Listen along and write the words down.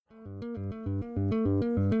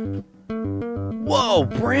Whoa,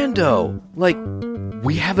 Brando! Like,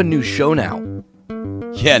 we have a new show now.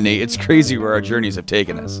 Yeah, Nate, it's crazy where our journeys have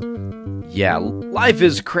taken us. Yeah, life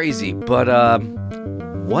is crazy, but,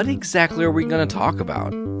 what exactly are we gonna talk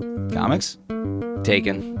about? Comics?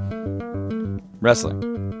 Taken.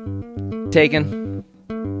 Wrestling? Taken.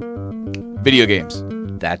 Video games?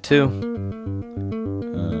 That too.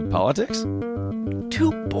 Politics?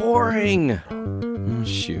 Too boring. Oh,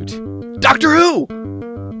 shoot. Doctor Who!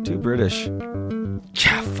 Too British.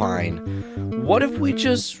 Yeah, fine. What if we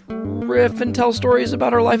just riff and tell stories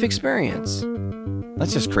about our life experience?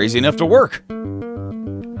 That's just crazy enough to work.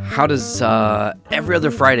 How does, Every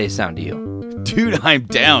Other Friday sound to you? Dude, I'm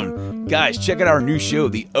down. Guys, check out our new show,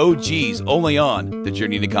 The OGs, only on the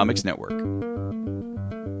Journey into Comics Network.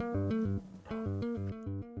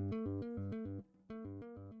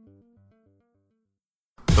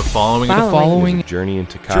 The following Journey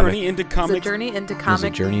into Comics. Journey into Comics. Journey into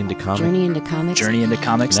Comics. Journey into Comics. Journey into Comics. Journey into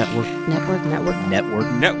Comics. Network.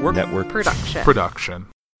 Production.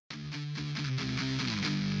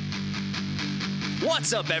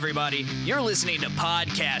 What's up, everybody? You're listening to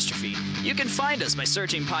Podcastrophe. You can find us by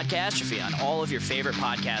searching Podcastrophe on all of your favorite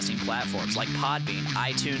podcasting platforms like Podbean,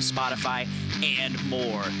 iTunes, Spotify, and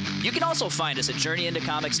more. You can also find us at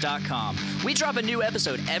JourneyIntoComics.com. We drop a new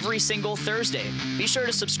episode every single Thursday. Be sure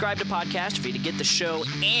to subscribe to Podcastrophe to get the show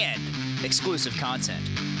and exclusive content.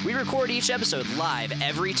 We record each episode live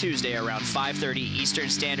every Tuesday around 5:30 Eastern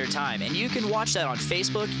Standard Time, and you can watch that on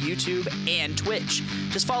Facebook, YouTube, and Twitch.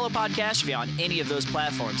 Just follow Podcastrophe on any of those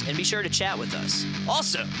platforms, and be sure to chat with us.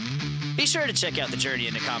 Also, be sure to check out the Journey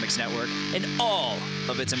into Comics Network and all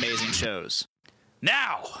of its amazing shows.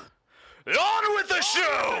 Now, on with the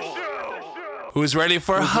show! Who's ready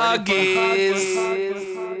for Huggies?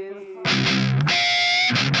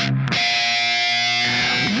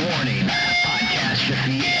 Warning,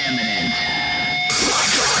 Podcastrophe imminent.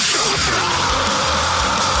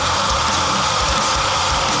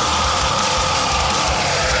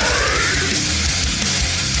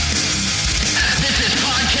 This is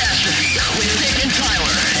Podcastrophe with Dick and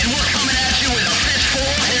Tyler, and we're coming at you with a fistful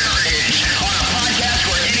of heritage on a podcast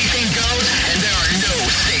where anything goes and there are no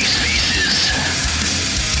safe spaces.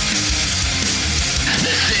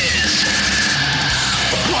 This is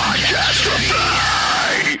Podcastrophe.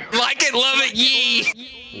 Like it, love it,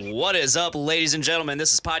 yee! What is up, ladies and gentlemen?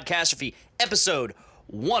 This is Podcastrophe, episode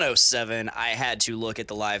 107. I had to look at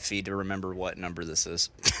the live feed to remember what number this is.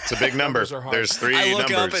 It's a big number. There's three I look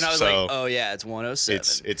numbers. up and I was so like, oh yeah, it's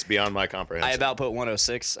 107. it's beyond my I comprehension. about put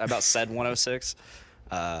 106. I about said 106.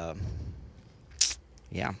 Yeah,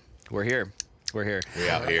 we're here. We're here. We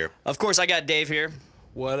out here. Of course, I got Dave here,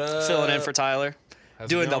 What up? filling in for Tyler, How's it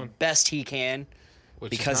doing the going? best he can, Which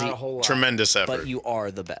because is not he- a whole lot. Tremendous effort. but you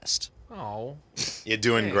are the best. Oh. You're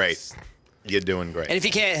doing Thanks. great. You're doing great. And if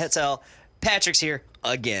you can't tell, Patrick's here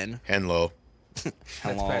again. Hello. That's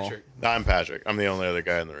Hello. Patrick. I'm Patrick. I'm the only other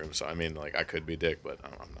guy in the room, so I mean, like, I could be Dick, but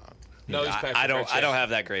I'm not. No, he's Patrick. I don't have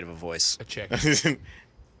that great of a voice. A check.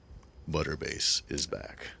 Butterbase is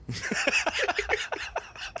back.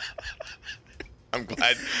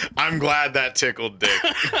 I'm glad that tickled Dick.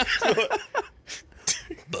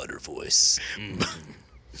 Butter voice.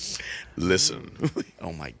 Listen.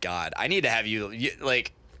 Oh my god. I need to have you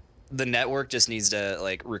like the network just needs to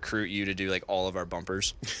like recruit you to do like all of our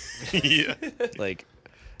bumpers. Yeah. Like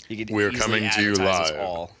you could We're easily coming to you advertise us live.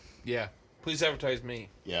 all. Yeah. Please advertise me.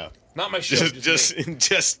 Yeah. Not my show.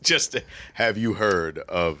 Just have you heard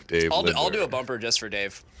of Dave I'll do Lindbergh? a bumper just for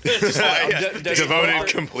Dave. Yeah, devoted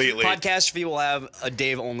completely. Podcast fee will have a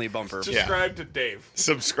Dave only bumper. Subscribe to Dave.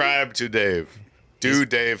 Subscribe to Dave. Do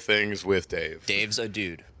Dave things with Dave. Dave's a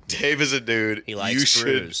dude. Dave is a dude. He likes you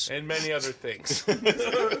should. brews. And many other things.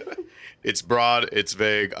 It's broad. It's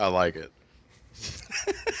vague. I like it.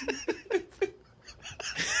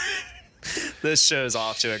 This show's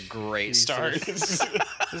off to a great start. This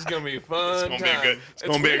is gonna be a fun. It's gonna be a time. good- it's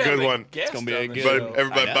gonna be a weird good having one. guests It's gonna be a on the good- show. But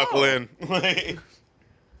everybody I know. buckle in.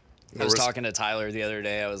 I was talking to Tyler the other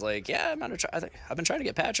day. I was like, "Yeah, I've been trying to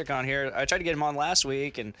get Patrick on here. I tried to get him on last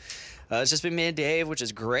week, and it's just been me and Dave, which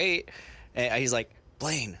is great." And he's like,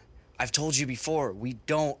 "Blaine, I've told you before, we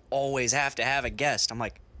don't always have to have a guest." I'm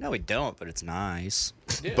like, "No, we don't, but it's nice.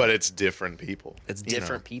 But it's different people. It's You know.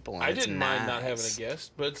 different people." And I it's didn't mind not having nice. a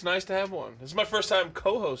guest, but it's nice to have one. This is my first time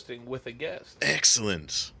co-hosting with a guest.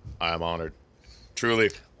 Excellent. I am honored.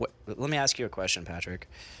 Truly. Let me ask you a question, Patrick.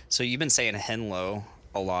 So you've been saying Henlo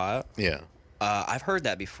a lot. Yeah. I've heard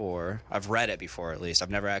that before. I've read it before, at least. I've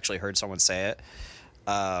never actually heard someone say it.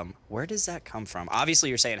 Where does that come from? Obviously,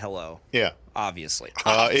 you're saying hello. Yeah. Obviously.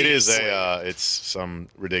 It is it's some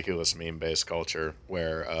ridiculous meme-based culture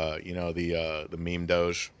where, the meme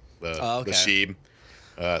doge, the sheeb,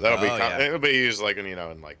 that'll be, it'll be used like,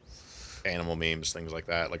 in like animal memes, things like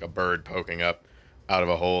that, like a bird poking up out of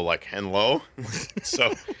a hole, like hello.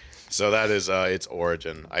 so that is its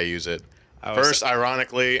origin. I use it first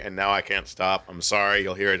ironically, and now I can't stop. I'm sorry,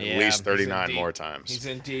 you'll hear it at least 39 more times. He's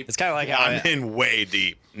in deep. It's kind of like how I'm in way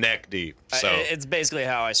deep, neck deep. So it's basically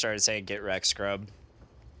how I started saying "get wrecked, scrub."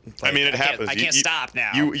 I mean, it happens. I can't stop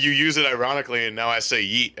now. You use it ironically, and now I say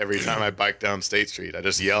yeet every time I bike down State Street. I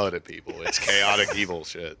just yell it at people. It's chaotic evil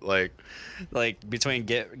shit. Like between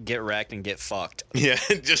get wrecked and get fucked. Yeah,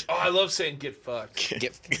 just. Oh, I love saying "get fucked."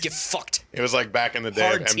 Get fucked. It was like back in the day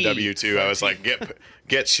Hard of MW2. I was like,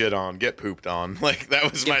 get shit on, get pooped on. Like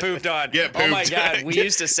that was Get pooped on. Get pooped. Oh my god, we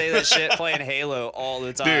used to say that shit playing Halo all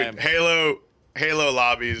the time. Dude, Halo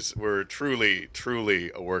lobbies were truly, truly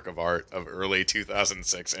a work of art of early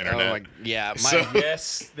 2006 internet. Oh my, yeah,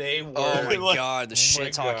 yes, they were. Oh my god, the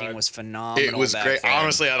shit talking was phenomenal. It was back great. then.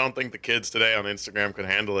 Honestly, I don't think the kids today on Instagram could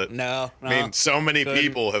handle it. No. I mean, so many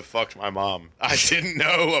people have fucked my mom. I didn't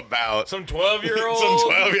know about some 12-year-old.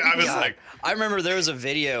 I was like, I remember there was a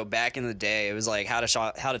video back in the day. It was like how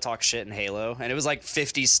to talk shit in Halo, and it was like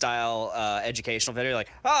 50s style educational video. Like,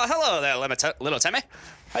 oh, hello there, little Timmy.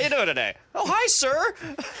 How you doing today? Oh, hi, sir.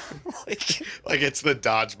 like it's the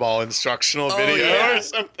dodgeball instructional video or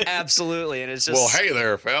something. Absolutely, and it's just. Well, hey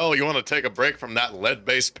there, Phil. You want to take a break from that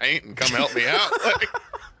lead-based paint and come help me out?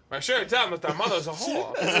 I sure tell them that their mother's a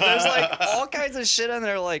whore. There's like all kinds of shit in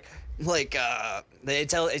there. Like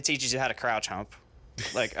it teaches you how to crouch hump,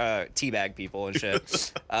 like teabag people and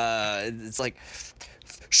shit. It's like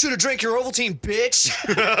should have drank your Ovaltine, bitch.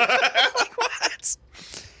 Like, what?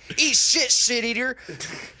 Eat shit eater.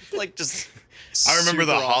 Like just. I remember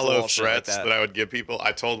the hollow threats threats that I would give people.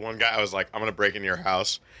 I told one guy, I was like, I'm going to break into your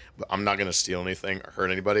house, but I'm not going to steal anything or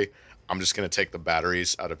hurt anybody. I'm just going to take the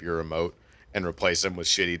batteries out of your remote and replace them with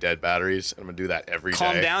shitty dead batteries. I'm going to do that every day.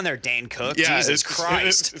 Calm down there, Dane Cook. Yeah, Jesus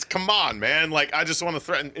Christ. It's come on, man. Like, I just want to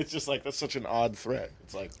threaten. It's just like, that's such an odd threat.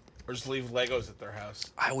 It's like. Or just leave Legos at their house.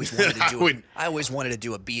 I always wanted to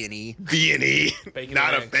do a B&E. B&E.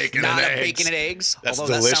 Not a bacon and eggs. Not a bacon and eggs. That's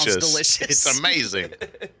although delicious. That sounds delicious. It's amazing.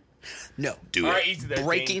 No. Do All it. right, easy there,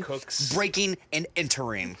 Dane Cooks. Breaking and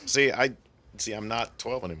entering. See, I'm not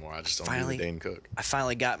 12 anymore. I just don't do the Dane Cook. I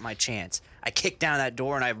finally got my chance. I kicked down that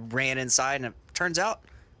door and I ran inside, and it turns out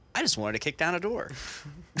I just wanted to kick down a door.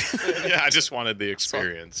 Yeah, I just wanted the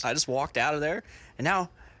experience. So I just walked out of there, and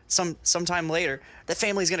now sometime later, the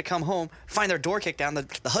family's gonna come home, find their door kicked down. The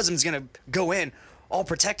husband's gonna go in, all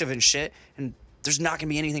protective and shit, and there's not gonna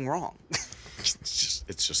be anything wrong.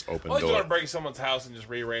 It's just open Well, you door. want to break someone's house and just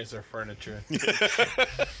rearrange their furniture.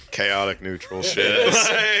 Chaotic neutral shit.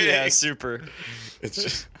 Yeah, super. It's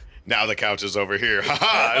just now the couch is over here.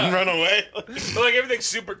 Haha, and run away. But like everything's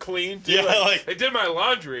super clean. Too. Yeah, like they did my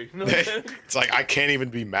laundry. It's like I can't even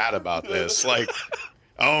be mad about this. Like,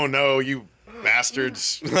 oh no, you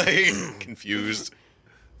bastards! Like confused.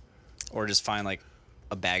 Or just find like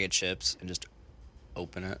a bag of chips and just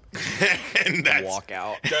open it and walk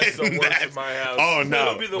out. That's the worst in my house. Oh no,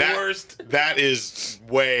 that would be the worst. That is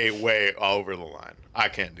way over the line. I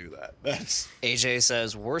can't do that. That's AJ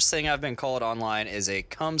says, worst thing I've been called online is a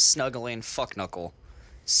cum snuggling fuck knuckle.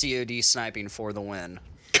 COD sniping for the win.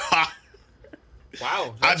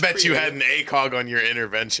 Wow. I bet you had an ACOG on your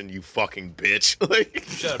intervention, you fucking bitch. Like,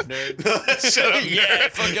 Shut up, nerd. Shut up,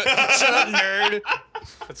 nerd. Yeah, shut up, nerd.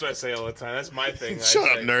 That's what I say all the time. That's my thing. Shut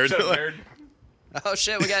up, nerd. Shut up, nerd. Oh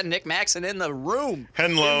shit, we got Nick Maxon in the room.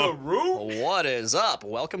 Hello. In the room? What is up?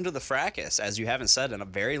 Welcome to the Fracas, as you haven't said in a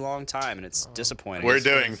very long time, and it's disappointing. We're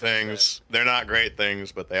doing things. They're not great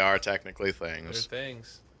things, but they are technically things. They're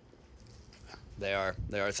things. They are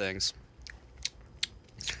things.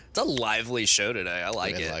 It's a lively show today. I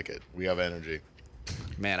like I it. like it. We have energy.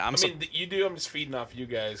 Man, I mean, you do. I'm just feeding off you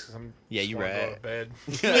guys because I'm. Yeah, you right. Go to right. bed.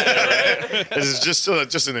 This is just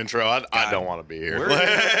an intro. I don't want to be here.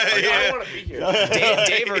 I don't want to be here.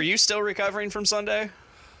 Dave, are you still recovering from Sunday?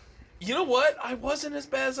 You know what? I wasn't as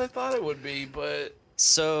bad as I thought it would be, but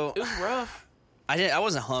So it was rough. I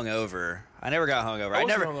wasn't hungover. I never got hungover. I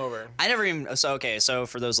wasn't hungover. I never even. So okay. So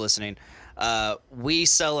for those listening, we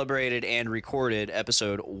celebrated and recorded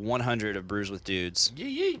episode 100 of Brews with Dudes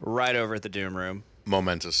Yee. right over at the Doom Room.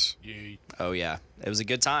 Momentous. Yee. Oh yeah, it was a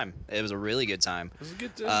good time. It was a really good time. It was a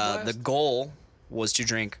good time. The goal was to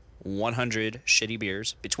drink 100 shitty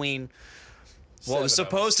beers between what was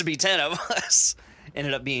supposed to be 10 of us.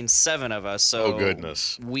 Ended up being 7 of us. So Oh,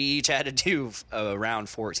 goodness. we each had to do around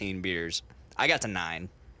 14 beers. I got to 9.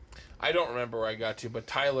 I don't remember where I got to, but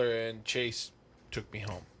Tyler and Chase took me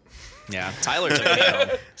home. Yeah, Tyler took me home.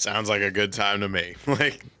 Sounds like a good time to me.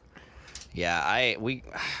 Like, Yeah,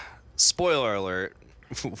 spoiler alert,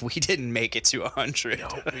 we didn't make it to 100. No,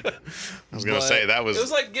 we didn't. I was gonna say that was. It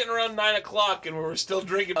was like getting around 9 o'clock and we were still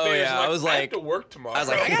drinking Oh, beers. yeah, Like, I was I have like- to work tomorrow. I was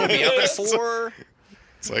like, I gotta be up at 4.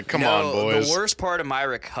 It's like, come on, boys. The worst part of my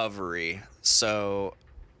recovery. So,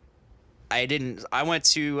 I went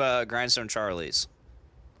to Grindstone Charlie's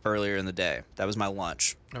earlier in the day. That was my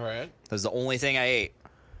lunch. All right. That was the only thing I ate.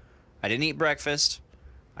 I didn't eat breakfast.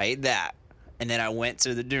 I ate that, and then I went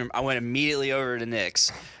to the room. I went immediately over to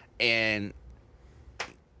Nick's, and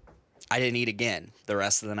I didn't eat again the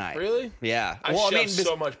rest of the night. Really? Yeah. I shoved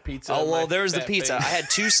so much pizza. Oh in well, my there was the fat pizza. face. I had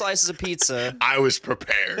 2 slices of pizza. I was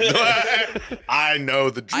prepared. I know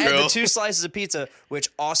the drill. I had the 2 slices of pizza, which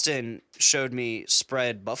Austin showed me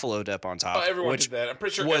spread buffalo dip on top. Oh, everyone which did that. I'm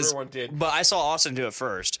pretty sure was- everyone did. But I saw Austin do it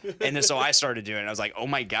first, and then so I started doing it. I was like, "Oh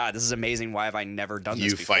my god, this is amazing! Why have I never done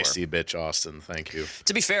this You before?" feisty bitch, Austin. Thank you.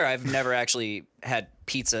 To be fair, I've never actually had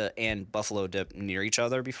pizza and buffalo dip near each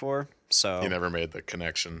other before, so You never made the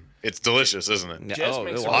connection. It's delicious, isn't it? Yeah. Jess Oh,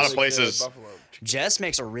 makes it a was. lot of really places- good buffalo. Jess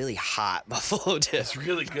makes a really hot buffalo dip. It's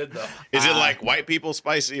really good though. Is it like white people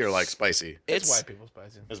spicy or like spicy? It's white people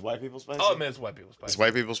spicy. Is white people spicy? Oh man, it's white people spicy. Is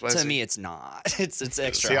white people spicy? To me, it's not. It's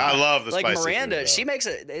extra. See, I hot. love the like spicy Miranda. food, though. She makes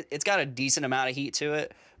it. It's got a decent amount of heat to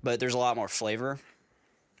it, but there's a lot more flavor.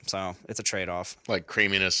 So it's a trade-off. Like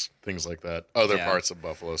creaminess, things like that. Other Yeah. parts of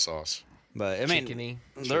buffalo sauce. But I mean, Chickeny.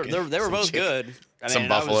 they were both good. I Some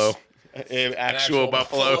mean, I was- buffalo. An actual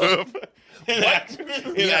buffalo hoof. An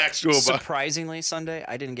actual buffalo. Surprisingly, Sunday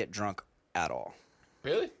I didn't get drunk at all.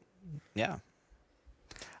 Really? Yeah.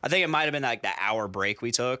 I think it might have been like the hour break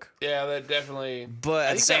we took. Yeah, that definitely. But I at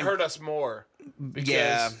think the same, that hurt us more. Because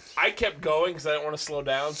Yeah. I kept going because I didn't want to slow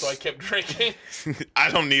down, so I kept drinking.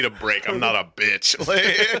 I don't need a break. I'm not a bitch.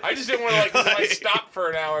 Like, I just didn't want to like. If I stopped for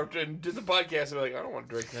an hour and did the podcast, I'd be like, I don't want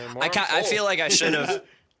to drink anymore. I feel like I should have.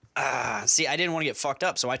 See, I didn't want to get fucked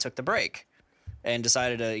up, so I took the break and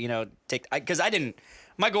decided to, take because I didn't.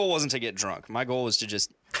 My goal wasn't to get drunk. My goal was to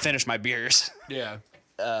just finish my beers. Yeah.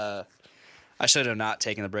 I should have not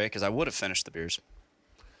taken the break because I would have finished the beers.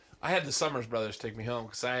 I had the Summers brothers take me home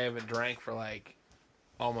because I haven't drank for like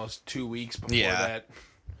almost 2 weeks before Yeah. that.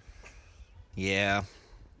 Yeah.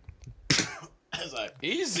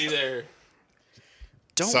 Easy there.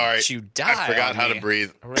 Don't sorry. you die. I forgot on how me. to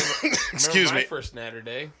breathe. I remember, Excuse my me. first Natter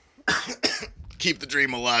Day. Keep the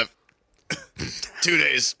dream alive. 2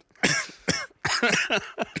 days.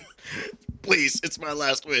 Please, it's my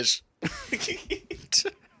last wish.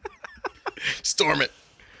 Storm it.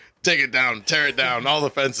 Take it down. Tear it down. All the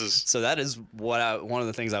fences. So that is one of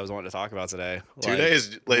the things I was wanting to talk about today. 2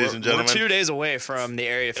 days, ladies and gentlemen. We're 2 days away from the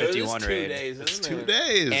Area 51 2 raid. days, isn't 2 it?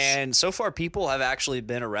 days. And so far, people have actually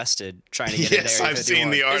been arrested trying to get Yes, into Area I've 51. seen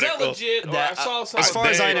the Is that article. legit? Or That- I saw some as far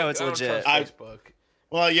as I know, it's don't legit. trust Facebook.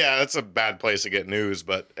 Well, yeah, that's a bad place to get news,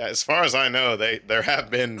 but as far as I know, there have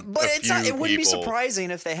been But a it's few not, it wouldn't be people-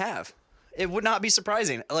 surprising if they have. It would not be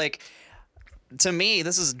surprising. Like, to me,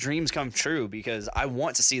 this is dreams come true because I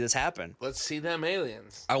want to see this happen. Let's see them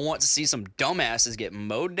aliens. I want to see some dumbasses get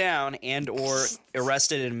mowed down and or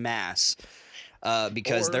arrested in mass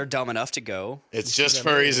because Or- they're dumb enough to go. It's just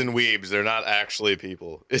furries and weebs. They're not actually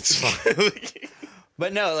people. It's fine.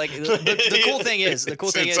 But no, like the cool thing is, It's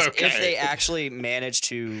okay. if they actually manage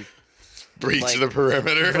to Breach like, the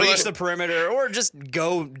perimeter. breach the perimeter or just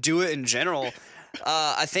go do it in general,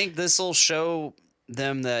 I think this will show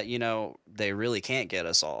them that they really can't get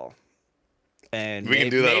us all. And We can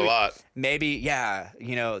do that a lot. Maybe, yeah.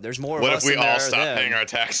 There's more of What us if we than there all are stop them. paying our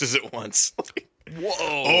taxes at once? Whoa!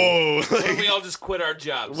 Oh, What if we all just quit our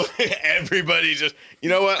jobs? everybody just, you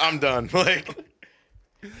know what? I'm done. Like,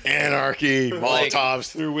 anarchy,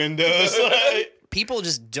 Molotovs through windows. People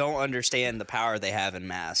just don't understand the power they have in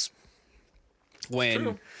mass. When,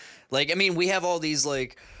 True. we have all these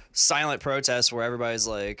silent protests where everybody's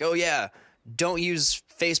like, "Oh yeah, don't use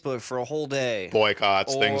Facebook for a whole day."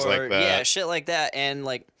 Boycotts, things like that. Yeah, shit like that. And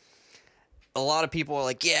a lot of people are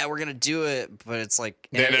like, "Yeah, we're gonna do it," but it's like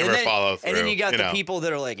They never follow And then through, you got you the know. people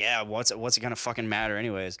that are like, "Yeah, what's it gonna fucking matter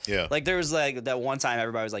anyways?" Yeah. Like there was that one time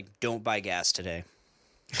everybody was like, "Don't buy gas today.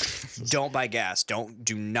 Don't buy gas.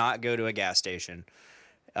 Do not go to a gas station."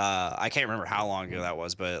 I can't remember how long ago that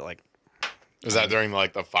was, but Was that during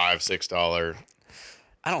like the $5-6?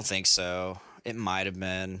 I don't think so. It might have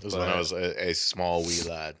been. It was when I was a small wee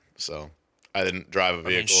lad, so I didn't drive a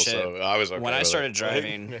vehicle, shit. so I was okay. When I with started it.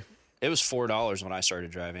 driving, it was $4 when I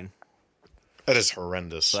started driving. That is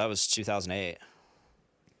horrendous. So that was 2008.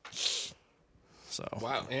 So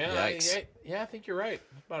Wow. Yeah. Yikes. I think you're right.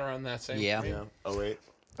 About around that same. Yeah. rate. Oh wait.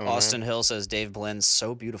 Austin Hill says Dave blends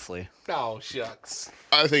so beautifully. Oh shucks.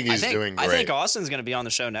 I think he's doing great. I think Austin's going to be on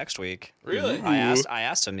the show next week. Really? I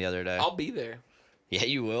asked him the other day. I'll be there. Yeah,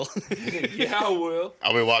 you will. Yeah, I will.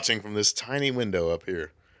 I'll be watching from this tiny window up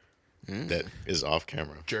here that is off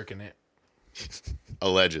camera, Jerking it.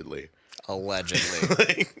 allegedly.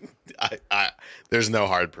 Allegedly. There's no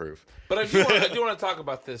hard proof. But I do want to talk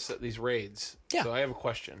about these raids. Yeah. So I have a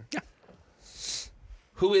question. Yeah.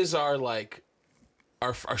 Who is our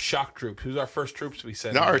shock troops? Who's our first troops we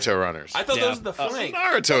send? Naruto runners. I thought Yeah. those were the flank.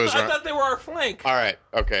 Naruto's I thought they were our flank. All right.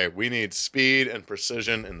 Okay. We need speed and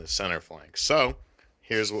precision in the center flank. So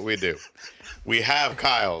here's what we do. We have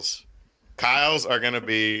Kyles. Kyles are going to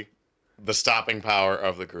be the stopping power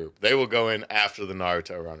of the group. They will go in after the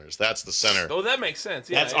Naruto runners. That's the center. Oh, that makes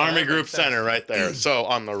sense. Yeah, That's Army that Group makes sense. Center right there. So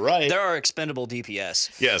on the right, There are expendable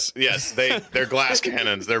DPS. yes, they're glass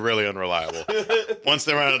cannons. They're really unreliable. Once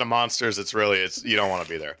they run out of monsters, you don't want to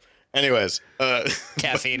be there. Anyways,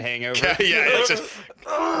 Caffeine hangover. yeah, it's just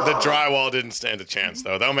the drywall didn't stand a chance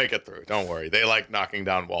though. They'll make it through. Don't worry. They like knocking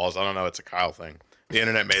down walls. I don't know. It's a Kyle thing. The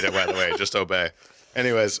internet made it, by the way. Just obey.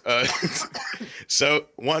 Anyways, so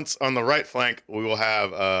once on the right flank, we will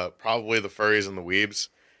have probably the furries and the weebs,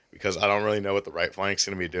 because I don't really know what the right flank's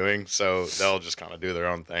going to be doing. So they'll just kind of do their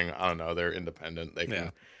own thing. I don't know. They're independent. They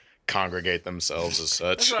can congregate themselves as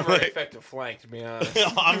such. That's not a very effective flank, to be honest.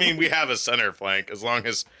 I mean, we have a center flank as long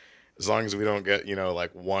as we don't get,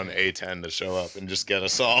 like one A10 to show up and just get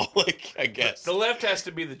us all, I guess. The left has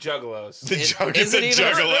to be the juggalos. The Is it juggalos.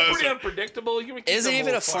 They're pretty unpredictable. You can keep Is it them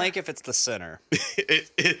even a little flank if it's the center?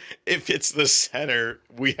 If it's the center,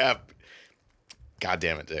 we have. God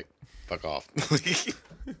damn it, Dick. Fuck off.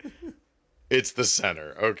 It's the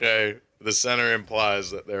center, okay? The center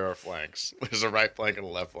implies that there are flanks. There's a right flank and a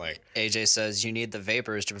left flank. AJ says you need the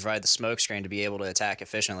vapors to provide the smoke screen to be able to attack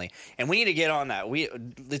efficiently, and we need to get on that.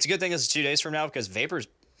 It's a good thing this is 2 days from now, because vapors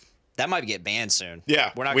that might get banned soon.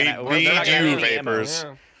 Yeah, we're not we gonna. need they're not gonna you, have any ammo. Vapors.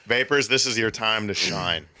 Yeah. Vapors, this is your time to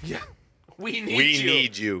shine. Yeah. We We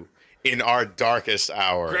need you in our darkest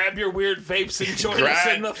hour. Grab your weird vapes and join us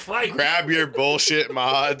in the fight. Grab your bullshit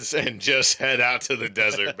mods and just head out to the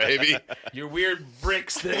desert, baby. Your weird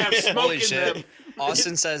bricks that have smoke Holy in shit! them.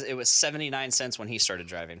 Austin says it was 79 cents when he started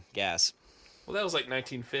driving gas. Well, that was like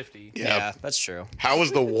 1950. Yeah, that's true. How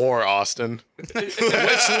was the war, Austin? Which one?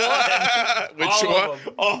 Which All one? of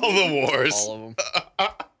them. All the wars. All of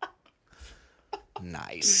them.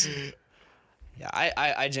 Nice. Yeah,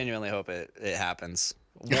 I genuinely hope it happens.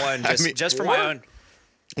 One, just for my own.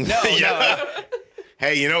 No, Yeah.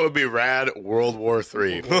 Hey, you know what would be rad? World War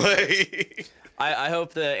III. I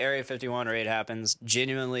hope the Area 51 raid happens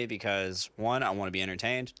genuinely because, one, I want to be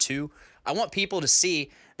entertained. Two, I want people to see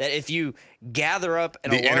that if you gather up in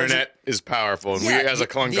The a large... internet is powerful, and Yeah, we as a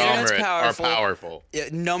the internet's conglomerate are powerful.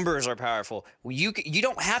 Numbers are powerful. You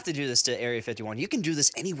don't have to do this to Area 51. You can do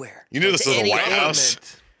this anywhere. You do this to the any White government.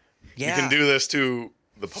 House. Yeah. You can do this to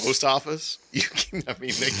the post office. You can. I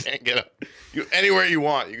mean, they can't get up. Anywhere you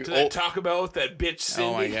want. You To can. that Taco Bell with that bitch Cindy.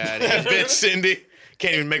 Oh my god. That bitch Cindy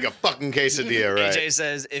can't even make a fucking quesadilla right. AJ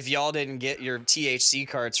says if y'all didn't get your THC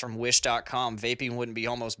cards from Wish.com, vaping wouldn't be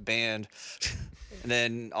almost banned. And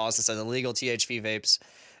then Austin says illegal THC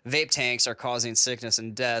vape tanks are causing sickness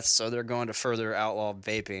and death, so they're going to further outlaw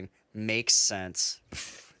vaping. Makes sense.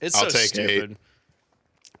 It's I'll so take stupid.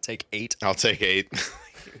 Take 8. I'll take 8.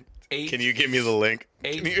 8, Can you give me the link?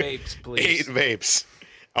 8 Can you- vapes, please. 8 vapes.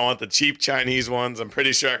 I want the cheap Chinese ones. I'm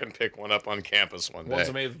pretty sure I can pick one up on campus one day. Ones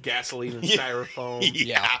are made of gasoline and styrofoam.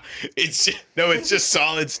 Yeah. It's just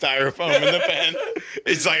solid styrofoam in the pen.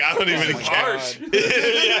 It's like I don't even care. Harsh. Yeah,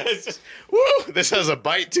 it's just, woo, this has a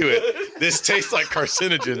bite to it. This tastes like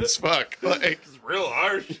carcinogens. Fuck. Like, It's real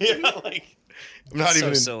harsh. yeah, like I'm not So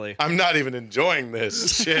even silly. I'm not even enjoying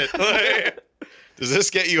this shit. Like, does this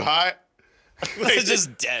get you high? It's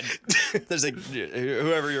just dead. There's like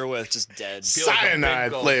whoever you're with, just dead. Feel like a big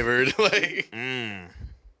Cyanide gulp. flavored. Like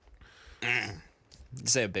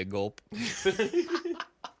Say a big gulp. I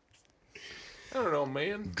don't know,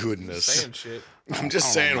 man. goodness. Saying shit. I'm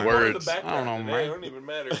just saying I'm part of words. the background I don't know, today. man. It don't even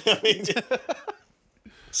matter.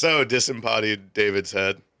 So disembodied David's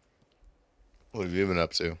head. What have you been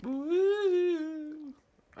up to?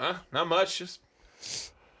 Not much. Just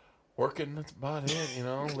working. That's about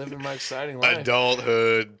it. Living my exciting life.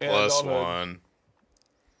 Adulthood Yeah, plus adulthood. one.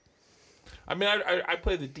 I mean, I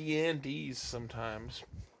play the D&Ds sometimes.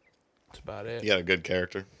 That's about it. You got a good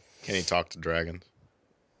character. Can he talk to dragons?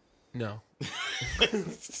 No.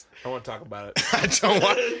 I want to talk about it. I don't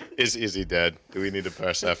want. Is he dead? Do we need to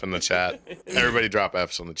press F in the chat? Everybody drop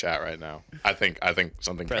F's in the chat right now. I think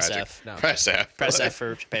something Press tragic. F. No. Press F. Press F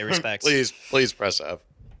for pay respects. Please press F.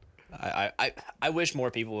 I wish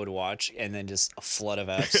more people would watch and then just a flood of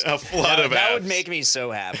Fs. A flood of That Fs. would make me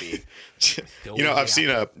so happy. You know, I've seen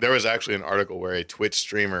there was actually an article where a Twitch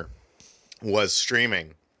streamer was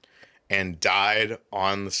streaming and died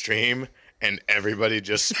on the stream, and everybody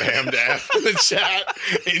just spammed F in the chat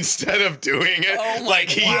instead of doing it. Oh my like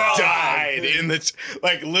he God. died in the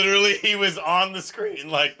like literally he was on the screen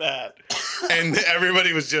like that, and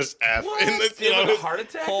everybody was just F in the. Did he have a heart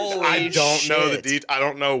attack? Holy I don't know the shit. details. I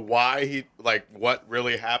don't know why he like what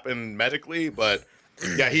really happened medically, but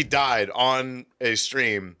yeah, he died on a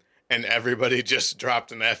stream, and everybody just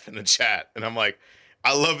dropped an F in the chat, and I'm like,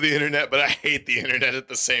 I love the internet, but I hate the internet at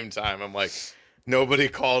the same time. I'm like, nobody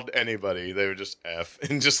called anybody. They were just F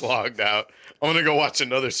and just logged out. I'm gonna go watch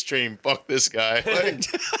another stream. Fuck this guy. Like,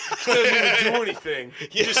 He doesn't even do anything.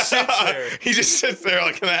 He just sits there. He just sits there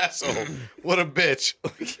like an asshole. What a bitch.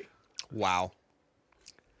 Wow.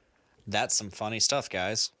 That's some funny stuff,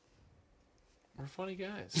 guys. We're funny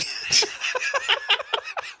guys.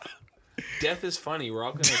 Death is funny. We're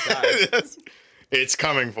all gonna die. It's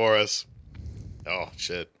coming for us. Oh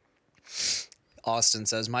shit. Austin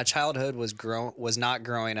says, my childhood was not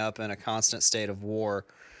growing up in a constant state of war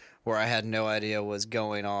where I had no idea what was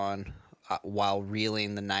going on while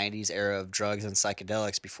reeling the 90s era of drugs and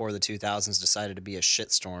psychedelics before the 2000s decided to be a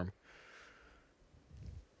shitstorm.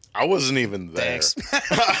 I wasn't even there. Thanks.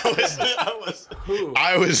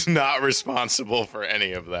 I was not responsible for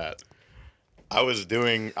any of that. I was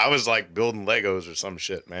like building Legos or some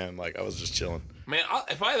shit, man. Like I was just chilling. Man,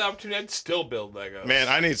 if I had the opportunity, I'd still build Legos. Man,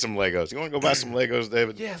 I need some Legos. You want to go buy some Legos,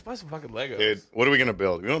 David? Yeah, let's buy some fucking Legos. Dude, what are we gonna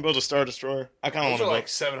build? You want to build a Star Destroyer? I kind of Those want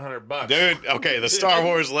are to like $700. Dude, okay, the Star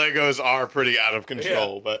Wars Legos are pretty out of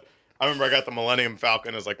control, but I remember I got the Millennium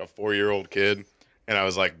Falcon as like a 4-year-old kid, and I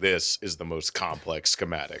was like, this is the most complex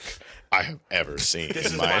schematic I have ever seen This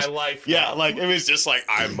in is my life. Yeah, now. like it was just like,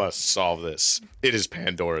 I must solve this. It is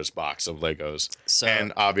Pandora's box of Legos. So-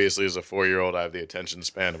 and obviously as a 4-year-old, I have the attention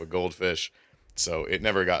span of a goldfish. So it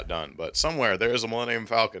never got done. But somewhere there is a Millennium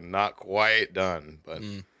Falcon, not quite done, but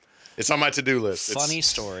it's on my to-do list. Funny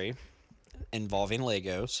story involving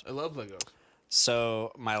Legos. I love Legos.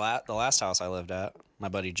 So the last house I lived at, my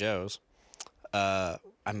buddy Joe's, I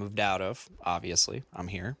moved out of. Obviously, I'm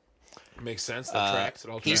here. It makes sense. That tracks. It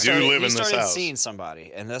all He tracks. do live in he this started house. seeing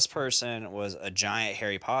somebody, and this person was a giant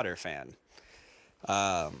Harry Potter fan.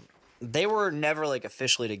 They were never like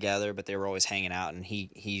officially together, but they were always hanging out, and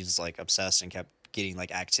he's like obsessed and kept getting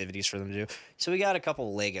like activities for them to do. So we got a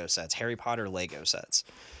couple Lego sets, Harry Potter Lego sets.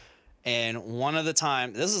 And one of the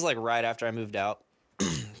time, this is like right after I moved out.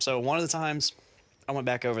 So one of the times I went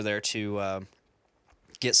back over there to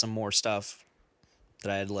get some more stuff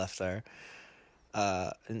that I had left there.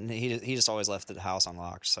 And he just always left the house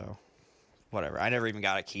unlocked, so whatever. I never even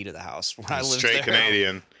got a key to the house when I lived Straight there.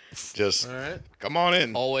 Canadian. Just All right. come on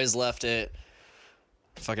in. Always left it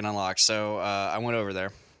fucking unlocked. So I went over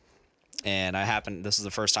there, and this is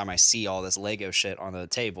the first time I see all this Lego shit on the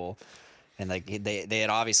table, and like they had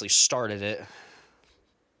obviously started it,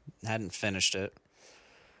 hadn't finished it.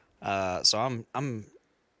 So I'm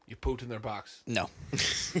You pooped in their box. no.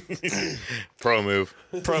 Pro move.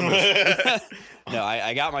 No,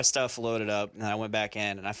 I got my stuff loaded up, and I went back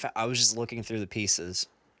in, and I was just looking through the pieces,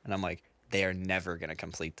 and I'm like, they are never going to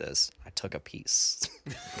complete this. I took a piece.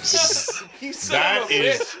 You son of a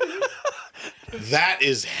bitch. That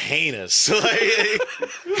is heinous. Like,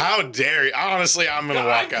 how dare you? Honestly, I'm gonna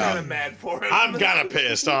walk I'm kind out. of mad for him. I'm kind of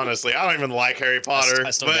pissed. Honestly, I don't even like Harry Potter,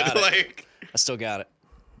 I still but got it. like, I still got it.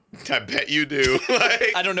 I bet you do.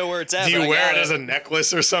 Like, I don't know where it's at. do but you I wear got it as a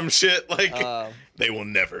necklace or some shit? Like, Uh, they will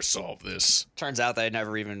never solve this. Turns out that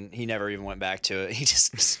he never even went back to it. He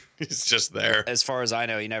just, It's just there. as far as I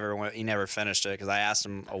know, he never finished it, because I asked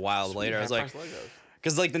him a while later. I was like,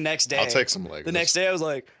 because like the next day, I'll take some Legos. The next day, I was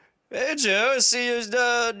like, hey Joe, I see you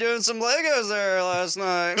doing some Legos there last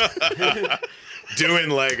night. Doing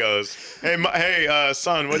Legos. Hey,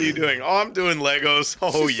 son, what are you doing? Oh, I'm doing Legos.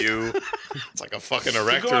 Oh, you. It's like a fucking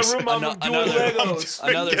erector. Go to room, I'm doing Legos.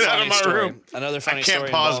 Another Get out funny of my story. room. Another funny I can't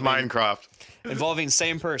story pause involving, Minecraft. involving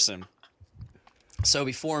same person. So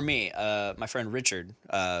before me, my friend Richard,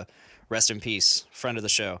 rest in peace, friend of the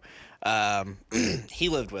show, he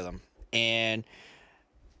lived with him, and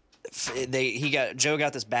Joe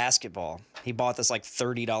got this basketball. He bought this like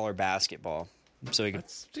 $30 basketball, so he could.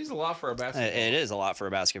 She's a lot for a basketball. It is a lot for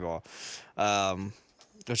a basketball,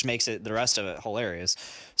 which makes it the rest of it hilarious.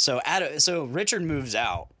 So Richard moves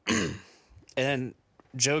out, And then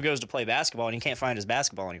Joe goes to play basketball, and he can't find his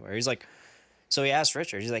basketball anywhere. He's like, so he asked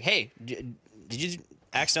Richard. He's like, hey, did you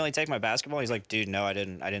accidentally take my basketball? He's like, dude, no, I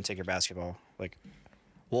didn't take your basketball. Like,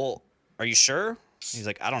 well, are you sure? He's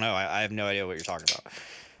like, I don't know. I have no idea what you're talking about.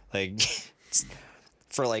 Like,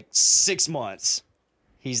 for like 6 months,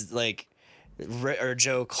 he's like,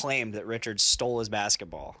 Joe claimed that Richard stole his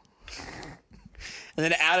basketball. And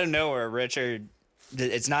then out of nowhere, Richard,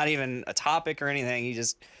 it's not even a topic or anything. He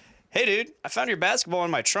just, hey, dude, I found your basketball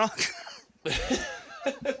in my trunk.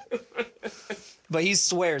 But he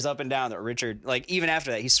swears up and down that Richard, like, even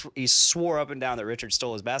after that, he swore up and down that Richard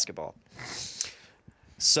stole his basketball.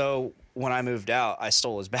 So when I moved out, I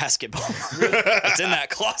stole his basketball. It's in that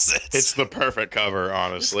closet. It's the perfect cover,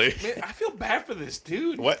 honestly. Man, I feel bad for this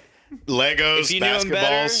dude. What? Legos, If you knew him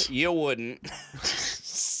better, basketballs. you wouldn't.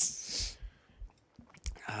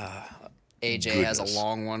 AJ has a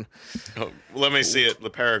long one. Oh, let me see it. The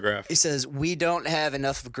paragraph. He says, we don't have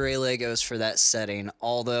enough gray Legos for that setting,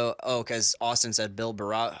 although, because Austin said Bill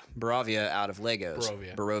Barovia out of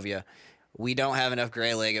Legos. Barovia. We don't have enough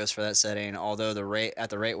gray Legos for that setting, although at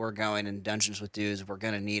the rate we're going in Dungeons with Dudes, we're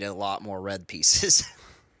going to need a lot more red pieces.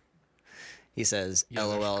 He says, Yeah,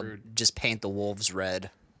 LOL, just paint the wolves red.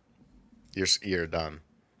 You're done.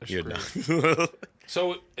 You're screwed. done.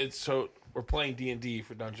 So we're playing D&D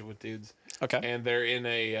for Dungeon with Dudes. Okay. And they're in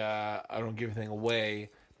a I don't give anything away,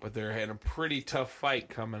 but they're in a pretty tough fight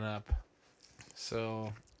coming up.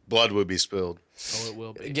 So Blood would be spilled. it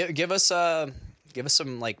will be. Give us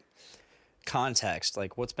some like context,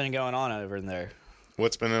 like what's been going on over in there.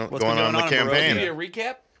 What's been going been on in the going on in campaign? Give me a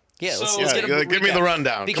recap. Yeah, So- let's get a Give me recap. the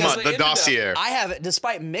rundown. Because Come on, they the ended up- dossier. I have,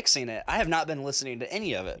 despite mixing it, I have not been listening to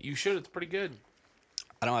any of it. You should. It's pretty good.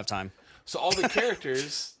 I don't have time. So all the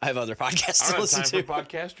characters. I have other podcasts I to don't have listen time to. for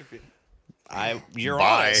podcastrophy. You're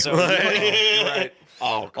Bye. on it, so You're right.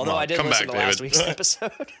 Oh, come although on. I did Come listen back, to last David. week's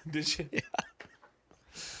episode. Did you? Yeah.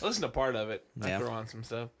 I listened to part of it. I Yeah. throw on some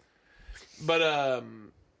stuff. But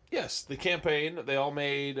yes, the campaign. They all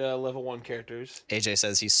made level 1 characters. AJ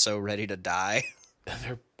says he's so ready to die.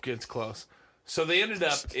 It's close. So they ended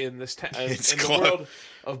up in this in It's the close. world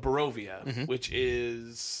of Barovia, which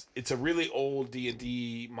is it's a really old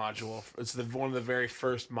D&D module. It's one of the very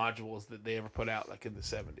first modules that they ever put out, like in the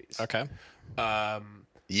 70s. Okay.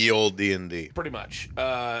 Ye old D&D. Pretty much.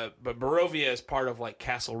 But Barovia is part of like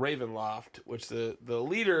Castle Ravenloft, which the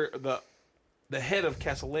leader, the head of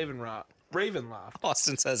Castle Ravenloft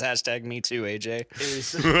Austin says hashtag me too, AJ.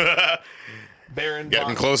 is Baron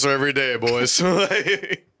Getting closer every day, boys.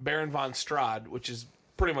 Baron von Strahd, which is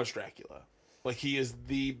pretty much Dracula. Like, he is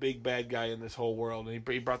the big bad guy in this whole world. And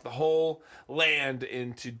he brought the whole land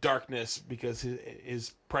into darkness because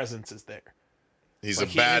his presence is there. He's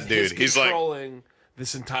Like, a bad dude. He's like, controlling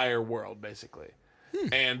this entire world, basically.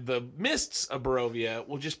 And the mists of Barovia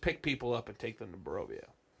will just pick people up and take them to Barovia.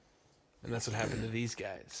 And that's what happened to these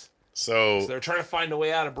guys. So they're trying to find a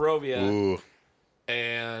way out of Barovia. ooh,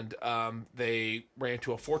 And they ran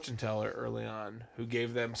to a fortune teller early on who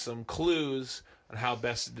gave them some clues on how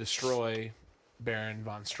best to destroy Baron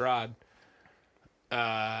von Strahd.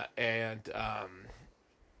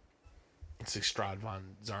 It's like Strahd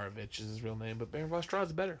von Zarovich is his real name, but Baron von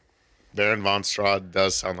Strahd's better. Baron von Strahd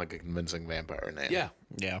does sound like a convincing vampire name. Yeah.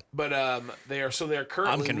 Yeah. But they're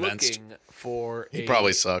currently convinced. looking for He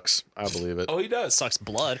probably sucks. I believe it. Oh, he does. Sucks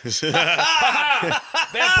blood. Vampires.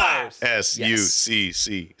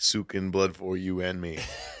 SUCC. Sukin blood for you and me.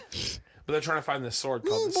 But they're trying to find this sword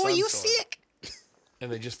called the Sun Sword.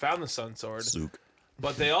 And they just found the Sun Sword. Suk.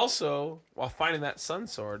 But they also, while finding that Sun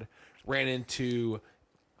Sword, ran into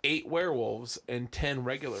 8 werewolves and 10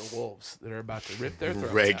 regular wolves that are about to rip their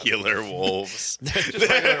throats Regular wolves. out. Just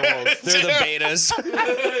regular wolves. They're the betas.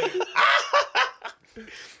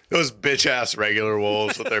 Those bitch ass regular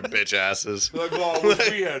wolves with their bitch asses. Like, oh,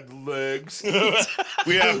 we had legs.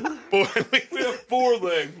 We have We have 4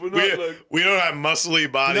 legs, but not legs. we don't have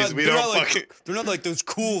muscly bodies. We don't fucking. They're not like those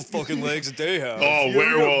cool fucking legs that they have. Oh, we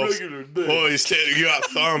got werewolves. regular legs. Oh, you got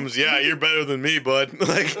thumbs. Yeah, you're better than me, bud.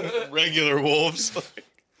 Like regular wolves.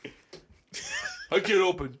 I can't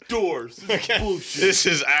open doors. This is bullshit. This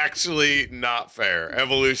is actually not fair.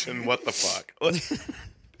 Evolution, what the fuck? But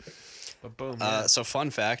boom. So fun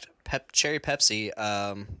fact, Cherry Pepsi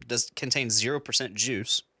contains 0%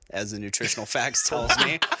 juice, as the nutritional facts tells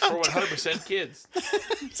me. For 100% kids.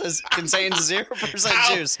 It says contains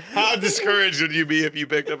 0% juice. How discouraged would you be if you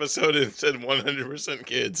picked up a soda and said 100%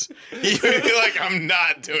 kids? You'd be like, I'm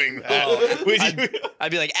not doing that. Would you?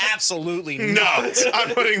 I'd be like, absolutely No, not. I'm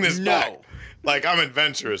putting this No. back. Like, I'm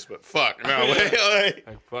adventurous, but fuck. No, wait.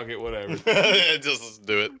 Like, fuck it, whatever. Just let's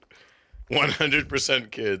do it.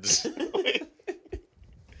 100% kids.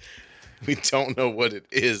 We don't know what it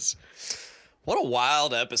is. What a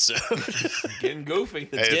wild episode. Getting goofy.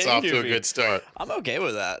 Hey, it's off to a good start. I'm okay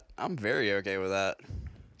with that. I'm very okay with that.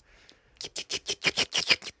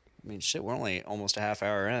 I mean, shit, we're only almost a half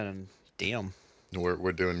hour in, and damn.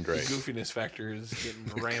 We're doing The great. goofiness factor is getting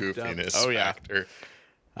ramped up. Goofiness factor.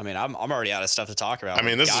 I mean, I'm already out of stuff to talk about. I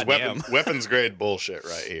mean, this Goddamn. is weapons grade bullshit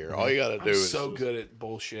right here. All you got to do is so good at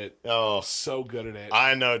bullshit. Oh, So good at it.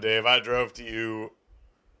 I know, Dave. I drove to you.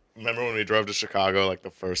 Remember when we drove to Chicago like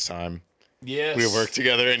the first time? Yes. We worked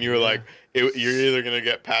together, and you were like, "You're either gonna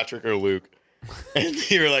get Patrick or Luke," and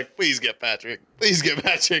you were like, "Please get Patrick. Please get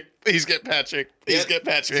Patrick. Please get Patrick. Please get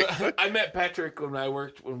Patrick." So, I met Patrick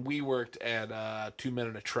when we worked at 2 Men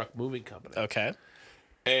in a Truck Moving Company. Okay.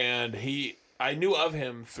 And I knew of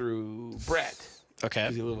him through Brett. Okay.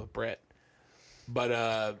 Because he lived with Brett.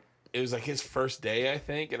 But it was like his first day, I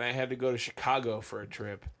think, and I had to go to Chicago for a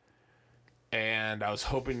trip. And I was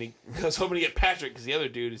hoping to get Patrick because the other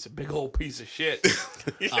dude is a big old piece of shit.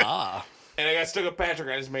 Ah. And I got stuck with Patrick.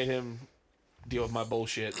 I just made him deal with my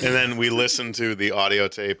bullshit. And then we listened to the audio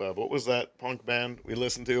tape of what was that punk band we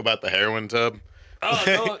listened to about the heroin tub?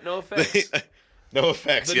 Oh, no effects. No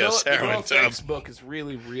effects. Yes, the heroin No tub. Effects book is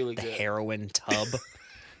really, really good. Heroin tub.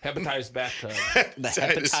 Hepatitis bathtub The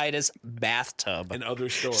hepatitis bathtub. and other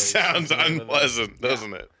stories. Sounds unpleasant,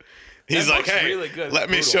 doesn't it? He's That like, book's "Hey, really good. let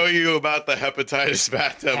me Brutal. show you about the hepatitis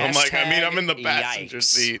bathtub." I'm like, I'm in the passenger Yikes.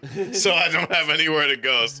 seat, so I don't have anywhere to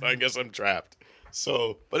go. So I guess I'm trapped.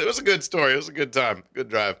 So, but it was a good story. It was a good time. Good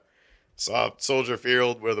drive. Saw Soldier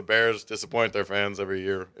Field where the Bears disappoint their fans every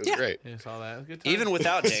year. It was great. Yeah, saw that. It was a good time. Even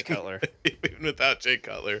without Jay Cutler, Even without Jay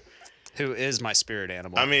Cutler. who is my spirit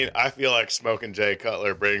animal. I mean, I feel like smoking Jay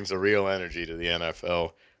Cutler brings a real energy to the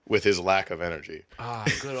NFL with his lack of energy.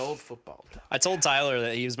 Good old football. I told Tyler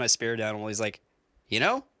that he was my spirit animal. He's like,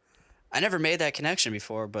 I never made that connection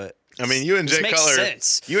before, but I mean, you and this Jay makes Cutler,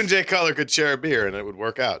 sense. you and Jay Cutler could share a beer and it would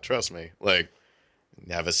work out. Trust me. Like,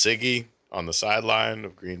 have a ciggy on the sideline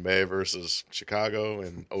of Green Bay versus Chicago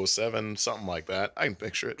in 07, something like that. I can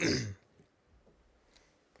picture it.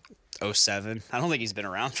 07. I don't think he's been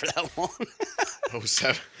around for that long.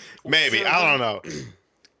 07, maybe. I don't know.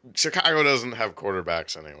 Chicago doesn't have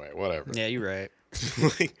quarterbacks anyway. Whatever. Yeah, you're right.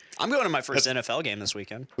 Like, I'm going to my first NFL game this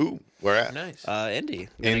weekend. ooh, where at? Nice. Indy.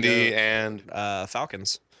 I'm gonna Indy go, and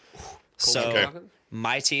Falcons. So Okay.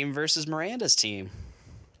 my team versus Miranda's team.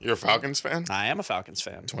 you're a Falcons fan. I am a Falcons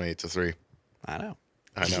fan. 28-3. I know.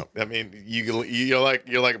 I know. I mean, you're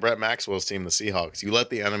like Brett Maxwell's team, the Seahawks. You let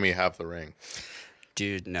the enemy have the ring.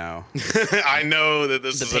 Dude, no. I know that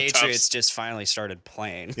this The is a tough. Patriots just finally started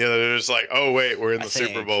playing. Yeah, they're just like, oh wait, we're in I the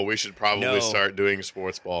Super think. Bowl. We should probably No. start doing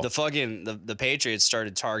sports ball. The Patriots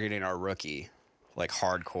started targeting our rookie like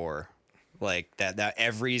hardcore. Like that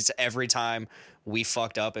every time we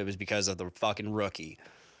fucked up, it was because of the fucking rookie.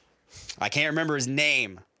 I can't remember his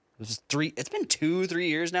name. It's been 2-3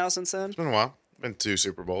 years now since then. It's been a while. Been 2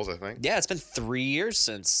 Super Bowls, I think. Yeah, it's been 3 years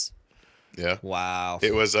since. Yeah. Wow.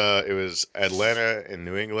 It was Atlanta and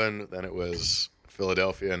New England, then it was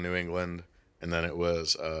Philadelphia and New England, and then it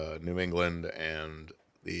was New England and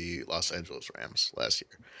the Los Angeles Rams last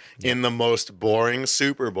year. In the most boring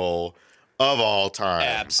Super Bowl of all time.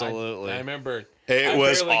 Absolutely. I remember. It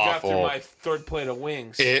was barely got awful. through my third plate of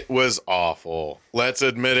wings. It was awful. Let's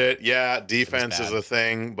admit it. Yeah, defense is bad. a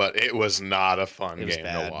thing, but it was not a fun It was game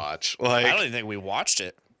bad. to watch. I Like, don't even think we watched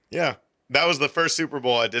it. yeah, that was the first Super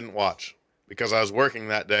Bowl I didn't watch because I was working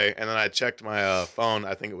that day, and then I checked my phone.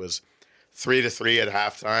 I think it was 3-3 at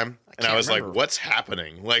halftime, and I was remember. like, "What's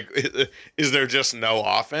happening? Like, is there just no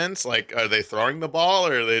offense? Like, are they throwing the ball,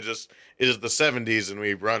 or are they just? It is the 70s, and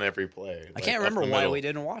we run every play." I can't remember why we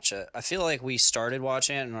didn't watch it. I feel like we started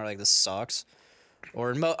watching it and we're like, this sucks.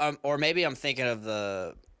 Or maybe I'm thinking of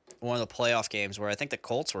one of the playoff games where I think the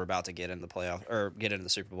Colts were about to get in the playoff or get into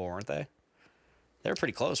the Super Bowl, weren't they? They were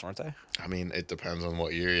pretty close, weren't they? I mean, it depends on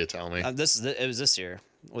what year you tell me. It was this year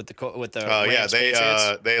with the Yeah, Rams,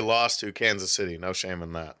 Patriots. they lost to Kansas City. No shame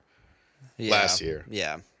in that. Yeah, last year.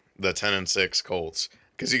 Yeah, The 10-6 Colts,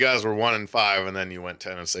 because you guys were 1-5, and then you went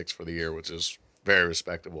 10-6 for the year, which is very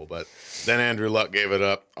respectable. But then Andrew Luck gave it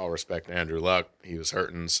up. I'll respect Andrew Luck. He was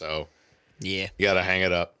hurting, so yeah. you got to hang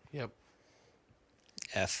it up. Yep.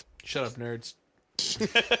 F. Shut up, nerds.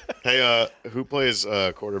 Hey, who plays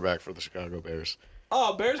quarterback for the Chicago Bears?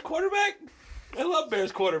 Oh, Bears quarterback? I love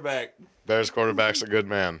Bears quarterback. Bears quarterback's a good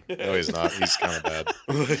man. No, he's not. He's kind of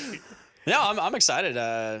bad. No, I'm excited.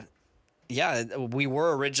 Yeah, we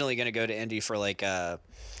were originally going to go to Indy for like a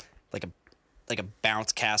like a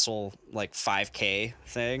bounce castle like 5K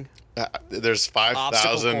thing. There's Obstacle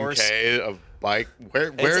 5,000 course. K of bike.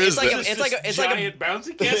 Where It's is like this? it's like a giant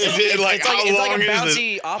bouncy Is castle. it like it's like- how it's like long a is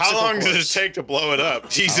bouncy it? How obstacle long does course. it take to blow it up?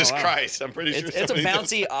 Jesus know. Christ! I'm pretty sure it's a somebody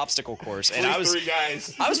does bouncy obstacle course, and Three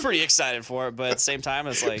guys. I was pretty excited for it, but at the same time,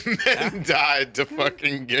 it's like men died to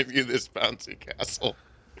fucking give you this bouncy castle.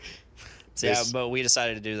 yeah. But we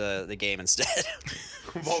decided to do the game instead.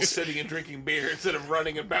 We're both sitting and drinking beer instead of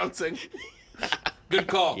running and bouncing. Good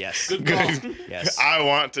call. Yes. Good call. Yes. I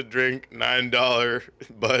want to drink $9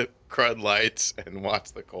 but Crud Lights and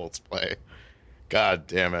watch the Colts play. God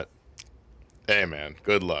damn it. Hey man,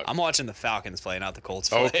 good luck. I'm watching the Falcons play, not the Colts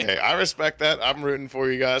play. Okay, I respect that. I'm rooting for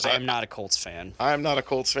you guys. I am not a Colts fan. I'm not a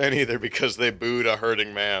Colts fan either because they booed a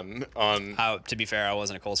hurting man on. To be fair, I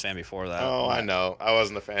wasn't a Colts fan before that. Oh, I know. I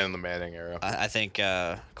wasn't a fan of the Manning era. I think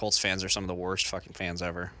Colts fans are some of the worst fucking fans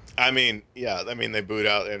ever. I mean, yeah. I mean, they booed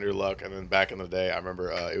out Andrew Luck, and then back in the day, I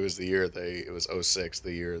remember it was the year it was 06,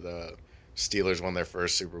 the year the Steelers won their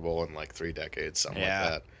first Super Bowl in like 3 decades, something like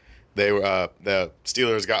that. They were the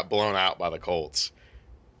Steelers got blown out by the Colts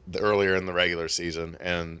earlier in the regular season,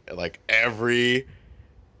 and like everybody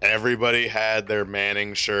had their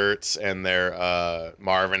Manning shirts and their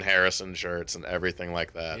Marvin Harrison shirts and everything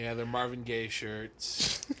like that. Yeah, they're Marvin Gaye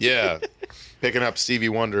shirts. Yeah, picking up Stevie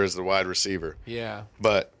Wonder as the wide receiver. Yeah.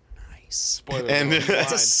 But Spoiler And alert,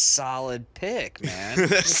 That's a blind. solid pick, man.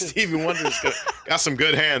 Stevie Wonder's got some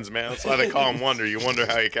good hands, man. That's why they call him Wonder. You wonder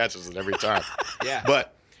how he catches it every time. Yeah.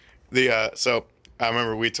 But so I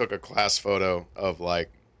remember we took a class photo of like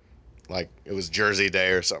it was Jersey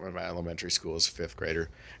Day or something in my elementary school as a 5th grader,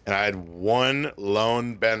 and I had one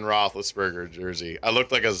lone Ben Roethlisberger jersey. I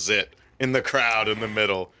looked like a zit in the crowd in the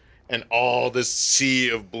middle, and all this sea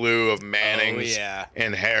of blue of Mannings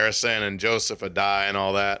and Harrison and Joseph Adai and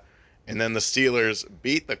all that. And then the Steelers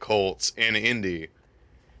beat the Colts in Indy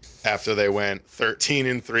after they went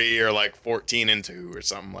 13-3 or like 14-2 or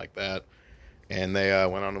something like that. And they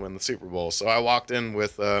went on to win the Super Bowl. So I walked in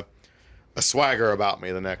with a swagger about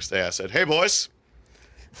me the next day. I said, "Hey, boys,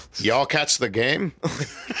 y'all catch the game?"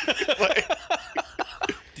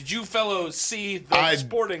 Did you fellows see the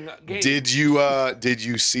sporting game? Did you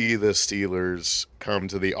see the Steelers come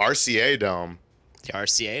to the RCA Dome? The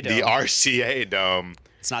RCA Dome. The RCA Dome.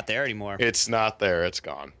 It's not there anymore. It's not there. It's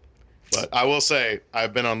gone. But I will say,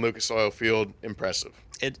 I've been on Lucas Oil Field. Impressive.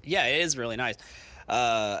 It is really nice.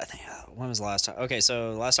 I think when was the last time? Okay,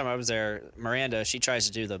 so the last time I was there, Miranda, she tries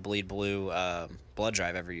to do the Bleed Blue blood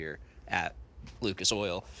drive every year at Lucas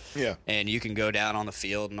Oil. Yeah. And you can go down on the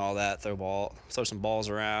field and all that, throw some balls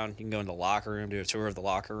around. You can go into the locker room, do a tour of the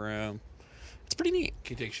locker room. It's pretty neat.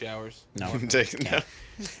 Can you take showers? No. That's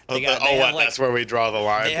where we draw the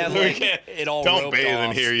line. They have it all Don't roped bathe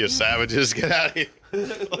in off. here, you savages. Get out of here. All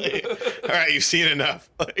right, you've seen enough.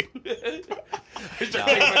 I start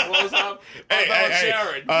taking my clothes off.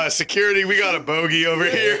 Hey, security, we got a bogey over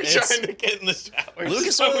here trying to get in the shower.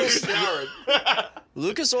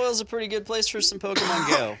 Lucas Oil's a pretty good place for some Pokemon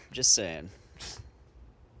Go. Just saying.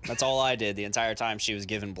 That's all I did the entire time she was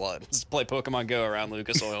giving blood. Just play Pokemon Go around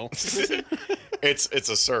Lucas Oil. It's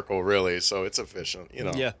a circle, really, so it's efficient, you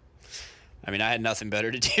know. Yeah. I mean, I had nothing better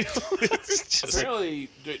to do. Apparently,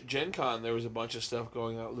 Gen Con, there was a bunch of stuff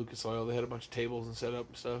going on at Lucas Oil. They had a bunch of tables and set up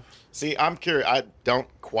and stuff. See, I'm curious. I don't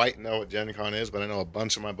quite know what Gen Con is, but I know a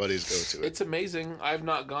bunch of my buddies go to it. It's amazing. I've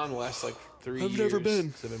not gone the last 3 years. I've never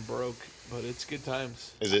been. I've been broke, but it's good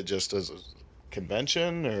times. Is it just as a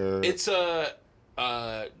convention, or It's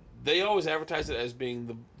they always advertise it as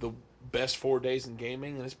being the best 4 days in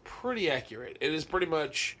gaming, and it's pretty accurate. It is pretty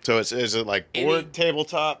much so is it like board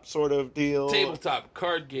tabletop sort of deal? tabletop,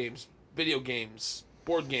 card games, video games,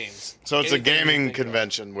 board games. So it's a anything you gaming think of.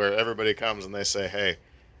 convention where everybody comes and they say, "Hey,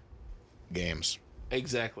 games."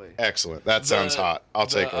 Exactly. Excellent. That sounds hot. I'll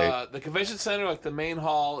take 8. The convention center, the main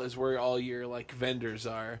hall, is where all your vendors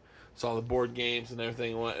are. So all the board games and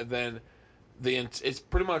everything. And then it's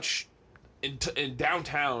pretty much in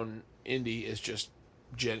downtown Indy is just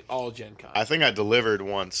all Gen Con. I think I delivered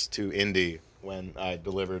once to Indy when I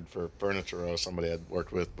delivered for Furniture Row, somebody I'd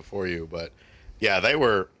worked with before you. But yeah,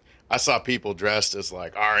 I saw people dressed as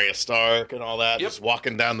Arya Stark and all that, just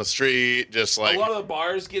walking down the street, just a lot of the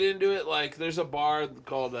bars get into it. There's a bar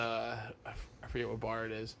called I forget what bar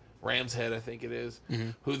it is. Ram's Head, I think it is. Mm-hmm.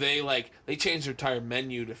 Who they change their entire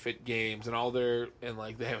menu to fit games and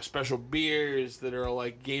they have special beers that are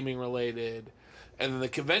gaming related. And then the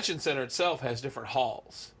convention center itself has different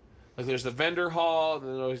halls. Like there's the vendor hall, and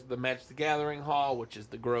then there's the Magic the Gathering hall, which is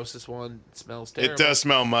the grossest one. It smells terrible. It does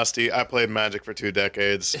smell musty. I played Magic for 2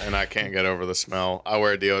 decades, and I can't get over the smell. I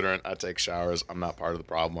wear deodorant. I take showers. I'm not part of the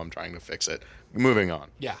problem. I'm trying to fix it. Moving on.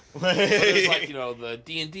 Yeah. But there's like, the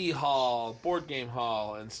D&D hall, board game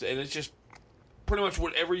hall, and it's just pretty much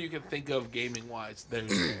whatever you can think of gaming-wise, there's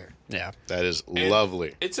there. Yeah. That is And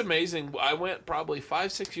lovely. It's amazing. I went probably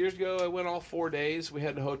 5-6 years ago. I went all 4 days. We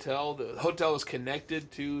had a hotel. The hotel was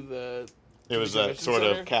connected to the. It was that sort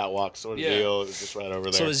of catwalk sort of deal. It was just right over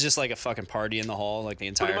there. So it was just like a fucking party in the hall, like the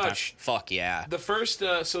entire Pretty much. time. Fuck yeah. The first.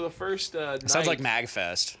 Night, Sounds like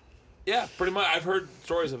MagFest. Yeah, pretty much. I've heard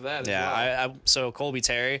stories of that. Yeah. as well. So Colby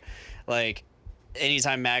Terry, like,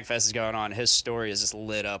 anytime MagFest is going on, his story is just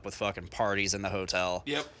lit up with fucking parties in the hotel.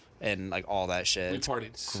 Yep. And like all that shit. We It's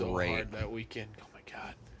partied so great. hard that weekend. Oh my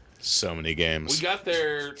god. So many games. We got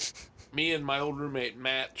there. Me and my old roommate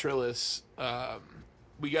Matt Trillis.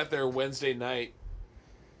 We got there Wednesday night,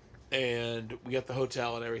 and we got the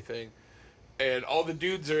hotel and everything. And all the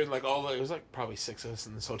dudes are in it was like probably 6 of us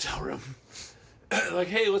in this hotel room. Like,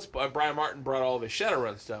 hey, Brian Martin brought all of his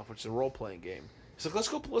Shadowrun stuff, which is a role-playing game. He's like,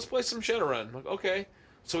 let's play some Shadowrun. I'm like, okay.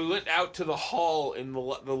 So we went out to the hall in the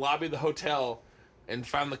lobby of the hotel and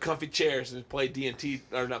found the comfy chairs and played played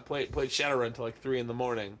Shadowrun until like 3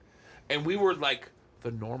 a.m. And we were like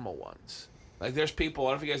the normal ones. Like, there's people,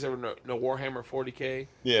 I don't know if you guys ever know Warhammer 40K.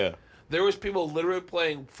 Yeah. There was people literally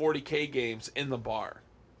playing 40K games in the bar.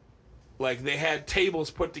 Like, they had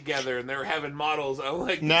tables put together, and they were having models. I'm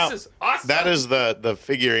like, this is awesome. That is the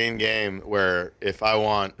figurine game where if I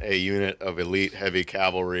want a unit of elite heavy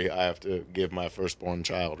cavalry, I have to give my firstborn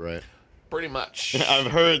child, right? Pretty much.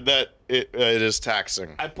 I've heard that it is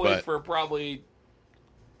taxing. I played for probably,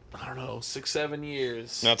 I don't know, 6-7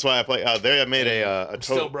 years. That's why I play. They made a I'm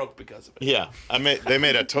still broke because of it. Yeah, they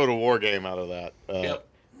made a Total War game out of that. Yep.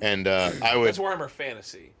 And I would. That's Warhammer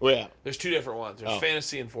Fantasy. Well, yeah. There's 2 different ones. There's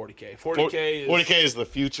Fantasy and 40K. 40K is the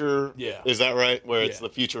future. Yeah. Is that right? Where it's the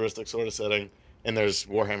futuristic sort of setting, and there's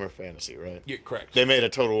Warhammer Fantasy, right? Yeah, correct. They made a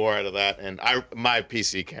Total War out of that, and my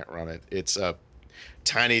PC can't run it. It's a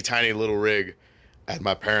tiny, tiny little rig at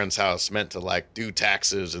my parents' house meant to like do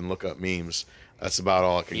taxes and look up memes. That's about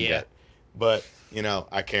all it can get. But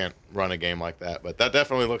I can't run a game like that. But that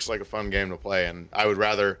definitely looks like a fun game to play, and I would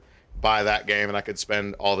rather buy that game and I could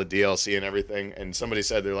spend all the DLC and everything. And somebody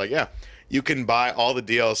said, they're like, yeah, you can buy all the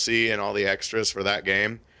DLC and all the extras for that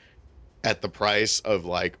game at the price of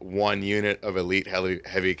like 1 unit of elite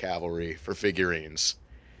heavy cavalry for figurines,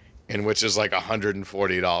 and which is like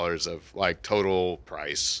 $140 of like total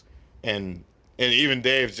price. And even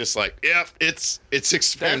Dave's just like, yeah, it's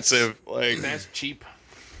expensive. That's cheap.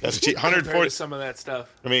 That's cheap. Compared to 140. some of that stuff.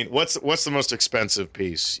 I mean, what's the most expensive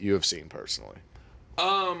piece you have seen personally?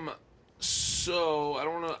 So I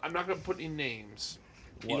don't know. I'm not gonna put any names.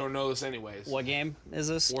 You don't know this anyways. What game is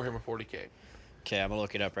this? Warhammer 40K. Okay, I'm gonna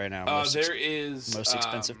look it up right now. There is most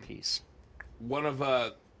expensive piece. One of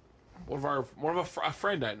a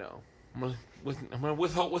friend I know. I'm gonna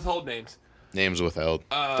withhold names. Names withheld.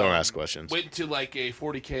 Don't ask questions. Went to like a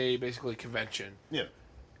 40K basically convention. Yeah.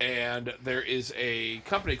 And there is a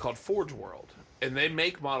company called Forge World, and they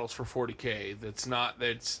make models for 40K. That's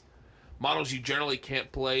models you generally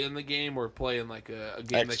can't play in the game or play in like a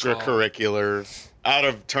game extracurricular, out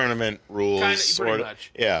of tournament rules. Pretty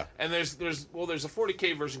much. Yeah. And there's a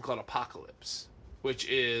 40K version called Apocalypse, which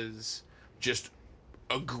is just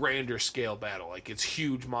a grander scale battle. Like, it's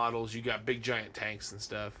huge models. You got big giant tanks and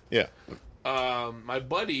stuff. Yeah. My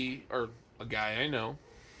buddy, or a guy I know,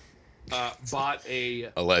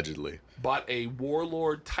 allegedly bought a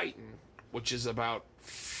Warlord Titan, which is about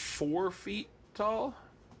 4 feet tall.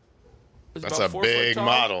 That's a big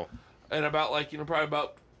model. And about probably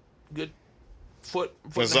about good foot.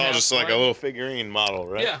 It's all just like a little figurine model,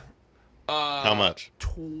 right? Yeah. How much?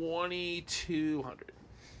 2,200.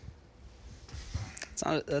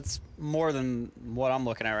 That's more than what I'm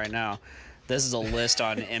looking at right now. This is a list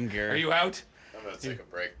on Imgur. Are you out? I'm gonna take a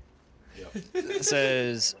break. Yep. It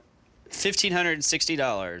says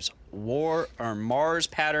 $1,560. Mars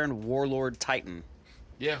pattern Warlord Titan.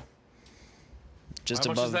 Yeah. Just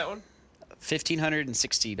How above. much is that one?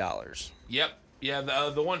 $1,560. Yep. Yeah.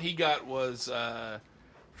 The one he got was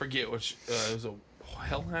forget which. It was a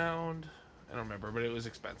Hellhound. I don't remember, but it was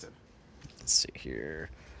expensive. Let's see here.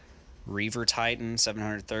 Reaver Titan,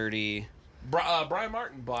 $730. Brian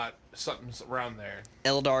Martin bought something around there.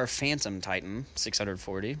 Eldar Phantom Titan,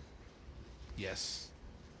 $640. Yes.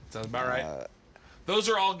 Sounds about right. Those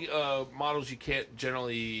are all models you can't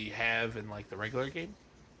generally have in like the regular game.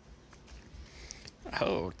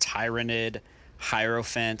 Oh, Tyrannid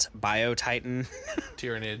Hierophant Biotitan.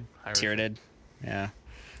 Tyranid. Tyranid. Yeah.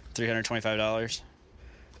 $325.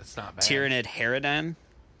 That's not bad. Tyranid Harridan.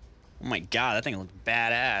 Oh my god, that thing looks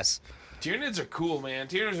badass. Tyranids are cool, man.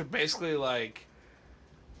 Tyranids are basically like,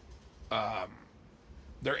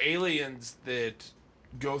 they're aliens that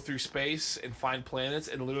go through space and find planets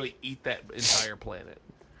and literally eat that entire planet.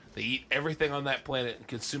 They eat everything on that planet and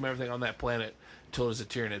consume everything on that planet until there's a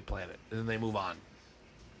Tyranid planet, and then they move on.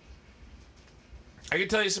 I can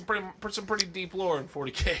tell you some pretty deep lore in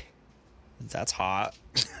 40K. That's hot.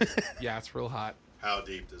 Yeah, it's real hot. How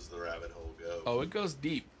deep does the rabbit hole go? Oh, it goes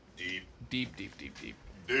deep. Deep. Deep. Deep.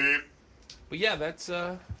 But yeah, that's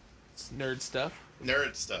it's nerd stuff.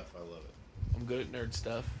 Nerd stuff. I love it. I'm good at nerd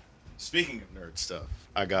stuff. Speaking of nerd stuff,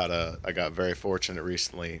 I got very fortunate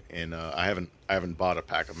recently, and I haven't bought a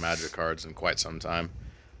pack of Magic cards in quite some time,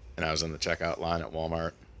 and I was in the checkout line at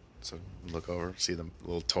Walmart. So look over, see the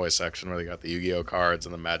little toy section where they got the Yu-Gi-Oh cards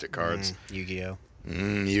and the Magic cards. Yu-Gi-Oh.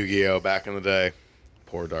 Yu-Gi-Oh back in the day.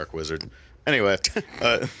 Poor Dark Wizard. Anyway,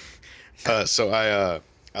 so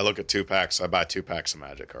I look at 2 packs. I buy 2 packs of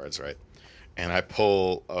Magic cards, right? And I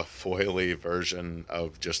pull a foily version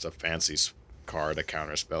of just a fancy card, a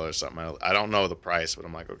counterspell or something. I don't know the price, but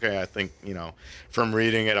I'm like, okay, I think, from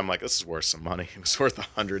reading it, I'm like, this is worth some money. It was worth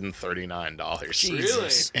 $139.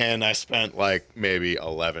 Really? And I spent like maybe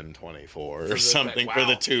 $11.24 or something for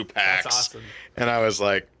the 2 packs. That's awesome. And I was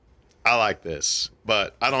like, I like this,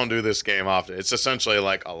 but I don't do this game often. It's essentially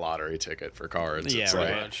like a lottery ticket for cards. Yeah, it's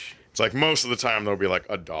right. like, it's like most of the time there'll be like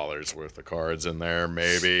 $1's worth of cards in there,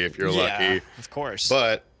 maybe if you're lucky. Of course.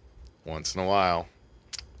 But once in a while,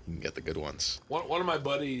 you can get the good ones. One of my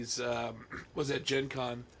buddies was at Gen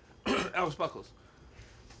Con, Alex Buckles,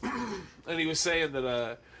 and he was saying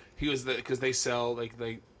that he was because they sell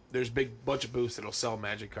there's a big bunch of booths that'll sell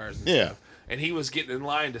Magic cards. And stuff. And he was getting in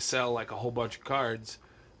line to sell like a whole bunch of cards,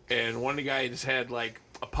 and one guy just had like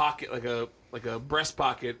a pocket, like a breast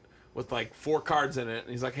pocket with like 4 cards in it, and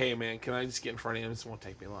he's like, "Hey man, can I just get in front of him? This won't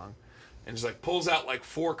take me long." And just like pulls out like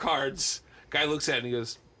 4 cards. Guy looks at it and he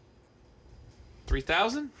goes,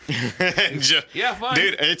 3,000? Yeah, fine.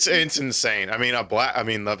 Dude, it's insane. I mean,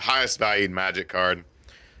 the highest valued Magic card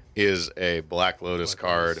is a Black Lotus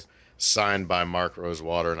card signed by Mark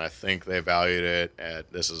Rosewater, and I think they valued it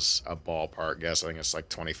at, this is a ballpark guess, I think it's like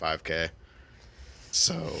 $25K.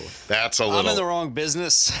 So that's a little. I'm in the wrong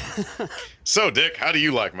business. So, Dick, how do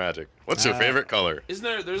you like Magic? What's your favorite color?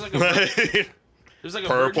 Isn't there's like a there's like a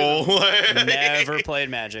purple? Never played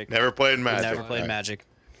Magic. Never played Magic. Never played Magic.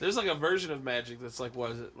 There's like a version of Magic that's like,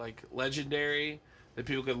 what is it, like legendary, that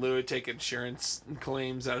people can literally take insurance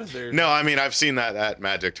claims out of their. No, I mean, I've seen that at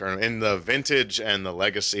Magic tournament. In the vintage and the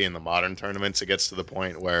legacy and the modern tournaments, it gets to the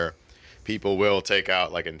point where people will take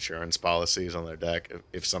out like insurance policies on their deck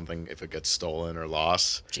if it gets stolen or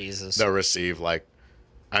lost. Jesus. They'll receive like,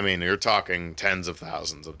 I mean, you're talking tens of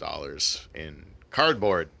thousands of dollars in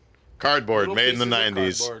cardboard Little made in the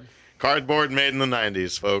pieces of 90s. Cardboard made in the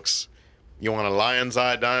 90s, folks. You want a Lion's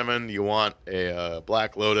Eye Diamond, you want a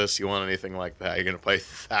Black Lotus, you want anything like that, you're going to pay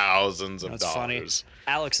thousands of That's dollars. funny.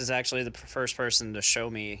 Alex is actually the first person to show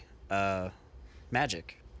me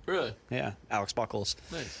Magic. Really? Yeah, Alex Buckles.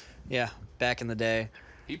 Nice. Yeah, back in the day.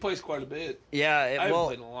 He plays quite a bit. Yeah, I haven't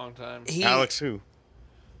played in a long time. Alex who?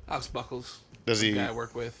 Alex Buckles. Does he? The guy I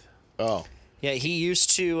work with. Oh. Yeah, he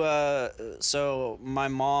used to. So my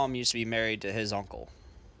mom used to be married to his uncle,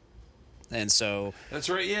 and so That's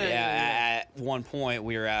right. Yeah. At one point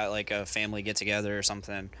we were at like a family get together or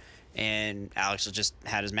something, and Alex just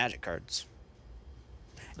had his Magic cards.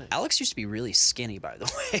 Nice. Alex used to be really skinny, by the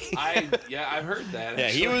way. I've heard that. Yeah,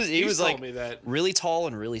 he was He's like told me that. really tall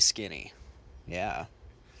and really skinny. Yeah.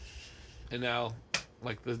 And now,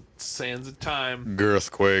 like the sands of time.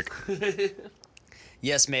 Girthquake.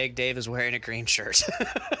 Yes, Meg. Dave is wearing a green shirt.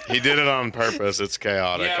 He did it on purpose. It's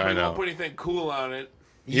chaotic. Yeah, but I he know. won't put anything cool on it.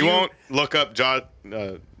 He won't look up John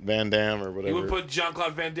Van Damme or whatever. He would put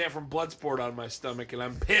Jean-Claude Van Damme from Bloodsport on my stomach, and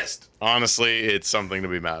I'm pissed. Honestly, it's something to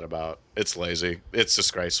be mad about. It's lazy. It's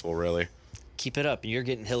disgraceful, really. Keep it up. You're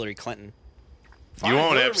getting Hillary Clinton. You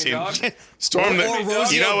won't Fine, Epstein. dog. Storm the. Or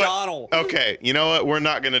Rosie You know what? O'Donnell. Okay, you know what? We're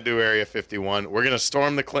not going to do Area 51. We're going to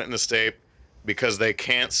storm the Clinton estate because they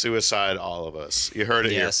can't suicide all of us. You heard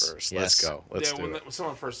it Yes, here first. yes. Let's go. Let's do when it.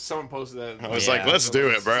 someone posted that. I was Yeah. like, let's do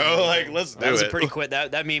it, bro. Like, let's do That was it. a pretty quick.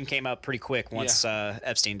 That meme came up pretty quick once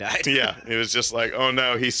Epstein died. Yeah, it was just like, oh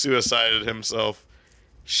no, he suicided himself.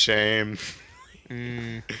 Shame.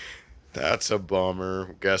 That's a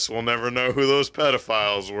bummer. Guess we'll never know who those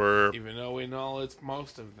pedophiles were. Even though we know it's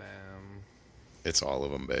most of them. It's all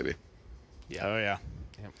of them, baby. Oh yeah.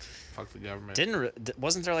 Yep. Fuck the government.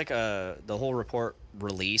 Wasn't there like the whole report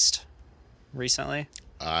released recently?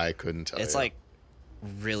 I couldn't tell you. It's like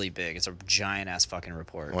really big. It's a giant ass fucking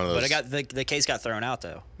report. One of those- But the case got thrown out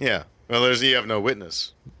though. Yeah. Well, you have no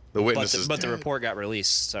witness. The witness is But the dead. report got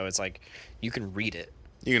released, so it's like you can read it.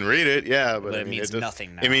 You can read it, yeah, but it means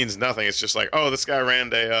nothing now. It means nothing. It's just like, oh, this guy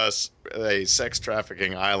ran a sex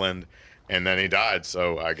trafficking island, and then he died.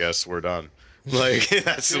 So I guess we're done. Like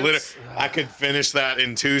that's literally. I could finish that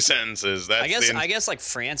in 2 sentences. That's I guess like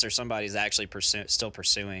France or somebody's actually still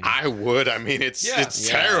pursuing. I would. I mean, it's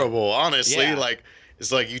terrible. Honestly, Yeah. like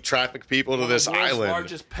it's like you traffic people to this the world's island.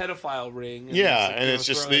 largest pedophile ring. And it's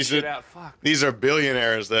just these are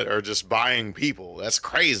billionaires that are just buying people. That's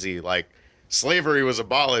crazy. Like slavery was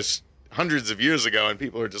abolished hundreds of years ago, and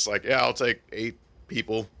people are just like, yeah, I'll take 8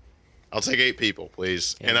 people. I'll take 8 people,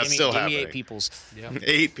 please. Yeah, and that's still happening. Give me 8 peoples. Yeah.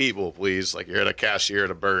 8 people, please. Like you're at a cashier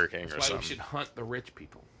at a Burger King That's or why something. we should hunt the rich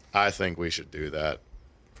people. I think we should do that.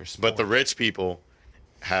 For sport. But the rich people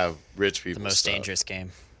have rich people. The most stuff. dangerous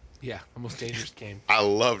game. Yeah, the most dangerous game. I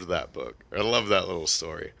loved that book. I love that little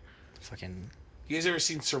story. Fucking You guys ever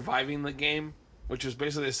seen Surviving the Game? Which was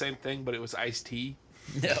basically the same thing, but it was Ice-T.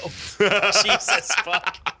 no. Jesus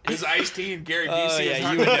fuck. It was Ice-T and Gary Oh Busey.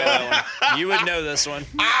 yeah, you would know that one. You would know this one.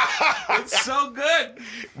 It's so good.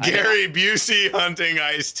 Gary Busey hunting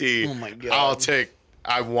Ice-T. Oh my God.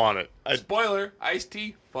 I want it. Spoiler,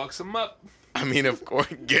 Ice-T fucks him up. I mean, of course,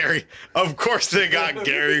 Gary. Of course, they got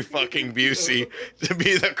Gary fucking Busey to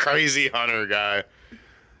be the crazy hunter guy.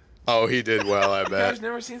 Oh, he did well, I You guys bet.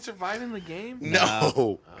 never seen Surviving the Game?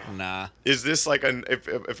 No. Nah. Is this like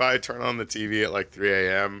if I turn on the TV at like 3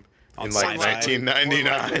 a.m. On in like Sci-Fi.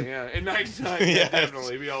 1999? Yeah, in 99, yeah, definitely.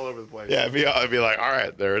 It'd be all over the place. Yeah, I'd be like, all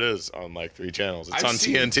right, there it is on like 3 channels. It's on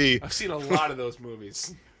TNT. I've seen a lot of those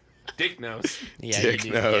movies. Dick knows. Yeah, Dick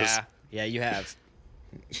you do. knows. Yeah, you have.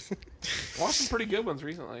 Watched some pretty good ones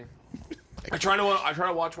recently. I tried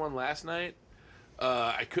to watch one last night.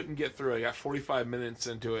 I couldn't get through. I got 45 minutes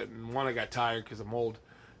into it, and 1, I got tired because I'm old,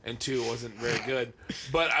 and 2, it wasn't very good.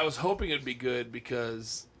 But I was hoping it'd be good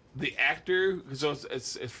because the actor, so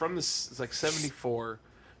it's from this, it's like 74.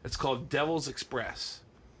 It's called Devil's Express,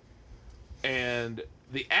 and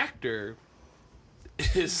the actor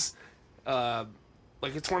is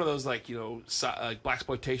like, it's one of those like, you know, like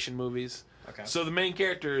blaxploitation movies. Okay. So the main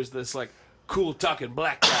character is this like cool talking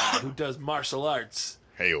black guy who does martial arts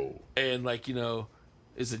Hey-o. and like, you know,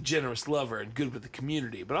 is a generous lover and good with the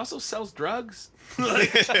community, but also sells drugs. Like,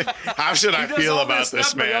 How should I he does feel all about this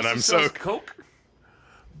stuff, but he man? also I'm so. sells coke.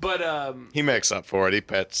 But He makes up for it.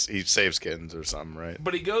 He saves kittens or something, right?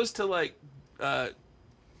 he goes to like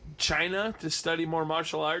China to study more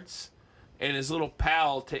martial arts, and his little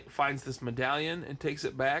pal finds this medallion and takes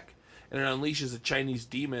it back, and it unleashes a Chinese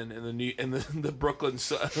demon in the Brooklyn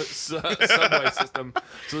subway system.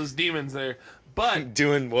 So this demon's there, but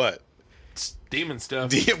Doing what? it's demon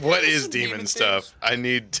stuff. What is Demon demon things. stuff? I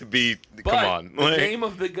need to be. But Come on. the Like, name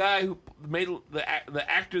of the guy who made the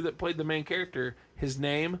actor that played the main character, his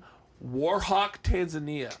name, Warhawk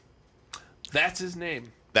Tanzania. That's his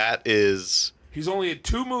name. that is He's only in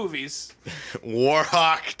 2 movies.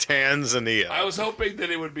 Warhawk Tanzania. I was hoping that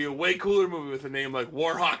it would be a way cooler movie with a name like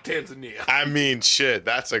Warhawk Tanzania. I mean, shit.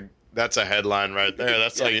 That's a headline right there.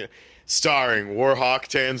 That's like starring Warhawk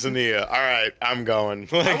Tanzania. All right, I'm going.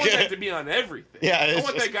 I want that to be on everything. Yeah, I it's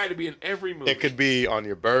want just- that guy to be in every movie. It could be on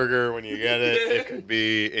your burger when you get it. It could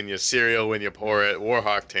be in your cereal when you pour it.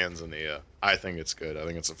 Warhawk Tanzania. I think it's good. I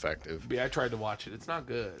think it's effective. Yeah, I tried to watch it. It's not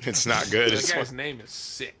good. It's not good. That It's guy's name is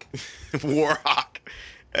sick. Warhawk.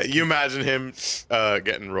 You imagine him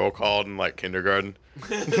getting roll called in like kindergarten.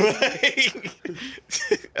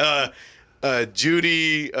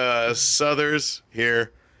 Judy Southers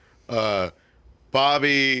here.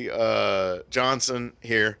 Bobby Johnson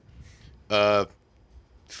here. Warhawk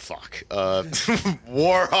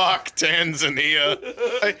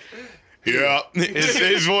Tanzania. Yeah,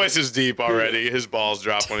 his voice is deep already. His balls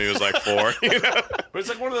dropped when he was like 4. You know? But it's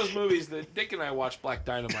like one of those movies that Dick and I watched, Black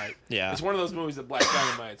Dynamite. Yeah. It's one of those movies that Black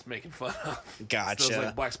Dynamite's making fun of. Gotcha. It's those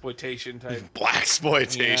like blaxploitation type.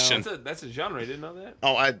 Blaxploitation. That's a genre. I didn't know that.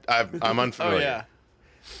 Oh, I'm Oh unfamiliar. yeah.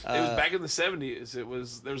 It was back in the 70s. There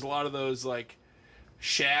was a lot of those like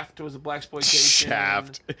Shaft was a blaxploitation.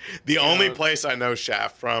 Shaft. The only place I know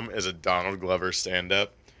Shaft from is a Donald Glover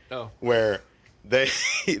stand-up Oh. where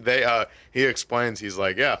he explains, he's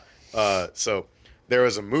like, so there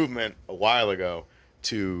was a movement a while ago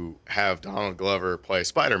to have Donald Glover play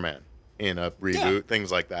Spider-Man in a reboot,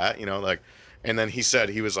 things like that, you know, like, and then he said,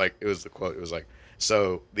 he was like, it was the quote, it was like,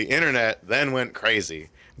 So the internet then went crazy.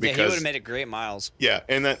 Because, he would have made it great, Miles. Yeah,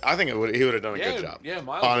 and then I think he would have done a good job. Yeah,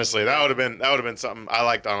 Miles. Honestly, that would have been something. I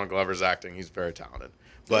like Donald Glover's acting; he's very talented.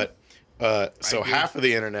 But so half of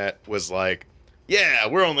the internet was like, "Yeah,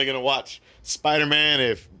 we're only gonna watch Spider-Man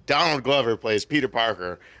if Donald Glover plays Peter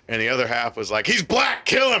Parker," and the other half was like, "He's black,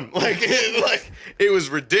 kill him!" Like it was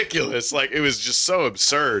ridiculous. Like it was just so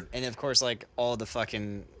absurd. And of course, like all the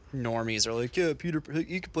fucking normies are like, yeah,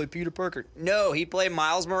 you could play Peter Parker. No, he played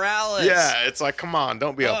Miles Morales. Yeah, it's like, come on,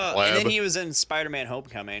 don't be a pleb. And then he was in Spider-Man: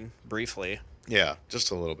 Homecoming briefly. Yeah,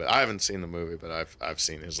 just a little bit. I haven't seen the movie, but I've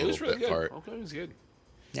seen his little really bit good. part. Okay, it was good.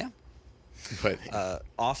 Yeah. But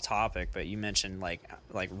Off topic, but you mentioned like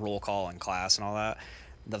roll call in class and all that.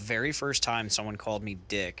 The very first time someone called me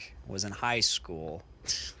Dick was in high school,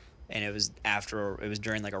 and it was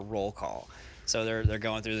during like a roll call. So they're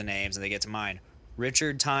going through the names and they get to mine.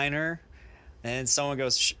 Richard Tyner, and someone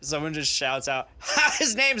just shouts out,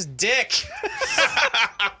 his name's Dick.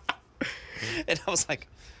 And I was like,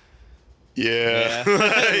 yeah.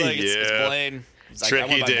 Like it's Blaine. It's like,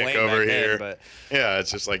 Tricky Dick over here. But yeah,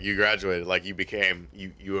 it's just like you graduated, like you became,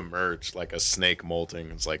 you emerged like a snake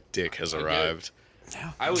molting. It's like Dick has arrived.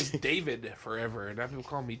 I was David forever, and now people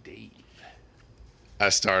call me Dave. I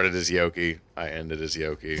started as Yoki. I ended as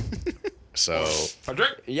Yoki. So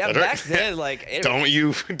yeah, back then, like don't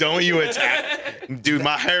you attack, dude.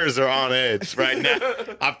 My hairs are on edge right now.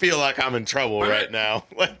 I feel like I'm in trouble right now.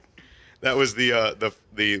 Like that was the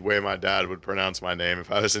way my dad would pronounce my name if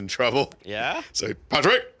I was in trouble. Yeah. So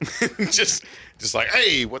Patrick, just like,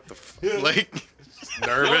 hey, what the like,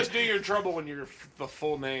 nervous. You always do your trouble when you're the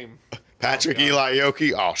full name. Patrick Eli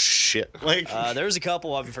Yoki. Oh shit. Like there was a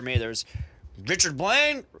couple of them for me. There's Richard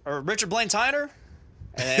Blaine Tyner.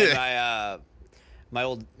 And then my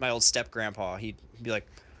old step grandpa, he'd be like,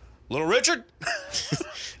 Little Richard.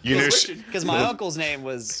 You know, because my uncle's name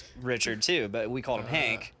was Richard too, but we called him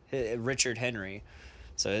Hank, Richard Henry,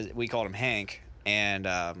 so we called him Hank, and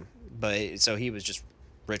so he was just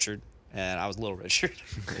Richard, and I was Little Richard.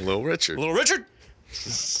 Little Richard. Little Richard.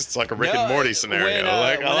 It's like a Rick and Morty scenario.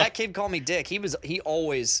 When that kid called me Dick, he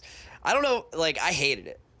always, I don't know, like I hated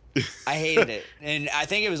it. I hated it, and I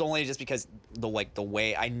think it was only just because the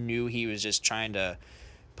way I knew he was just trying to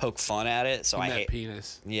poke fun at it. So I hate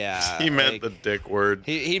penis. Yeah, he meant the dick word.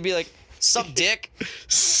 He'd be like, "Sup, Dick,"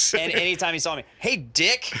 and anytime he saw me, "Hey,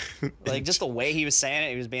 Dick," like just the way he was saying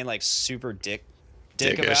it, he was being like super dick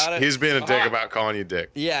Dickish. About it. He's being a dick about calling you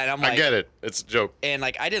Dick. Yeah, and I'm like, I get it. It's a joke. And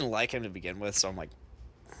like I didn't like him to begin with, so I'm like,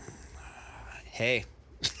 hey,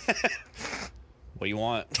 what do you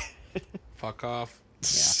want? Fuck off.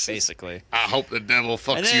 Yeah, basically. I hope the devil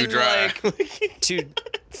fucks you dry. Like,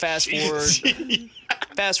 fast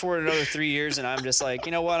forward another 3 years, and I'm just like,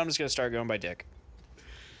 you know what? I'm just gonna start going by Dick.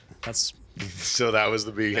 That's so that was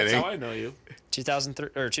the beginning. That's how I know you.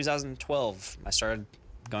 2012, I started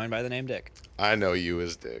going by the name Dick. I know you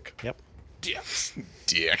as Dick. Yep.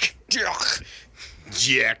 Dick.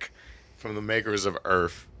 From the makers of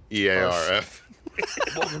Earth. EARF.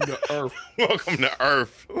 Welcome to Earth. Welcome to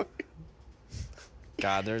Earth.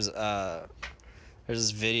 God, there's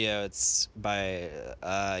this video. It's by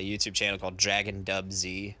a YouTube channel called Dragon Dub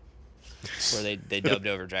Z, where they dubbed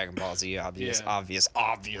over Dragon Ball Z.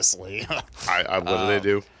 Obviously. What do they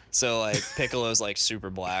do? So like Piccolo's like super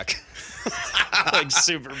black, like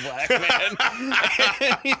super black man.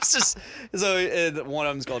 And he's just and one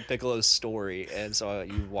of them's called Piccolo's Story, and so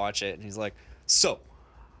you watch it, and he's like, "So,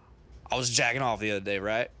 I was jacking off the other day,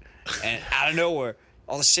 right? And out of nowhere,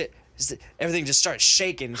 all the shit." Everything just started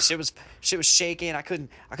shaking. Shit was shaking. I couldn't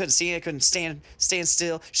see it. I couldn't stand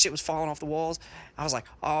still. Shit was falling off the walls. I was like,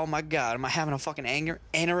 oh my God, am I having a fucking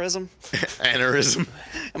aneurysm? Aneurysm.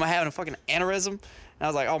 Am I having a fucking aneurysm? And I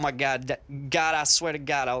was like, oh my God, God, I swear to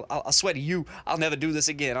God, I'll swear to you, I'll never do this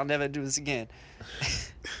again. I'll never do this again.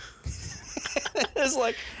 It's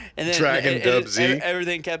like, and then Dragon Dub Z.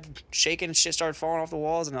 Everything kept shaking. Shit started falling off the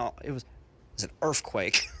walls, and it was an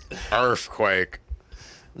earthquake. Earthquake.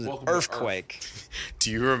 It was an earthquake. Do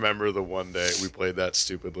you remember the one day we played that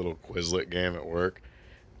stupid little Quizlet game at work?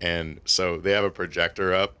 And so they have a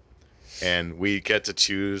projector up, and we get to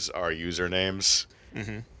choose our usernames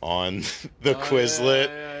on the Quizlet.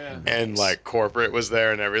 Yeah. And like corporate was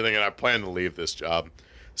there and everything, and I planned to leave this job.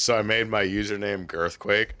 So I made my username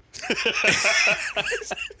Girthquake.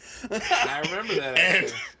 I remember that.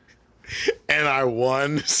 Actually. And I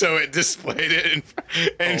won, so it displayed it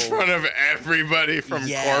in front of everybody from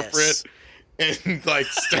corporate. And like,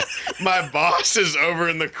 my boss is over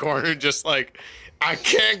in the corner, just like, I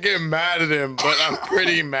can't get mad at him, but I'm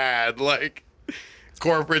pretty mad. Like,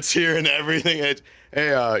 corporate's here and everything. Hey,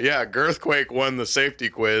 yeah, Girthquake won the safety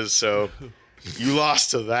quiz, so you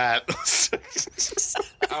lost to that.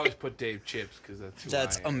 I always put Dave Chips because that's who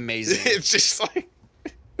That's I am. amazing. It's just like,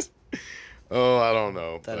 oh, I don't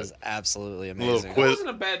know. That but is absolutely little amazing. It quiz. wasn't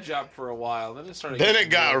a bad job for a while. Then it started. Then getting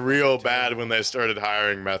it got real bad terrible. when they started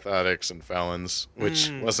hiring meth addicts and felons, which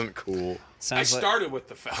wasn't cool. I Sounds like, started with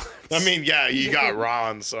the fellas. I mean, yeah, you got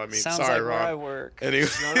Ron, so I mean, sounds sorry, like where I Ron. work.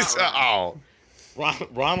 Anyways, not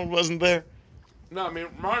Ronald wasn't there. No, I mean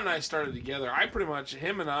Ron and I started together. I pretty much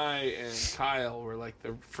him and I and Kyle were like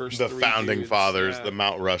the first The three founding dudes. fathers, Yeah. the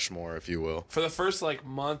Mount Rushmore, if you will. For the first like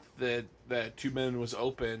month that Two Men was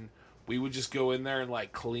open, we would just go in there and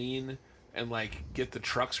like clean and like get the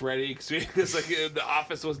trucks ready because like the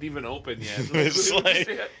office wasn't even open yet. It's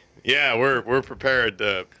like, yeah, we're prepared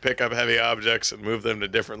to pick up heavy objects and move them to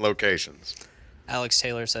different locations. Alex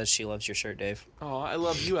Taylor says she loves your shirt, Dave. Oh, I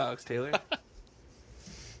love you, Alex Taylor.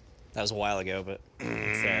 That was a while ago, but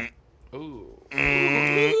it's there. Ooh.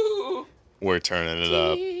 Ooh. We're turning it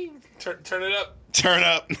up. Turn it up. Turn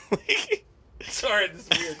up. Sorry, this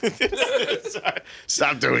is weird. Sorry.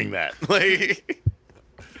 Stop doing that. Like,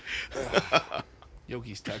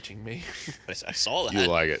 Yogi's touching me. I saw that. you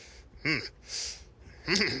like it.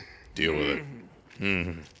 Deal with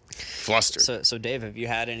it. Flustered. So Dave, have you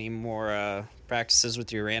had any more practices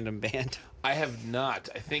with your random band? I have not.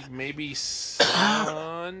 I think maybe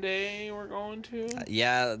Sunday we're going to.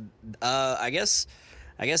 Yeah, I guess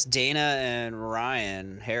Dana and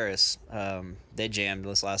Ryan Harris, they jammed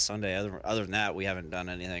this last Sunday. Other than that, we haven't done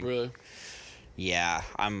anything. Really? Yeah,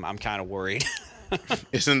 I'm kind of worried.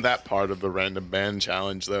 Isn't that part of the random band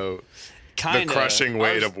challenge, though? Kinda. The crushing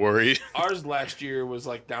weight of worry. Ours last year was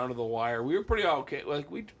like down to the wire. We were pretty okay. Like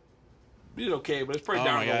we did okay, but it's pretty Oh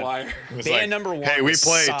down my to the God. wire. It's Band like, number one. hey, we was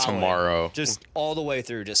play solid. tomorrow. Just all the way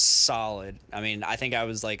through, just solid. I mean, I think I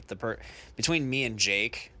was like between me and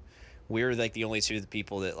Jake, we were like the only two of the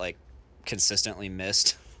people that like consistently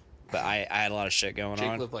missed. But I had a lot of shit going Jake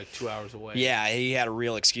on. lived like 2 hours away. Yeah, he had a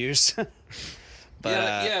real excuse. But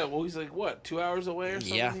yeah. Well, he's like what, 2 hours away or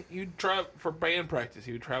something? Yeah. You'd travel for band practice.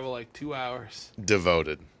 He would travel like 2 hours.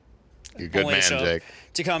 Devoted. You're a good only man, showed Jake.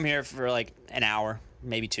 to come here for like an hour,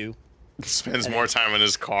 maybe two. Spends more time in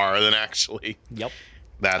his car than actually. Yep.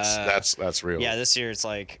 That's real. Yeah, this year it's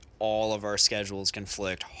like all of our schedules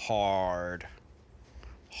conflict hard.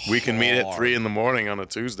 We can meet at hard. 3 a.m. on a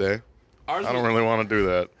Tuesday. Ours I don't was, really want to do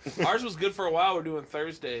that. ours was good for a while. We're doing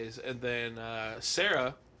Thursdays, and then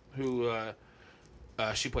Sarah, who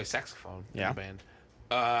she plays saxophone in Yeah. the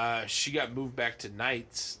band, she got moved back to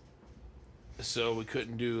nights, so we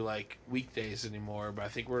couldn't do like weekdays anymore. But I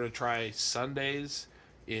think we're gonna try Sundays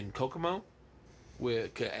in Kokomo,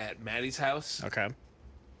 at Maddie's house, Okay.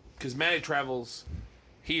 because Maddie travels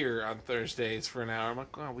here on Thursdays for an hour. I'm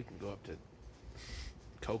like, oh, we can go up to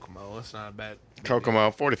Kokomo. That's not a bad. Kokomo,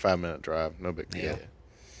 45-minute drive. No big deal. Yeah.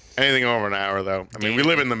 Anything over an hour, though. I mean, we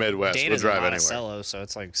live in the Midwest. Dana's we'll in drive anywhere. Monticello, so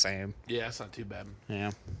it's like same. Yeah, that's not too bad.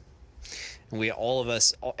 Yeah.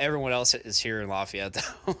 And everyone else is here in Lafayette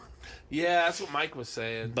though. Yeah, that's what Mike was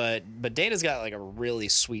saying. but Dana's got like a really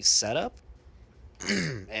sweet setup,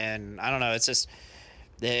 and I don't know. It's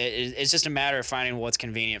just a matter of finding what's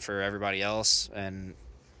convenient for everybody else. And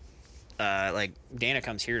like Dana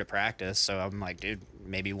comes here to practice, so I'm like, dude,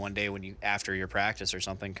 maybe one day when after your practice or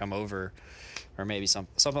something, come over, or maybe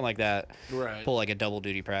something like that. Right. Pull like a double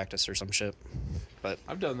duty practice or some shit. But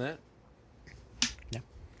I've done that.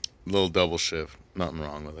 Little double shift. Nothing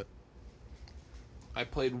wrong with it. I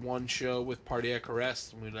played one show with Cardiac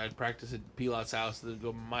Arrest. I'd practice at Pilot's house, then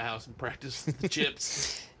go to my house and practice the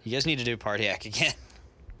chips. you guys need to do Pardiac again.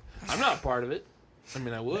 I'm not a part of it. I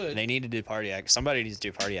mean, I would. They need to do Pardiac. Somebody needs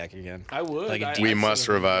to do Pardiac again. I would. Like a I- deep- We I must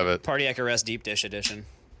sort of- revive it. Pardiac Arrest Deep Dish Edition.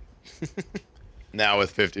 Now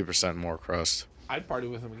with 50% more crust. I'd party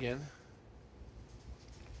with him again.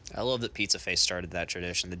 I love that Pizza Face started that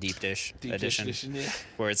tradition, the Deep Dish Deep edition, Dish Edition, yeah.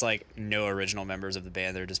 where it's like no original members of the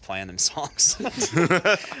band; they're just playing them songs.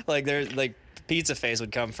 like they're like Pizza Face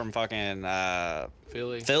would come from fucking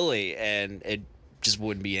Philly, and it just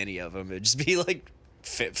wouldn't be any of them. It'd just be like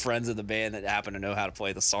friends of the band that happen to know how to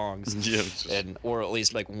play the songs, Yeah, just- and or at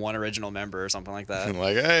least like one original member or something like that.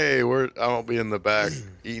 Like, hey, I'll be in the back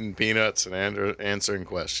eating peanuts and answering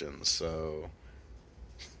questions. So,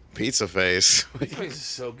 Pizza Face. Pizza Face is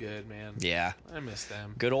so good, man. Yeah, I miss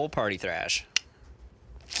them. good old party thrash,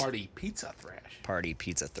 Party Pizza Thrash. party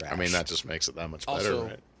pizza thrash. I mean, that just makes it that much better, Also,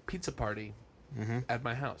 right? pizza party at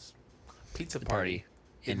my house. Pizza the party,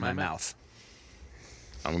 party in my mouth.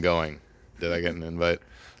 I'm going. Did I get an invite?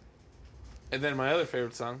 And then my other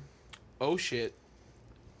favorite song, Oh Shit,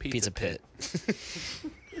 Pizza Pit.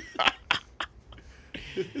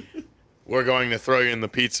 We're going to throw you in the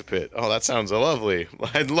pizza pit. Oh, that sounds lovely.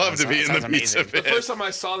 I'd love to be in the pizza pit. The first time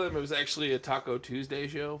I saw them, it was actually a Taco Tuesday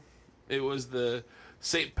show. It was the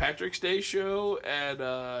St. Patrick's Day show at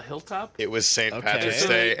Hilltop. It was St. Patrick's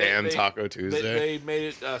Day and Taco Tuesday. They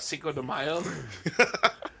made it Cinco de Mayo.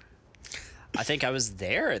 I think I was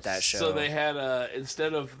there at that show. So they had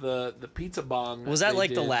instead of the pizza bong. Was that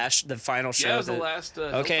like the final show? Yeah, it was the last.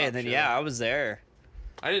 Okay, and then show. I was there.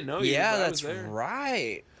 I didn't know you. Yeah, but that's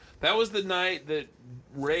right. That was the night that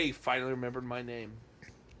Ray finally remembered my name.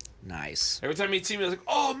 Nice. Every time he'd see me, I was like,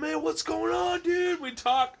 "Oh man, what's going on, dude?" We'd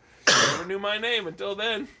talk. Never knew my name until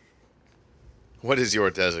then. What is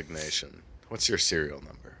your designation? What's your serial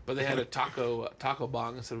number? But they had a taco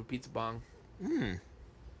bong instead of a pizza bong.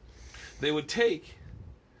 They would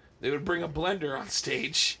bring a blender on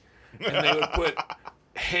stage, and they would put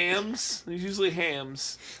hams, usually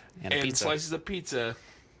hams, and slices of pizza,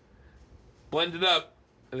 blend it up,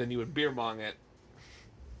 and then you would beer bong it.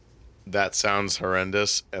 That sounds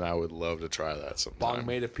horrendous, and I would love to try that sometime. Bong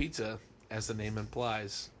made of pizza, as the name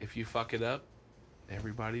implies. If you fuck it up,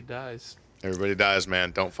 everybody dies. Everybody dies,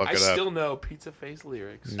 man. Don't fuck it up. I still know Pizza Face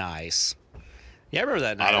lyrics. Nice. Yeah, I remember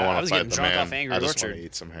that night. I don't want I was to fight getting the drunk man. off Angry I just Orchard. want to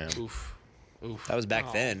eat some ham. Oof. That was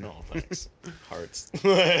back then. No, thanks. Hearts.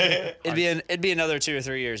 It'd be another 2 or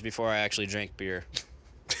 3 years before I actually drank beer.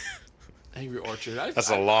 Angry Orchard. That's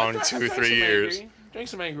a long 2-3 years. Drink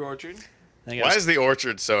some Angry Orchard. Why is the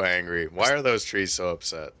orchard so angry? Why are those trees so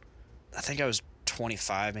upset? I think I was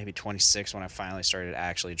 25, maybe 26 when I finally started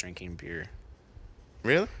actually drinking beer.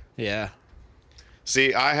 Really? Yeah.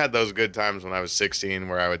 See, I had those good times when I was 16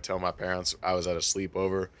 where I would tell my parents I was at a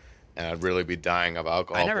sleepover and I'd really be dying of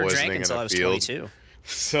alcohol poisoning in a field. I never drank until I was 22.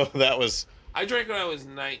 So that was... I drank when I was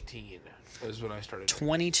 19. Was when I started.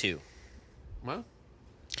 22. Well,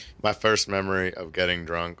 my first memory of getting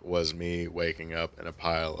drunk was me waking up in a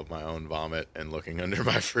pile of my own vomit and looking under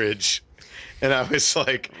my fridge. And I was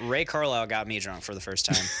like... Ray Carlisle got me drunk for the first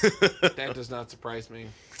time. That does not surprise me.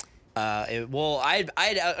 Okay,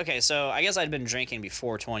 so I guess I'd been drinking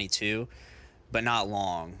before 22, but not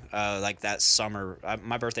long. Like that summer,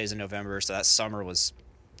 my birthday's in November, so that summer was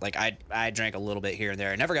like I drank a little bit here and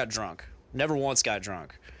there. I never got drunk. Never once got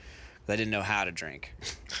drunk. I didn't know how to drink.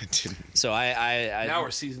 I didn't. So I now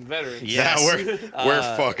we're seasoned veterans. Yes. Yeah, we're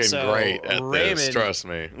fucking so great at this. Trust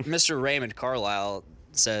me. Mr. Raymond Carlisle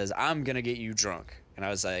says, "I'm gonna get you drunk," and I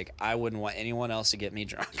was like, "I wouldn't want anyone else to get me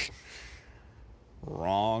drunk."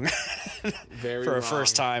 Wrong. Very for a wrong.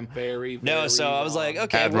 first time. Very no. So wrong. I was like,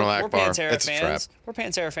 okay, Admiral we're Akbar. Pantera It's a trap. fans. We're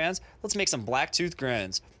Pantera fans. Let's make some Blacktooth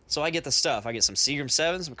Grins. So I get the stuff. I get some Seagram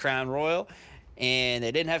 7, some Crown Royal, and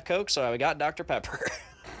they didn't have Coke, so I got Dr. Pepper.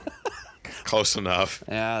 Close enough.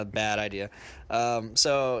 Yeah, bad idea.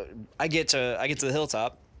 So I get to the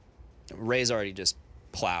Hilltop. Ray's already just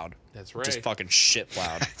plowed. That's right. Just fucking shit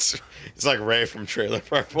plowed. It's like Ray from Trailer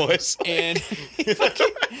Park Boys. And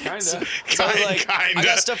Kinda. so I was like, Kinda. I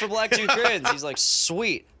got stuff for Blacktooth Grins. He's like,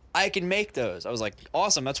 sweet, I can make those. I was like,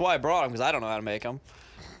 awesome. That's why I brought them, because I don't know how to make them.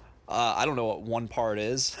 I don't know what one part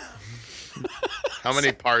is. How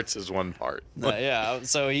many parts is one part? Yeah.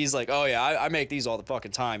 So he's like, oh yeah, I make these all the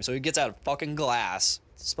fucking time. So he gets out a fucking glass.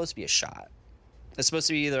 It's supposed to be a shot. It's supposed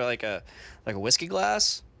to be either like a whiskey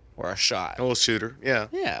glass or a shot. A little shooter, yeah.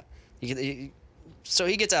 Yeah. So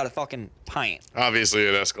he gets out a fucking pint. Obviously,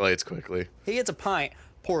 it escalates quickly. He gets a pint,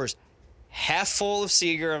 pours half full of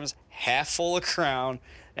Seagrams, half full of Crown,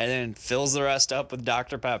 and then fills the rest up with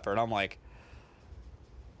Dr. Pepper. And I'm like,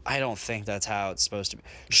 I don't think that's how it's supposed to be.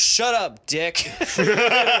 Shut up, dick. This is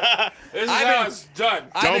how it's done.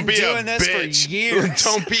 I've been doing this for years.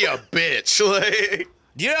 Don't be a bitch. Like,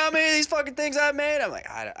 Do you know how many of these fucking things I've made? I'm like,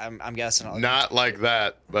 I'm guessing. Not like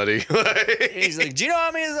that, buddy. He's like, do you know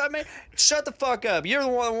how many of these I've made? Shut the fuck up. You're the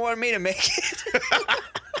one that wanted me to make it.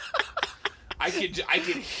 I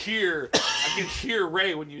could hear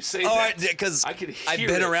Ray when you say that. Because I could hear I've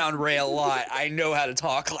been around Ray a lot. I know how to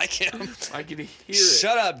talk like him. I could hear it.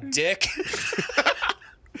 Shut up, dick.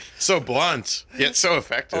 So blunt, yet so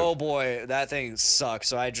effective. Oh boy, that thing sucks.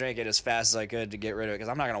 So I drank it as fast as I could to get rid of it, because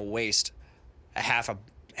I'm not gonna waste half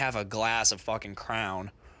a glass of fucking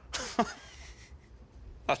Crown.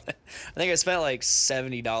 I think I spent like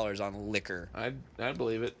 $70 on liquor. I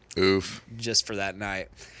believe it. Oof. Just for that night.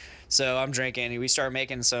 So I'm drinking. We start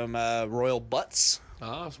making some Royal Butts.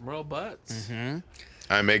 Oh, some Royal Butts. Mm-hmm.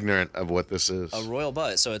 I'm ignorant of what this is. A Royal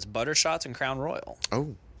Butt. So it's butter shots and Crown Royal.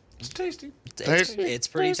 Oh. It's tasty. It's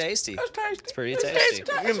pretty tasty. It's tasty. It's pretty tasty.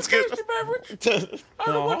 It's a tasty beverage. I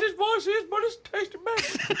don't know what this voice is, but it's a tasty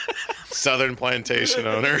beverage. Southern plantation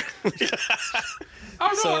owner.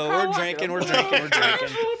 So we're drinking. It's a little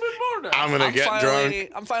bit more don't know. I'm gonna get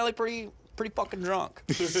drunk. I'm finally pretty fucking drunk.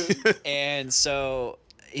 And so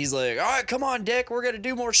he's like, all right, come on, Dick, we're gonna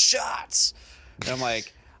do more shots. And I'm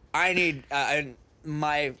like, in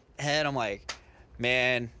my head, I'm like,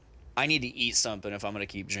 man, I need to eat something if I'm gonna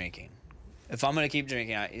keep drinking. If I'm gonna keep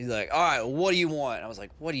drinking, he's like, all right, what do you want? I was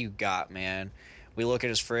like, what do you got, man? We look at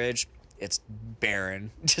his fridge, it's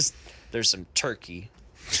barren. Just there's some turkey.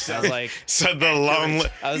 I was like, so the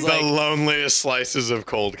loneliest slices of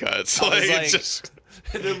cold cuts. I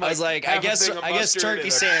was like, I guess turkey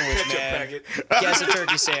sandwich, man. Guess a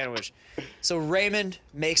turkey sandwich. So Raymond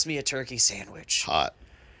makes me a turkey sandwich. Hot.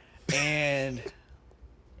 And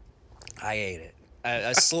I ate it.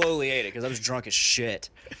 I slowly ate it because I was drunk as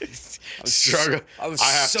shit. I was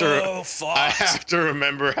so fucked. I have to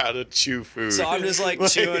remember how to chew food. So I'm just like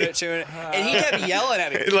chewing it. And he kept yelling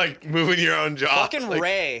at me. Like moving your own jaw. Fucking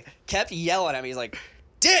Ray kept yelling at me. He's like,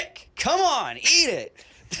 Dick, come on, eat it.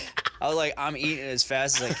 I was like, I'm eating it as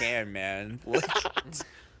fast as I can, man.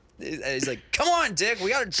 He's like, come on, Dick,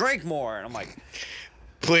 we gotta drink more. And I'm like,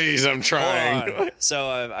 please, I'm trying.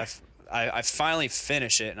 So I finally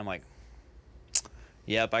finish it, and I'm like,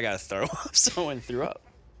 yep, I gotta throw up. So I went and threw up.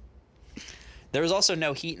 There was also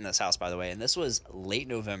no heat in this house, by the way, and this was late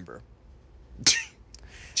November.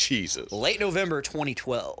 Jesus. Late November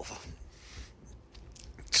 2012.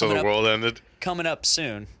 So the world ended? Coming up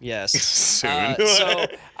soon, yes. Soon. So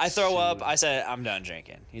I throw up. I said, I'm done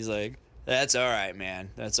drinking. He's like, that's all right,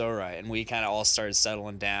 man. That's all right. And we kind of all started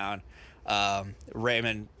settling down.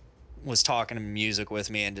 Raymond was talking to music with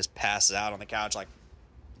me and just passes out on the couch like,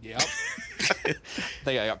 yep. I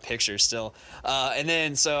think I got pictures still. And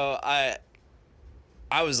then so I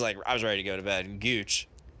was ready to go to bed. And Gooch,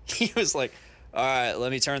 he was like, all right,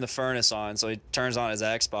 let me turn the furnace on. So he turns on his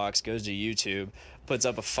Xbox, goes to YouTube, pulls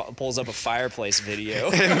up a fireplace video.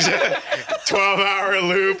 12-hour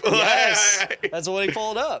loop. Yes, that's what he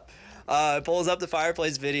pulled up. Pulls up the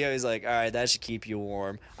fireplace video. He's like, all right, that should keep you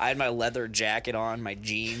warm. I had my leather jacket on, my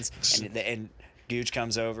jeans, and Gooch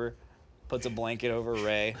comes over, puts a blanket over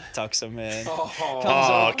Ray, tucks him in.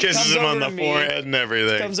 Kisses him on the forehead and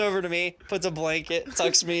everything. Comes over to me, puts a blanket,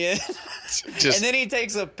 tucks me in. And then he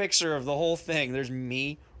takes a picture of the whole thing. There's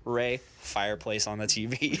me, Ray, fireplace on the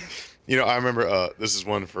TV. You know, I remember, this is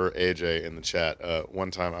one for AJ in the chat. One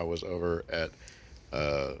time I was over at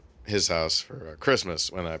his house for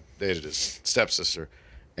Christmas when I dated his stepsister.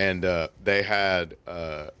 And they had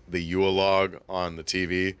the Yule log on the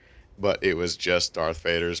TV, but it was just Darth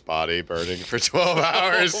Vader's body burning for 12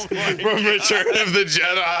 hours from Return of the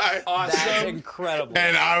Jedi. Awesome. That's incredible.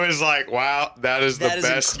 And I was like, wow, that is the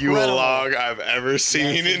best Yule log I've ever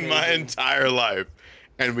seen in my entire life.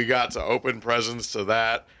 And we got to open presents to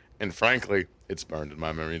that. And frankly, it's burned in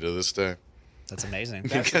my memory to this day. That's amazing.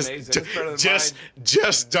 That's amazing. That's better than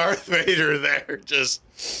just Darth Vader there.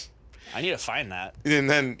 I need to find that. And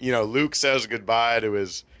then, Luke says goodbye to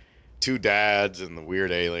his two dads and the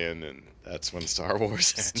weird alien, and that's when Star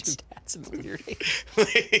Wars ends. Two dads and the weird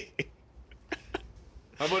alien.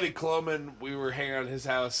 My buddy Cloman, we were hanging out at his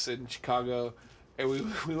house in Chicago, and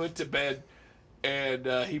we went to bed, and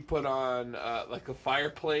he put on like a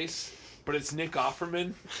fireplace, but it's Nick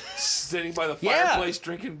Offerman sitting by the fireplace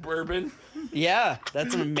drinking bourbon. Yeah,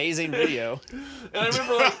 that's an amazing video. And I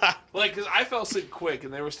remember, because I fell asleep quick,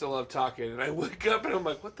 and they were still up talking, and I wake up, and I'm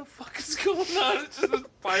like, what the fuck is going on? It's just a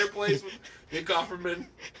fireplace with Nick Offerman.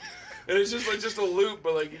 And it's just a loop,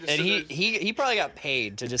 but you just. And he probably got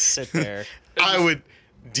paid to just sit there.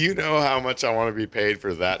 Do you know how much I want to be paid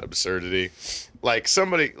for that absurdity?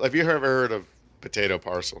 Have you ever heard of Potato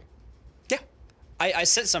Parcel? Yeah. I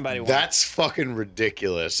sent somebody one. That's fucking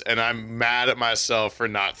ridiculous, and I'm mad at myself for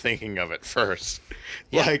not thinking of it first.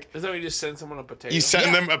 Yeah. Is that when you just send someone a potato? You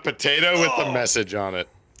send them a potato with the message on it.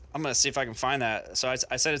 I'm going to see if I can find that. So I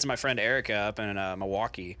sent it to my friend Erica up in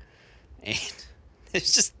Milwaukee. And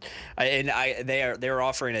it's just... they were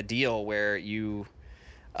offering a deal where you...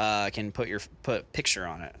 can put a picture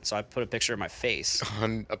on it. So I put a picture of my face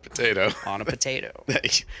on a potato. On a potato.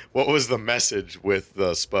 What was the message with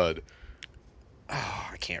the spud? Oh,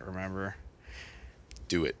 I can't remember.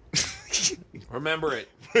 Do it. Remember it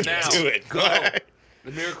now. Do it. Go.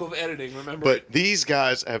 The miracle of editing. Remember. But these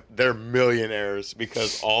guys they're millionaires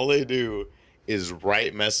because all they do is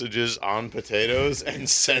write messages on potatoes and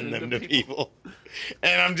send them to people.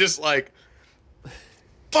 And I'm just like,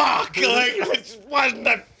 fuck! Why didn't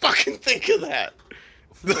I fucking think of that?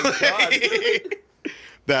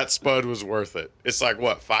 That spud was worth it. It's like,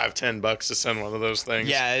 what, $5-10 to send one of those things?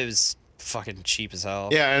 Yeah, it was fucking cheap as hell.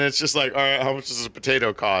 Yeah, and it's just like, all right, how much does a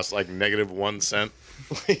potato cost? Like -1 cent?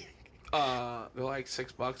 They're like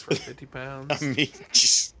 $6 for 50 pounds. I mean,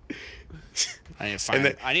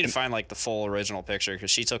 I need to find like the full original picture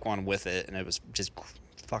because she took one with it and it was just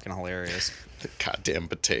fucking hilarious. The goddamn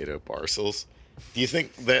potato parcels. Do you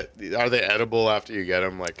think that are they edible after you get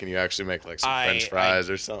them? Like, can you actually make like some French fries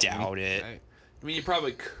or something? Doubt it. I mean, you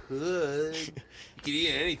probably could. You could eat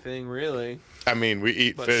anything, really. I mean, we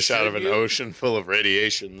eat fish out of an ocean full of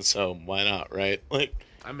radiation, so why not, right? Like,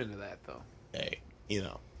 I'm into that though. hey, you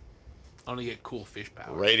know, I want to get cool fish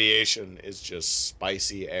power. radiation is just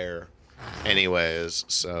spicy air, anyways.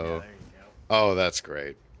 So, oh, that's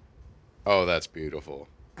great. Oh, that's beautiful.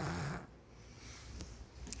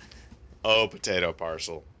 Oh, potato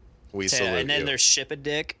parcel. We salute and then you. there's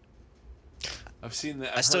Ship-a-Dick. I've seen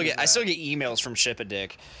that. I still get emails from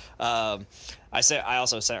Ship-a-Dick. I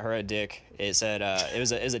also sent her a dick. It said it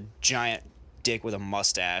was a giant dick with a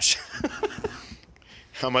mustache.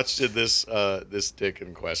 How much did this dick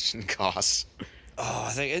in question cost? Oh,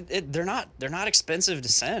 I think they're not expensive to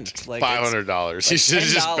send. Like $500. You should have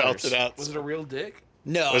just belted out. Was it a real dick?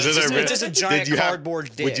 No, it's just a giant cardboard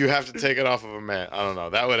dick. Would you have to take it off of a man? I don't know.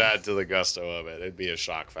 That would add to the gusto of it. It'd be a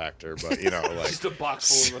shock factor, but you know, like just a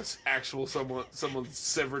box full of actual someone's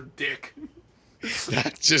severed dick.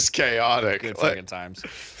 That's just chaotic. Good fucking times.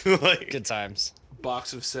 Like, Good times.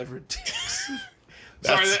 Box of severed dicks.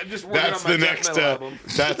 That's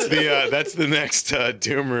the next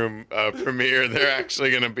Doom Room premiere. They're actually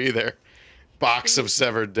going to be there. Box of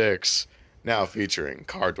severed dicks. Now featuring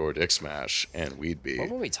Cardboard Dick Smash and Weed Bee. What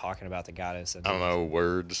were we talking about that got us? I don't know,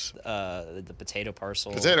 words. The potato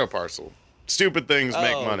parcel. Potato parcel. Stupid things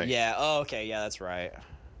make money. Yeah. Oh, okay. Yeah, that's right.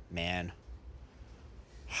 Man.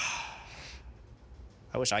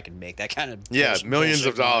 I wish I could make that kind of millions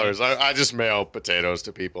of dollars. Money. I just mail potatoes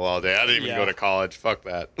to people all day. I didn't even go to college. Fuck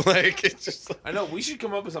that. Like, it's just. I know. We should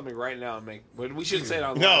come up with something right now and make. But we shouldn't say it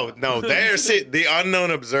online. No. The unknown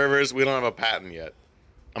observers. We don't have a patent yet.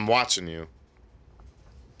 I'm watching you.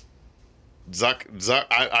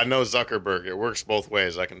 I know Zuckerberg. It works both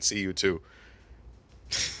ways. I can see you too.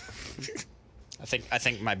 I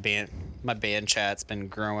think my band chat's been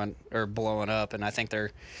growing or blowing up, and I think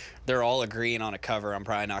they're all agreeing on a cover. I'm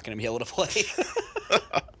probably not going to be able to play.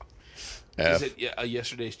 Is it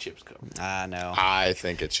yesterday's Chips cover? I know. I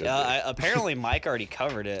think it should. Apparently, Mike already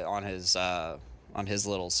covered it on his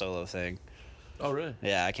little solo thing. Oh really?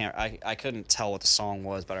 Yeah, I couldn't tell what the song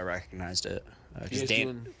was, but I recognized it. Because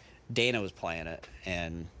Dana was playing it,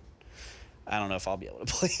 and I don't know if I'll be able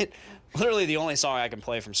to play it. Literally, the only song I can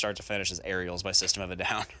play from start to finish is Aerials by System of a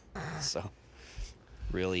Down. So,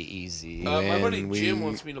 really easy. My buddy Jim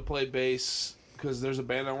wants me to play bass because there's a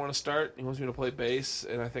band I want to start. He wants me to play bass,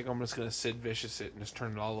 and I think I'm just going to Sid Vicious it and just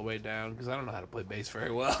turn it all the way down because I don't know how to play bass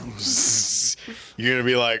very well. You're going to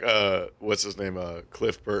be like, what's his name?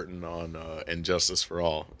 Cliff Burton on Injustice for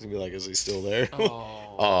All. He's going to be like, is he still there?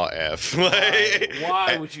 Oh, F.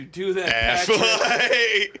 Why would you do that, F.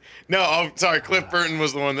 Patrick? No, I'm sorry. Cliff Burton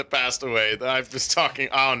was the one that passed away. I was talking.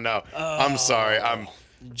 Oh, no. I'm sorry.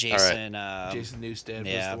 Jason. Right. Jason Newsted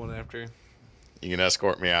was the one after. You can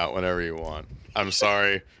escort me out whenever you want. I'm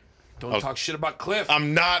sorry. Don't talk shit about Cliff.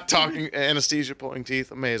 I'm not talking Anesthesia Pulling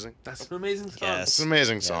Teeth. Amazing. That's an amazing song. Yes. It's an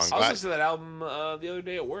amazing song. I was listening to that album the other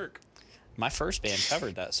day at work. My first band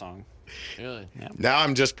covered that song. Really? Yeah. Now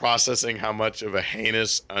I'm just processing how much of a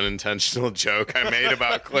heinous, unintentional joke I made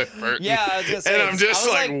about Cliff Burton. Yeah, I was gonna say. And I'm just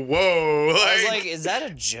like, whoa. I was like, is that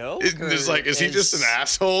a joke? It's like, is he just an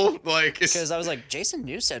asshole? Like, because I was like, Jason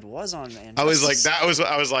Newsted was on. I was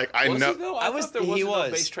like, I know. He though? I thought there wasn't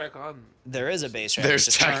a bass track on. There is a bass track. There's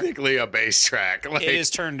technically a bass track. Like, it is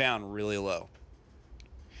turned down really low.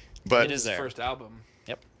 But it is there. First album.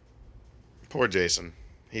 Yep. Poor Jason.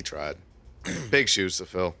 He tried. Big shoes to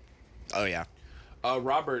fill. Oh yeah.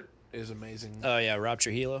 Robert is amazing. Oh yeah, Rob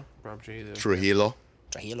Trujillo. Trujillo.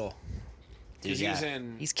 Dude,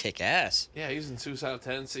 he's kick ass. Yeah, he's in Suicidal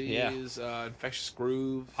Tendencies. Yeah. Infectious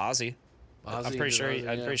Groove. Ozzy. I'm pretty sure.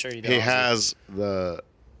 I'm pretty sure he did. He Ozzy. has the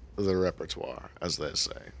repertoire, as they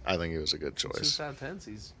say. I think he was a good choice. Suicidal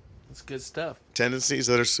Tendencies. That's good stuff. Tendencies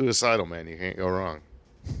that are suicidal, man. You can't go wrong.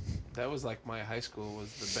 That was like my high school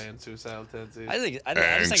was the band Suicidal Tendencies. I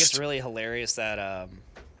just think it's really hilarious that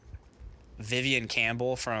Vivian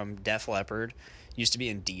Campbell from Def Leppard used to be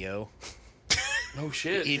in Dio. No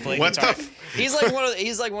shit. He played What guitar. the He's like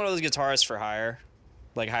one of those guitarists for hire,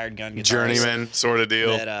 like hired gun guitarists. Journeyman sort of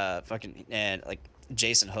deal. That and like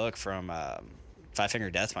Jason Hook from Five Finger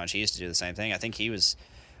Death Punch. He used to do the same thing. I think he was.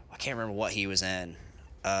 I can't remember what he was in.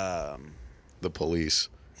 The Police.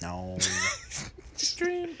 No.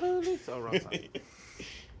 Extreme Police. Oh, wrong song.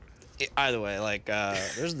 Either way, like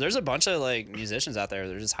there's a bunch of like musicians out there.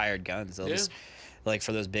 They're just hired guns. They'll just like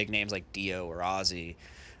for those big names like Dio or Ozzy.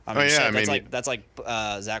 I mean, yeah, shit, I mean, that's like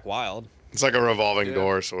Zach Wilde. It's like a revolving Yeah.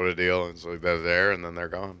 door sort of deal. It's like they're there and then they're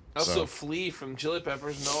gone. Also, So, Flea from Chili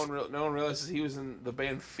Peppers. No one realizes he was in the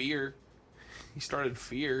band Fear. He started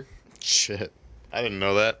Fear. shit. I didn't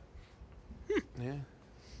know that. Yeah,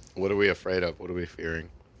 What are we afraid of? What are we fearing?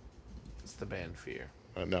 it's the band Fear.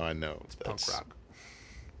 No, I know. It's punk rock.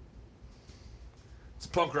 It's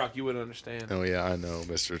punk rock. You wouldn't understand. Oh, yeah, I know,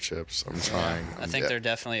 Mr. Chips. I'm trying. I think they're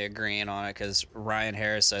definitely agreeing on it because Ryan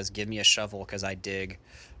Harris says, "Give me a shovel because I dig."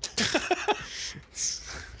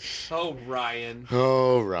 Oh, Ryan.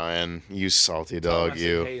 Oh, Ryan. You salty Tell him dog, I said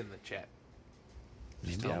you. hey in the chat.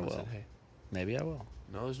 Just Maybe tell I him will. said hey. Maybe I will.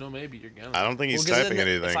 No, there's no maybe. You're gonna. I don't think he's Well, 'cause typing then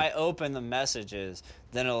anything. If I open the messages,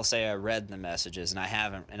 then it'll say I read the messages, and I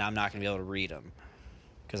haven't, and I'm not gonna be able to read them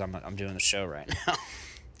because I'm doing the show right now.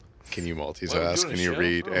 Can you What, multitask? doing a Can you show?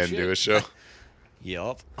 read Oh, and shit. do a show?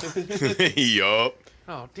 Yup. Yup.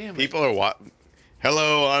 Oh, damn it. People are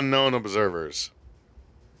Hello, unknown observers.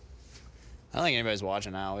 I don't think anybody's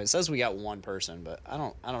watching now. It says we got one person, but I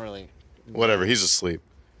don't really. Whatever, he's asleep.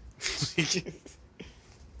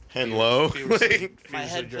 Hello? My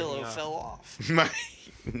head pillow fell off.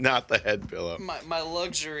 Not the head pillow. My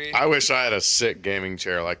luxury. I wish I had a sick gaming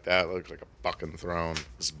chair like that. It looks like a fucking throne.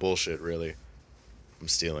 This is bullshit, really. I'm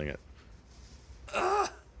stealing it. I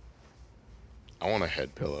want a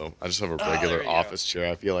head pillow. I just have a regular there you office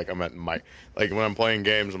chair. I feel like I'm at like when I'm playing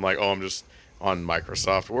games, I'm like, oh, I'm just on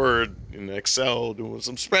Microsoft Word and Excel doing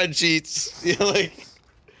some spreadsheets. You know, like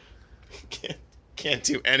can't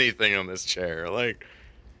do anything on this chair. Like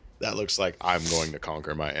that looks like I'm going to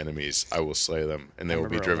conquer my enemies. I will slay them, and they will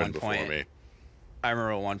be remember at driven one before point- me. I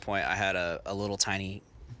remember at one point I had a little tiny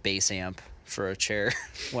bass amp for a chair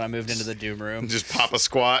when I moved into the Doom room. Just pop a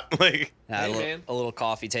squat, like. I had Hey, a, man. a little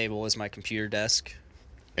coffee table was my computer desk.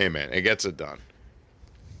 Hey man, it gets it done.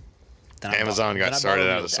 Then I Amazon bought- got then I bought a started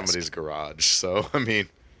real out of desk. somebody's garage, so I mean,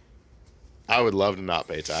 I would love to not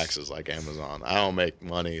pay taxes like Amazon. I don't make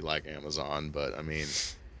money like Amazon, but I mean,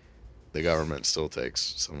 the government still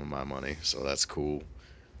takes some of my money, so that's cool.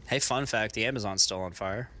 Hey, fun fact: the Amazon's still on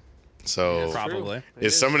fire. So, True. Probably. It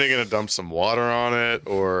is somebody gonna dump some water on it,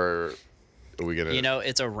 or are we gonna? You know,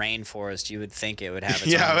 it's a rainforest. You would think it would have its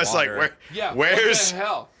yeah, own I was like, water. Yeah. where's What the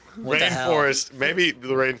hell? What the hell? rainforest? Maybe the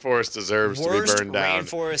rainforest deserves Worst to be burned down.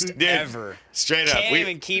 rainforest Dude, ever. Straight up, Can't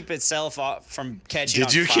even keep itself off from catching.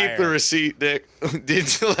 Did you on keep the fire. receipt, Dick?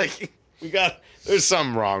 Did you like? There's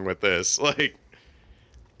something wrong with this. Like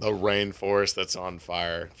the rainforest that's on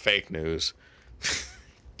fire. Fake news.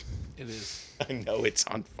 It is. I know it's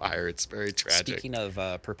on fire. It's very tragic. Speaking of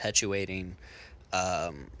perpetuating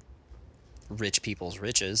rich people's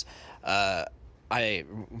riches,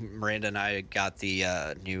 Miranda and I got the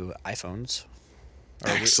new iPhones. Or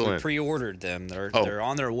Excellent. We pre-ordered them. They're Oh.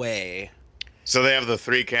 on their way. So they have the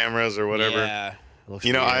 3 cameras or whatever. Yeah. Looks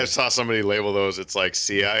You know, I weird. saw somebody label those. It's like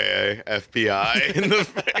CIA, FBI in the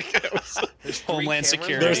back. Homeland cameras?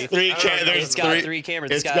 Security. There's 3 I don't know. there's It's got 3 3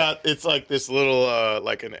 cameras. It's like this little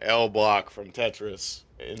like an L block from Tetris.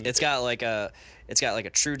 And It's got like a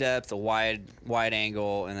true depth, a wide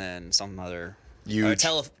angle, and then some other. Huge.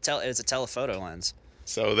 It's a telephoto lens.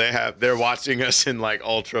 So they're watching us in like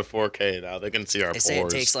ultra 4K now. They can see our They pores. say it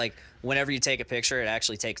takes like whenever you take a picture, it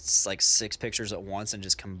actually takes like 6 pictures at once and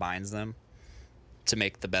just combines them to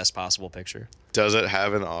make the best possible picture. Does it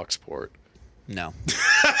have an aux port? No.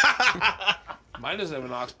 Mine doesn't have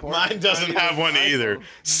an aux port. Mine doesn't have one either.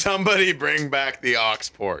 Somebody bring back the aux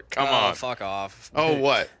port. Come Oh, on. fuck off. Oh,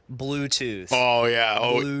 what? Bluetooth. Oh, yeah.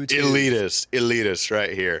 Oh, Bluetooth. elitist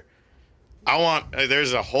right here.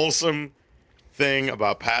 There's a wholesome thing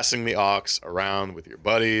about passing the aux around with your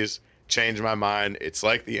buddies. Changed my mind. It's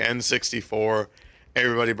like the N64.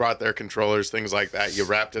 Everybody brought their controllers, things like that. You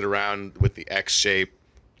wrapped it around with the X shape,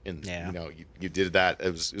 and Yeah. you know you did that.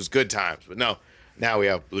 It was good times. But no, now we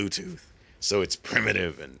have Bluetooth, so it's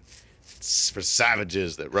primitive and it's for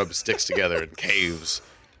savages that rub sticks together in caves.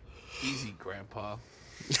 Easy, Grandpa.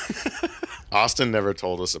 Austin never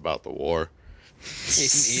told us about the war.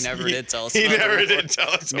 He never did tell us He about never it. did tell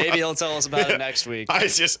us. Maybe about he'll tell us about it next week.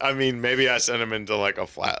 Maybe I sent him into like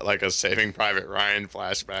a Saving Private Ryan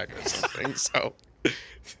flashback or something. So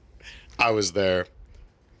I was there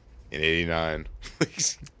in '89.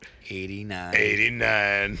 89.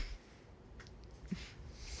 89.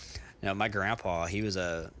 No, my grandpa, he was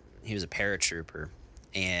a paratrooper,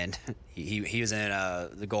 and he was in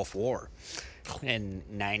the Gulf War in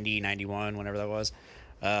 90, 91, whenever that was.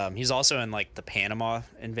 He's also in like the Panama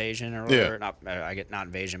invasion or whatever. Yeah. Not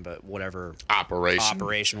invasion, but whatever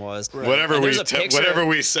Operation was. Whatever And we there's a picture- whatever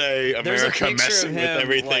we say there's a America picture messing of with him,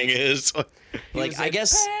 everything like- is. Like I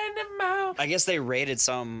guess off. I guess they raided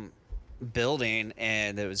some building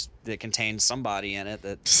and that contained somebody in it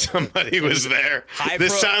that Somebody was there.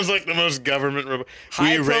 This sounds like the most government.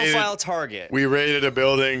 High-profile target. We raided a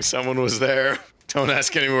building. Someone was there. Don't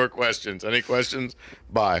ask any more questions. Any questions?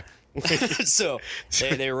 Bye. So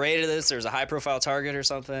they raided this. There's a high-profile target or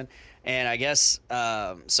something. And I guess,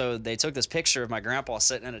 so they took this picture of my grandpa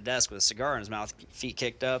sitting at a desk with a cigar in his mouth, feet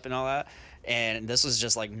kicked up and all that. And this was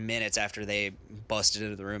just like minutes after they busted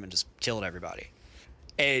into the room and just killed everybody.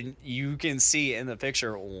 And you can see in the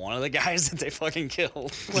picture one of the guys that they fucking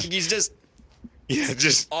killed. Like he's just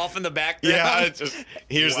off in the background. Yeah,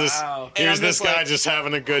 here's this guy like, just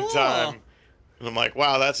having a good time. And I'm like,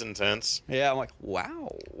 wow, that's intense. Yeah, I'm like,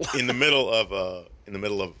 wow. in the middle of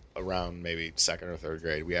around maybe second or third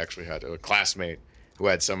grade, we actually had a classmate who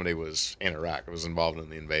had somebody was in Iraq, was involved in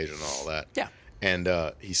the invasion and all that. Yeah. And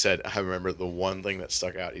he said, I remember the one thing that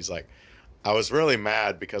stuck out. He's like, I was really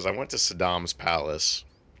mad because I went to Saddam's palace.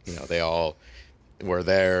 You know, they all were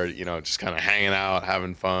there, you know, just kind of hanging out,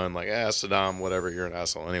 having fun. Like, Saddam, whatever, you're an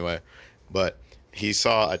asshole anyway. But he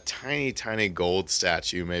saw a tiny, tiny gold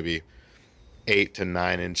statue, maybe 8 to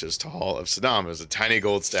 9 inches tall, of Saddam. It was a tiny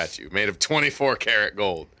gold statue made of 24 karat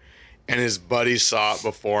gold. And his buddy saw it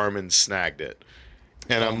before him and snagged it.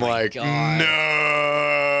 And I'm like, God. No.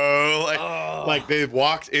 Like they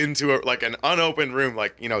walked into like an unopened room.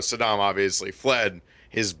 Like, you know, Saddam obviously fled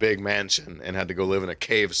his big mansion and had to go live in a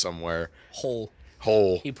cave somewhere. Hole.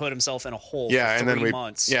 He put himself in a hole for 3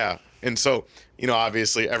 months. Yeah. And so, you know,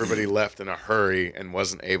 obviously everybody left in a hurry and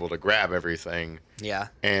wasn't able to grab everything. Yeah.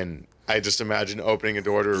 And I just imagine opening a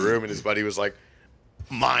door to a room and his buddy was like,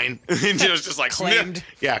 mine. And it was just like claimed.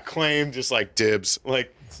 Yeah, claimed, just like dibs.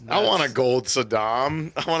 Like, I want a gold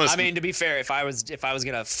Saddam. I mean, to be fair, if I was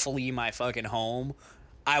gonna flee my fucking home,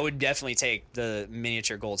 I would definitely take the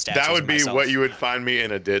miniature gold statue. That would be what you would find me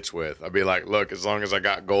in a ditch with. I'd be like, look, as long as I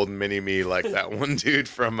got golden mini me like that one dude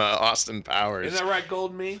from Austin Powers. Is that right,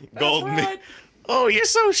 Golden Me? Golden Me. Oh, you're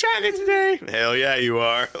so shiny today. Hell yeah, you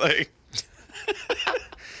are. Like,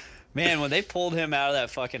 man, when they pulled him out of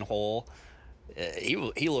that fucking hole,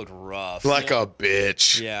 he looked rough. Like a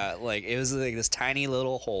bitch. Yeah, like it was like this tiny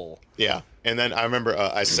little hole. Yeah, and then I remember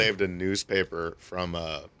I saved a newspaper from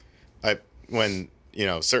when, you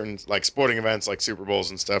know, certain like sporting events like Super Bowls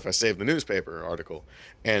and stuff, I saved the newspaper article.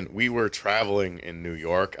 And we were traveling in New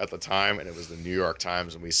York at the time, and it was the New York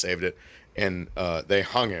Times, and we saved it. And they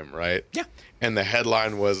hung him, right? Yeah. And the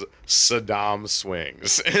headline was Saddam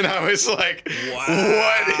swings. And I was like, wow.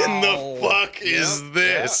 What in the fuck is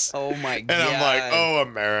this? Yeah. Oh my God. And I'm like, oh,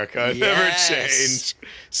 America, never change.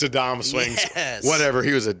 Saddam swings. Yes. Whatever.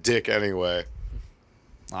 He was a dick anyway.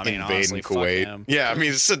 I mean, invading honestly, Kuwait. fuck him. Yeah, I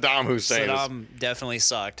mean, Saddam Hussein. Saddam definitely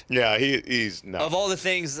sucked. Yeah, he's no. Of all the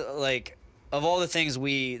things that's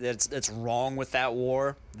wrong with that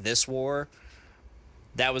war, this war,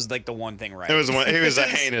 that was like the one thing right. It was one. He was a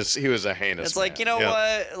heinous. It's like, you know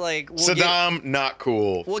what? Like Saddam, not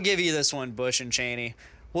cool. We'll give you this one, Bush and Cheney.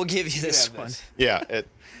 We'll give you this one. Yeah.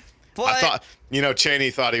 But I thought, you know,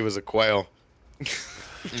 Cheney thought he was a quail.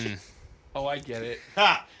 Oh, I get it.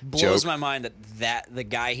 Blows my mind that the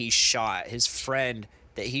guy he shot, his friend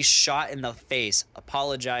that he shot in the face,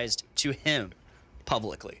 apologized to him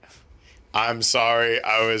publicly. I'm sorry,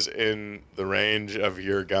 I was in the range of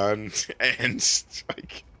your gun, and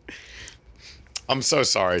like, I'm so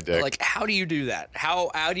sorry, Dick. Like, how do you do that?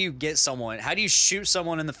 How do you get someone? How do you shoot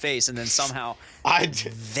someone in the face and then somehow I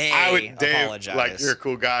would, Dave, apologize? like, you're a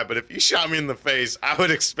cool guy, but if you shot me in the face, I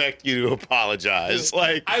would expect you to apologize.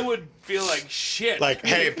 Like, I would feel like shit. Like,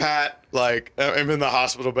 hey, Pat, like, I'm in the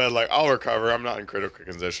hospital bed, like, I'll recover. I'm not in critical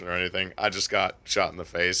condition or anything. I just got shot in the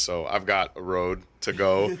face, so I've got a road to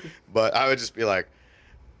go. But I would just be like,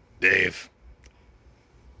 Dave,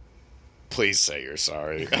 please say you're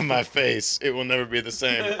sorry. On my face, it will never be the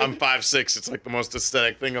same. I'm 5'6". It's like the most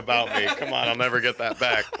aesthetic thing about me. Come on, I'll never get that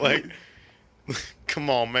back. Like,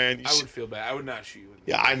 come on, man. I would feel bad. I would not shoot you.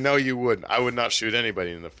 Yeah, I know you wouldn't. I would not shoot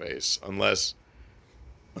anybody in the face unless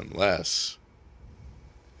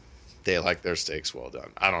they like their steaks well done.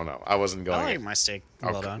 I don't know. I wasn't going. I like my steak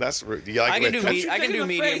well done. That's rude. Do you like? I can do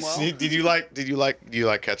medium well. Do you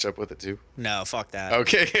like ketchup with it too? No, fuck that.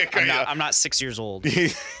 Okay. I'm not 6 years old.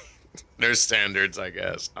 There's standards, I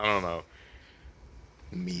guess. I don't know.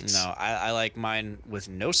 Meats. No, I like mine with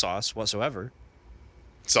no sauce whatsoever.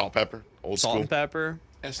 Salt, pepper, old salt school. And pepper.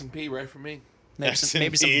 S&P right for me. Maybe some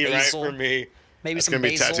basil. Right for me. Maybe That's some gonna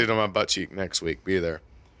be basil. tattooed on my butt cheek next week. Be there.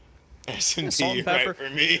 S&P salt and pepper. right for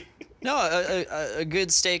me. No, a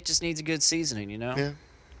good steak just needs a good seasoning, you know? Yeah.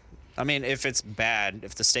 I mean, if it's bad,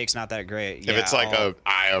 if the steak's not that great, If it's like a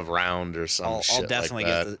eye of round or some shit I'll definitely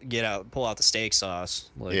like that. pull out the steak sauce,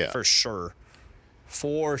 like, Yeah. for sure.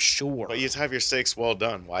 For sure. But you just have your steaks well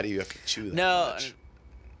done. Why do you have to chew that No, much?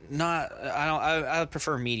 I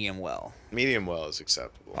prefer medium well. Medium well is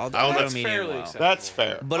acceptable. I'll I'll go that's medium fairly well. acceptable. That's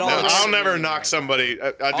fair. But No, I'll- I'll never knock somebody.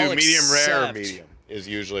 I do I'll medium rare or accept- medium is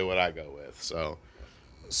usually what I go with. So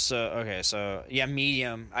So yeah,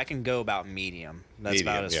 medium. I can go about medium. That's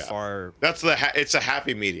about as Medium, yeah. far. that's it's a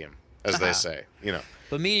happy medium, as they say. You know,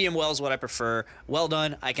 But medium well is what I prefer. Well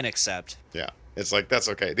done, I can accept. yeah. It's like that's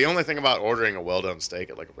okay. The only thing about ordering a well done steak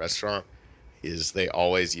at like a restaurant is they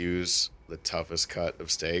always use the toughest cut of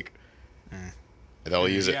steak. They'll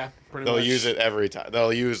use it. Yeah, pretty They'll much. use it every time.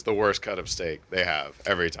 They'll use the worst cut of steak they have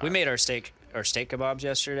every time. We made our steak kebabs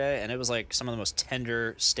yesterday, and it was like some of the most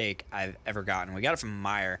tender steak I've ever gotten. We got it from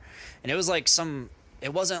Meyer, and it was like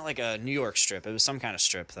it wasn't like a New York strip. It was some kind of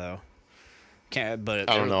strip though. But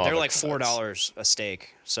I don't know all they were the like cuts. $4 a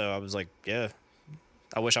steak. So I was like, yeah,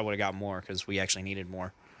 I wish I would have got more because we actually needed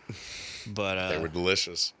more. But They were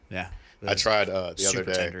delicious. yeah, it I was tried the other super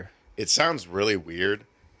day. tender. It sounds really weird,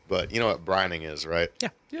 but you know what brining is, right? Yeah.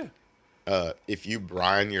 Yeah. If you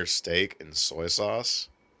brine your steak in soy sauce,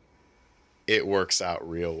 it works out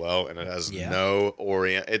real well, and it has Yeah. no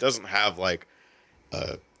It doesn't have like,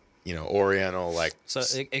 Oriental like. So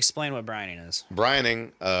explain what brining is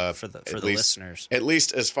Brining for the at least- listeners. At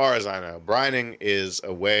least as far as I know, brining is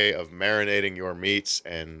a way of marinating your meats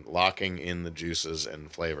and locking in the juices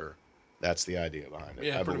and flavor. That's the idea behind it.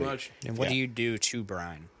 Yeah, I pretty believe. much. And what yeah. do you do to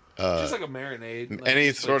brine? Just like a marinade. Like, Any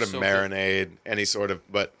just, sort like, of soak it. marinade, any sort of,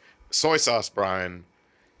 but soy sauce brine,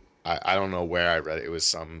 I don't know where I read it. It was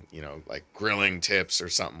some, like grilling tips or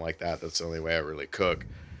something like that. That's the only way I really cook.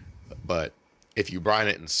 But if you brine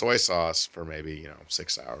it in soy sauce for maybe,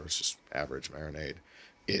 6 hours, just average marinade,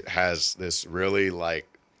 it has this really like,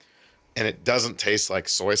 and it doesn't taste like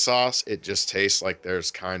soy sauce. It just tastes like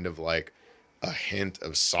there's kind of like a hint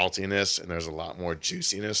of saltiness and there's a lot more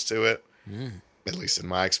juiciness to it. At least in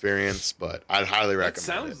my experience, but I'd highly That recommend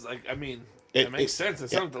sounds like, I mean, It- that makes it- sense.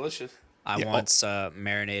 It yeah. sounds delicious. I Yeah, once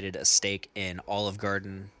marinated a steak in Olive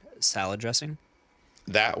Garden salad dressing.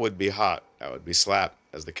 it. That would be hot. That would be slap,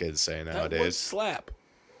 as the kids say That would nowadays. slap.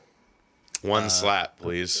 One slap,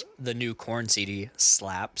 please. The new corn CD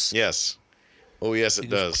slaps. Yes. Oh, yes, it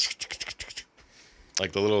does.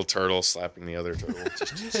 Like the little turtle slapping the other turtle.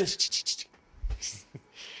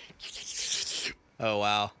 Oh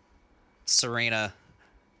wow. Serena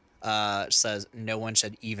says no one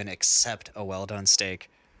should even accept a well done steak.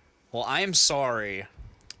 Well, I am sorry.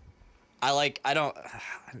 I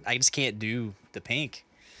just can't do the pink.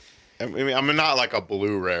 I mean, I'm not like a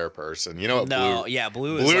blue rare person. You know what? No, yeah,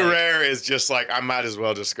 blue is Blue like- rare is just like I might as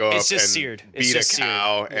well just go up It's just and seared. It's beat just a seared.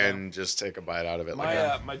 cow and just take a bite out of it.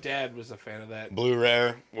 Like My dad was a fan of that. blue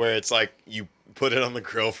rare, where it's like you put it on the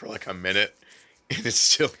grill for like a minute and it's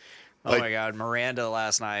still. Oh my god, Miranda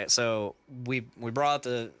last night. So we brought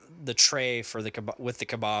the tray for the with the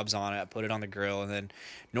kebabs on it, put it on the grill, and then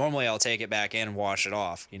normally I'll take it back in and wash it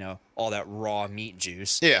off. All that raw meat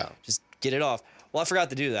juice. Yeah. Just get it off. Well, I forgot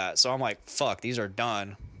to do that, so I'm like, "Fuck, these are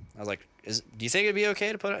done." I was like, do you think it'd be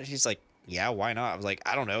okay to put it?" She's like, "Yeah, why not?" I was like,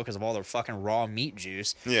 "I don't know, because of all the fucking raw meat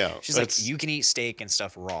juice." Yeah, She's like, "You can eat steak and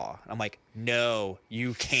stuff raw." I'm like, "No,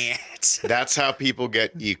 you can't." That's how people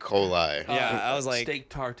get E. coli. Yeah, I was like, steak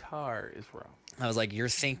tartare is raw. "You're But you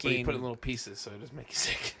thinking." put it in little pieces, so it doesn't make you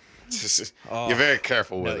sick. You're very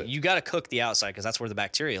careful with No, it. you got to cook the outside because that's where the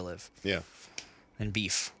bacteria live. Yeah. And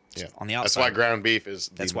beef. Yeah. On the outside. That's why ground beef is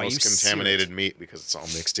the That's why most you sear contaminated it. meat because it's all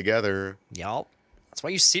mixed together. Yup. That's why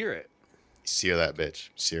you sear it. Sear that bitch.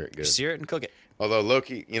 Sear it good. Sear it and cook it. Although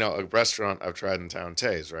Loki, a restaurant I've tried in town,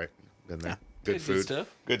 Tay's, right? Been there. Good Good food. stuff.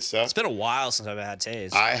 Good stuff. It's been a while since I've had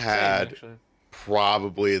Taze. I had Actually.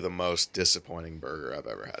 probably the most disappointing burger I've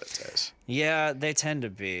ever had at Tay's. Yeah, they tend to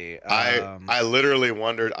be. I literally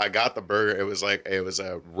wondered. I got the burger. It was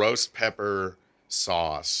a roast pepper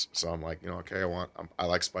sauce. So I'm like, okay, I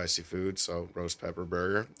like spicy food, so roast pepper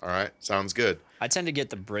burger. All right, sounds good. I tend to get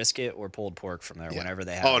the brisket or pulled pork from there whenever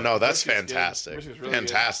they have Oh it. no, that's Brisket's good. fantastic. Brisket's really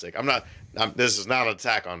Fantastic. This is not an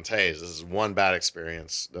attack on Taze. This is one bad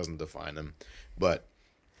experience. Doesn't define him. But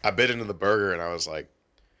I bit into the burger and I was like,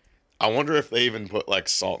 I wonder if they even put like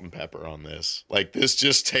salt and pepper on this. Like this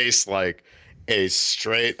just tastes like a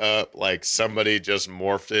straight up like somebody just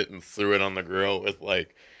morphed it and threw it on the grill with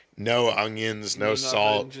like no onions, no Nothing,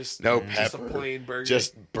 salt, just- no just a pepper, plain burger.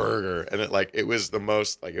 just burger. And it was the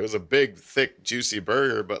most like it was a big, thick, juicy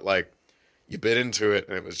burger, but like you bit into it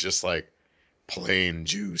and it was just like plain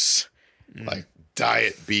juice, like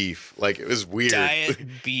Diet Beef. Like, it was weird. Diet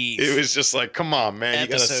Beef. It was just like, come on, man.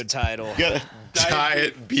 Episode title. You gotta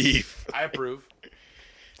Diet Beef. I approve.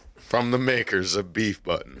 From the makers of Beef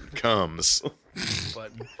Button comes.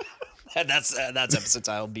 Button. That's episode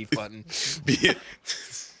title. Beef Button.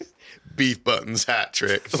 Beef Button's hat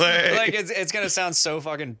trick. Like it's gonna sound so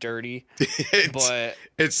fucking dirty, but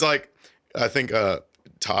it's like, I think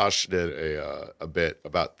Tosh did a bit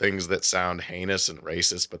about things that sound heinous and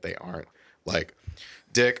racist, but they aren't. Like,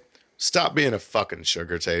 Dick, stop being a fucking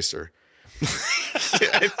sugar taster.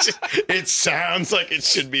 It sounds like it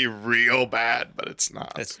should be real bad, but it's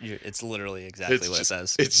not. It's literally exactly what it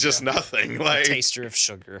says. It's just nothing. Like, Taster of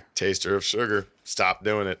sugar. Taster of sugar. Stop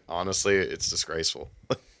doing it. Honestly, it's disgraceful.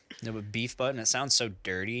 No, but Beef Button, it sounds so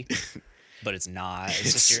dirty, but it's not.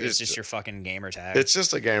 It's just your fucking gamer tag. It's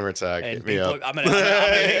just a gamer tag. And Hit me up. I'm gonna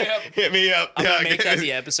Hit me up. I'm gonna make that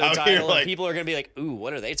the episode title, like, and people are gonna be like, "Ooh,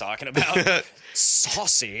 what are they talking about?"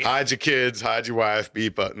 Saucy. Hide your kids, hide your wife.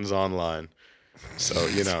 Beef Button's online. So,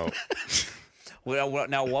 you know.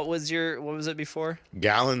 Now, what was it before?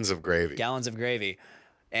 Gallons of gravy. Gallons of gravy.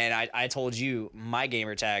 And I told you my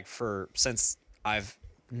gamer tag since I've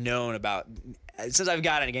gotten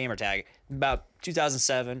a gamer tag about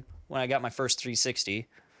 2007 when I got my first 360.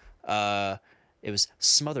 It was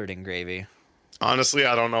smothered in gravy. Honestly,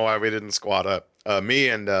 I don't know why we didn't squat up. Me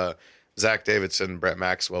and Zach Davidson, Brett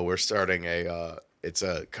Maxwell, we're starting it's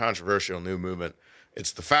a controversial new movement.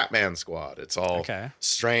 It's the Fat Man Squad. It's all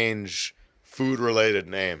strange food-related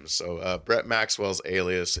names. So Brett Maxwell's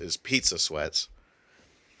alias is Pizza Sweats.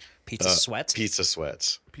 Pizza Sweats? Pizza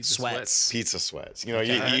Sweats. Pizza Sweats. You know,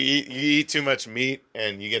 you eat too much meat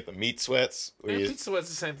and you get the meat sweats. Pizza Sweats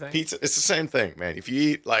the same thing. It's the same thing, man. If you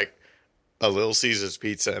eat like a Little Caesars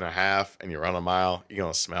pizza and a half and you run a mile, you're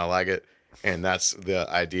going to smell like it. And that's the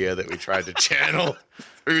idea that we tried to channel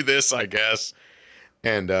through this, I guess.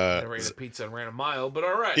 And never ate a pizza and ran a mile, but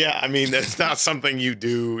all right. Yeah, I mean, that's not something you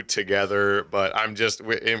do together, but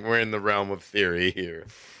we're in the realm of theory here.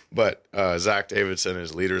 But Zach Davidson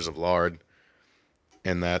is Leaders of Lard,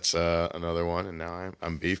 and that's another one. And now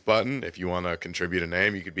I'm Beef Button. If you want to contribute a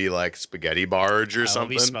name, you could be like Spaghetti Barge or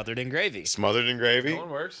something. Be smothered in gravy. Smothered in gravy. That one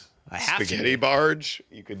works. Spaghetti Barge.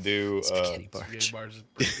 You could do Spaghetti Barge. Spaghetti Barge is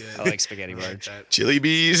pretty good. I like Spaghetti Barge. Chili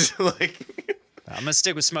Bees. Like, I'm gonna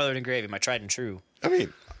stick with smothered in gravy. My tried and true. I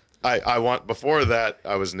mean, I want before that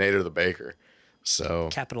I was Nader the Baker. So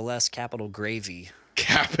capital S, capital Gravy.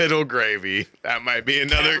 Capital Gravy. That might be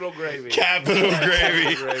another Capital Gravy. Capital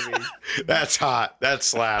Gravy. That's hot. That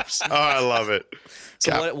slaps. Oh, I love it.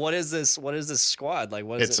 So what is this? What is this squad like?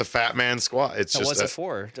 What is it's a Fat Man Squad. It's just what's it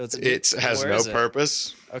for? It has no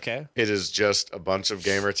purpose. Okay. It is just a bunch of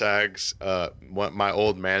gamer tags. My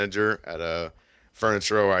old manager at a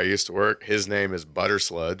furniture where I used to work, his name is Butter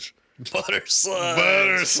Sludge. Butter Sludge.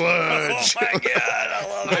 Butter Sludge. Oh my god,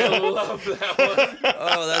 I love that one.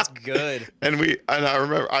 Oh, that's good. And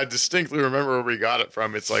I distinctly remember where we got it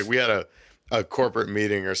from. It's like we had a corporate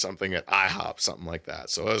meeting or something at IHOP, something like that.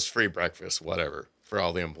 So it was free breakfast, whatever, for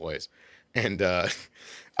all the employees. And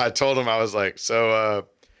I told him, I was like, so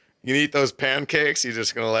you eat those pancakes, you're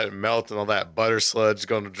just gonna let it melt and all that butter sludge is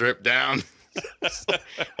gonna drip down.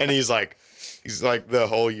 And he's like the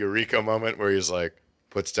whole eureka moment where he's like,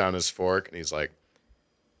 puts down his fork and he's like,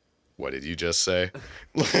 what did you just say?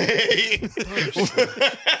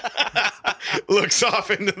 Looks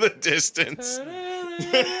off into the distance.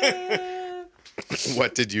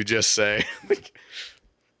 What did you just say?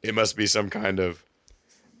 It must be some kind of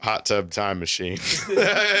hot tub time machine.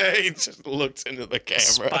 He just looks into the camera.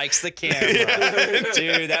 Spikes the camera.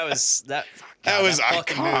 Dude, that was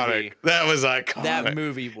iconic. Movie. That was iconic. That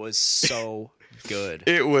movie was so good.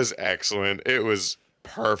 It was excellent. It was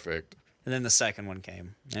perfect. And then the second one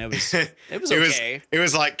came. And it was okay. It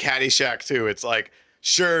was like Caddyshack 2. It's like,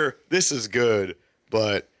 sure, this is good,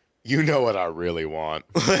 but you know what I really want.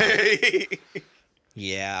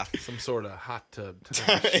 Yeah. Some sort of hot tub.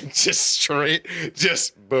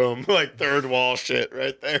 Just boom, like third wall shit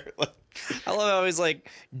right there. I love how he's like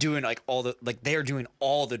doing like they're doing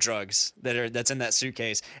all the drugs that's in that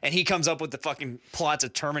suitcase, and he comes up with the fucking plots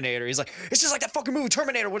of Terminator. He's like, it's just like that fucking movie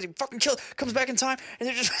Terminator, where he fucking comes back in time, and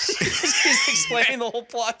they're just he's explaining the whole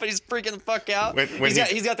plot, but he's freaking the fuck out.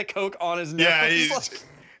 He's got the coke on his nose. Yeah,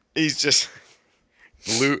 he's just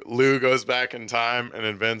Lou goes back in time and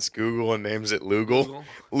invents Google and names it Lugal.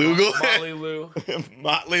 Motley Lou.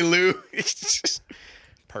 Motley Lou.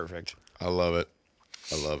 Perfect. I love it.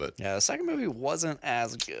 Yeah, the second movie wasn't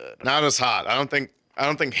as good. Not as hot. I don't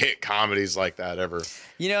think hit comedies like that ever.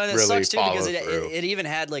 You know, and it really sucks too because through. it even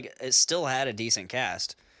had it still had a decent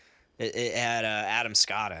cast. It had Adam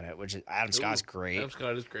Scott in it, which Adam Scott's great. Adam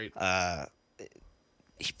Scott is great.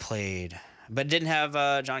 He played, but it didn't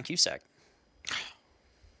have John Cusack.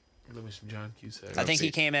 Let me some John Cusack. I think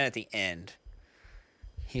he came in at the end.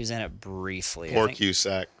 He was in it briefly. Poor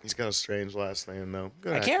Cusack. He's got a strange last name though.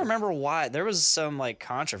 Good I actor. can't remember why. There was some like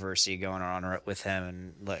controversy going on with him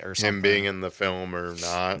and or something. Him being in the film or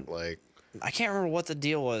not, like I can't remember what the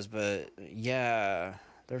deal was, but yeah,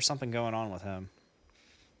 there's something going on with him.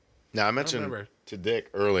 Now I mentioned to Dick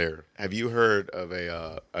earlier. Have you heard of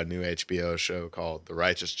a new HBO show called The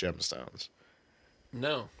Righteous Gemstones?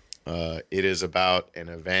 No. It is about an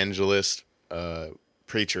evangelist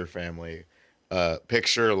preacher family.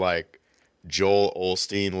 Picture like Joel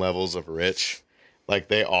Osteen levels of rich. Like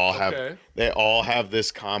they all have this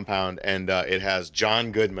compound, and it has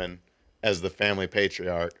John Goodman as the family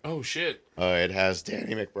patriarch. Oh shit. It has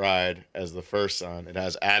Danny McBride as the first son. It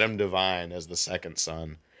has Adam Devine as the second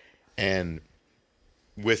son, and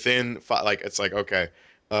within it's like okay,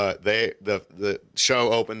 the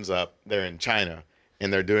show opens up. They're in China,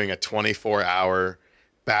 and they're doing a 24-hour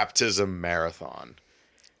baptism marathon.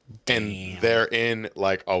 And they're in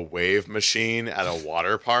like a wave machine at a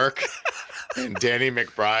water park. And Danny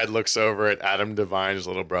McBride looks over at Adam Devine's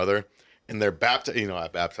little brother. And they're baptized. You know, I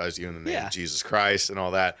baptized you in the name of Jesus Christ and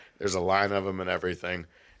all that. There's a line of them and everything.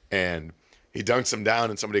 And he dunks him down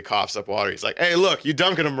and somebody coughs up water. He's like, hey, look, you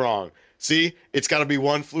dunking him wrong. See, it's got to be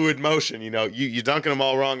one fluid motion. You know, you dunking them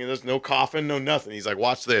all wrong and there's no coughing, no nothing. He's like,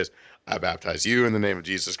 watch this. I baptize you in the name of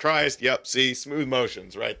Jesus Christ. Yep, see, smooth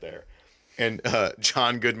motions right there. And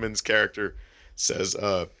John Goodman's character says,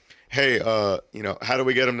 hey, you know, how do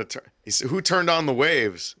we get him to turn? He said, who turned on the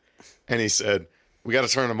waves? And he said, we got to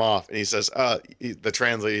turn them off. And he says, the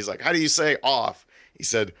translator, he's like, how do you say off? He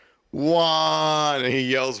said, one. And he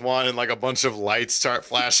yells one, and like a bunch of lights start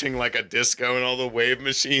flashing like a disco, and all the wave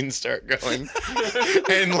machines start going.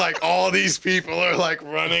 And like all these people are like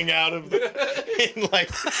running out of and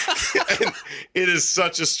it is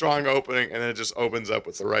such a strong opening, and it just opens up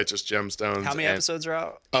with The Righteous Gemstones. How many episodes are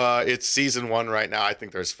out? It's season 1 right now. I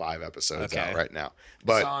think there's 5 episodes out right now.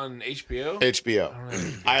 But it's on HBO?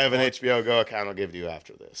 HBO. I have an HBO Go account I'll give you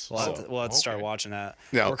after this. We'll have to start watching that.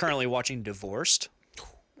 No. We're currently watching Divorced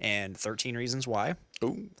and 13 Reasons Why.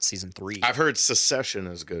 Ooh. Season 3. I've heard Secession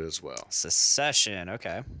is good as well. Secession,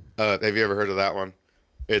 okay. Have you ever heard of that one?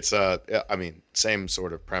 It's I mean, same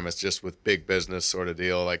sort of premise, just with big business sort of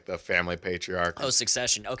deal, like the family patriarch. Oh,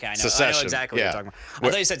 Succession. Okay, I know. Secession, I know exactly what you're talking about. I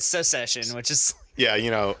thought you said Secession, which is yeah,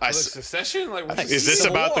 you know, Secession. Like, is this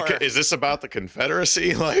about the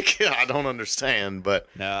Confederacy? Like, I don't understand, but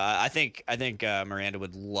no, I think Miranda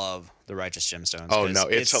would love The Righteous Gemstones. Oh no,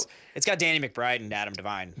 it's got Danny McBride and Adam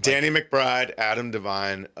Devine. Danny McBride, Adam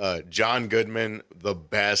Devine, John Goodman, the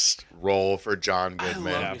best role for John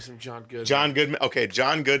Goodman. I love me some John Goodman. John Goodman. Okay,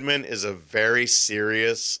 John Goodman is a very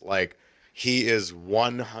serious, like, he is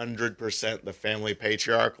 100% the family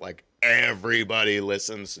patriarch. Like, everybody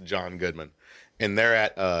listens to John Goodman. And they're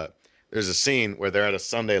at, there's a scene where they're at a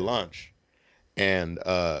Sunday lunch, and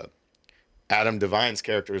Adam Devine's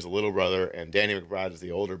character is the little brother, and Danny McBride is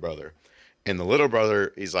the older brother. And the little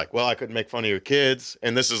brother, he's like, well, I couldn't make fun of your kids.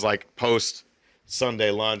 And this is like post Sunday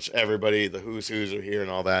lunch. Everybody, the who's are here and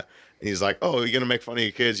all that. And he's like, oh, you're going to make fun of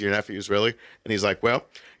your kids, your nephews, really? And he's like, well,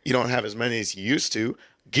 you don't have as many as you used to.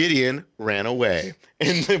 Gideon ran away.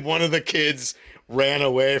 And then one of the kids ran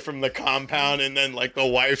away from the compound, and then like the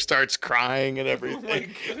wife starts crying and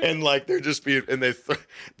everything. And like they're just being, and they're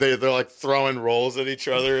like throwing rolls at each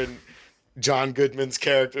other. And John Goodman's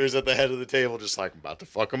character is at the head of the table, just like, I'm about to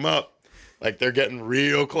fuck him up. Like they're getting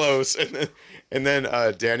real close. And then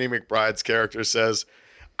Danny McBride's character says,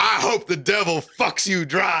 I hope the devil fucks you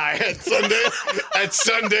dry at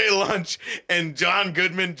Sunday lunch. And John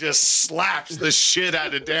Goodman just slaps the shit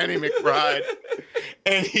out of Danny McBride.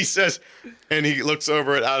 And he says, and he looks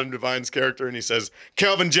over at Adam Devine's character and he says,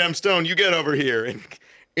 Kelvin Gemstone, you get over here. And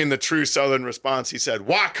in the true Southern response, he said,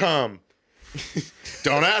 why come?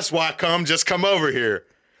 Don't ask why come, just come over here.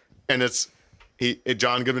 And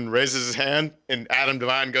John Goodman raises his hand, and Adam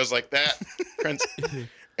Devine goes like that. And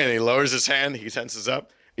he lowers his hand, he tenses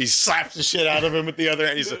up. He slaps the shit out of him with the other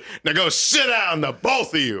hand. He says, now go sit down, the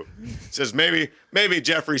both of you. He says, maybe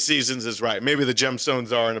Jeffrey Seasons is right. Maybe the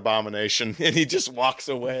Gemstones are an abomination. And he just walks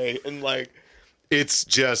away. And like, it's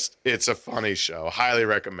a funny show. Highly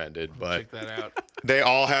recommended. But check that out. They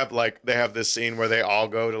all have they have this scene where they all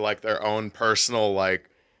go to like their own personal like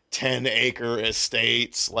 10-acre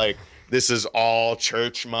estates. Like, this is all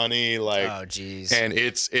church money. Like, oh geez. And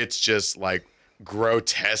it's just like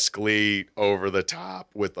grotesquely over the top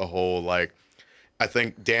with the whole like, I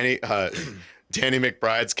think Danny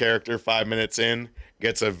McBride's character 5 minutes in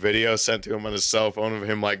gets a video sent to him on his cell phone of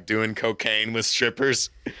him like doing cocaine with strippers,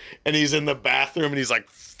 and he's in the bathroom and he's like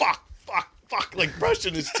fuck, like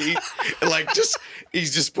brushing his teeth and like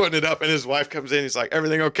he's just putting it up, and his wife comes in, he's like,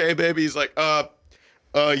 everything okay, baby? He's like,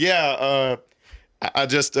 yeah, I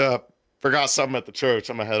just forgot something at the church.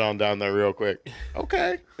 I'm gonna head on down there real quick.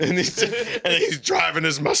 Okay. And he's driving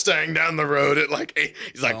his Mustang down the road at like 8.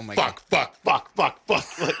 He's like, fuck. Like,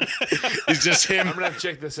 he's just him. I'm gonna have to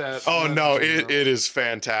check this out. Oh no, it is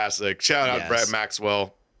fantastic. Shout out Brett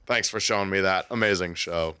Maxwell. Thanks for showing me that. Amazing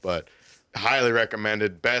show. But highly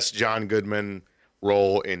recommended. Best John Goodman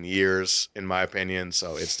role in years, in my opinion.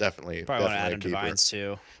 So it's definitely Probably one of a Adam keeper. Devine's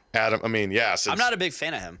too. Adam, I mean, yeah. I'm not a big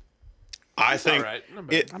fan of him. I think right.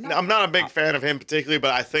 I'm not a big fan of him particularly,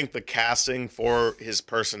 but I think the casting for his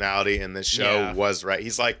personality in this show was right.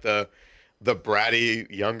 He's like the bratty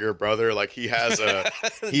younger brother. Like he has a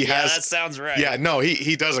that sounds right. Yeah, no,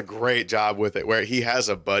 he does a great job with it. Where he has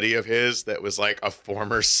a buddy of his that was like a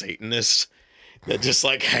former Satanist that just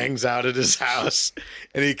like hangs out at his house,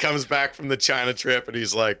 and he comes back from the China trip, and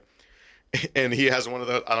he's like, and he has one of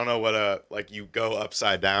those. I don't know what like you go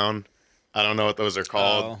upside down. I don't know what those are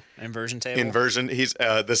called. Oh, inversion table? Inversion. He's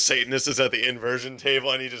the Satanist is at the inversion table,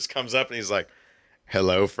 and he just comes up and he's like,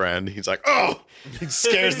 hello, friend. He's like, oh, he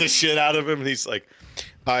scares the shit out of him. And he's like,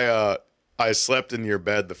 I slept in your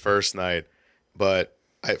bed the first night, but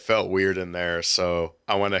it felt weird in there. So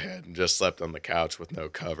I went ahead and just slept on the couch with no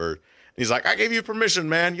cover. And he's like, I gave you permission,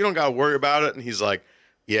 man. You don't got to worry about it. And he's like,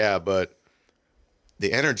 yeah, but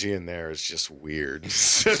the energy in there is just weird.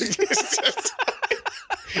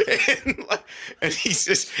 And he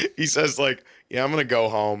says like, yeah, I'm gonna go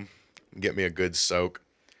home and get me a good soak.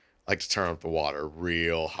 I like to turn up the water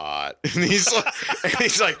real hot. And he's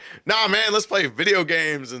like, nah, man, let's play video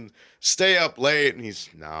games and stay up late. And he's,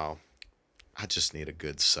 no, I just need a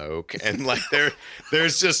good soak. And like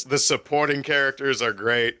there's just the supporting characters are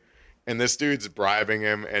great, and this dude's bribing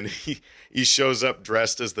him, and he shows up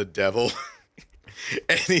dressed as the devil,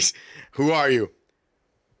 and he's, who are you?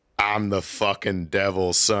 I'm the fucking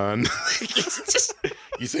devil, son.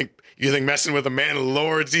 You think messing with a man of the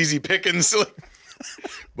Lord's easy pickings?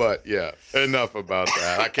 But yeah, enough about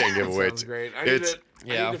that. I can't give away. Sounds great. I need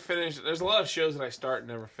to finish. There's a lot of shows that I start and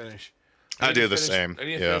never finish. I do the same. I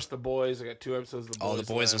need to finish The Boys. I got 2 episodes of The Boys. Oh,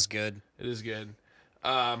 The Boys was good. It is good.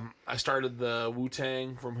 I started the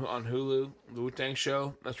Wu-Tang on Hulu, the Wu-Tang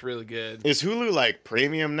show. That's really good. Is Hulu like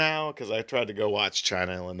premium now? Because I tried to go watch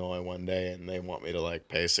China, Illinois one day, and they want me to like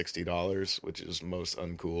pay $60, which is most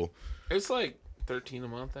uncool. It's like $13 a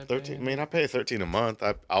month. I mean, I pay $13 a month.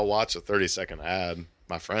 I'll watch a 30-second ad.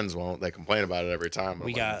 My friends won't. They complain about it every time.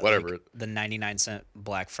 We got whatever like, the 99-cent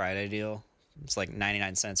Black Friday deal. It's like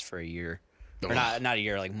 99 cents for a year, or not a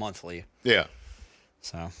year, like monthly. Yeah.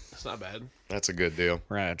 So that's not bad. That's a good deal.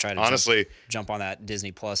 We're gonna try to honestly jump on that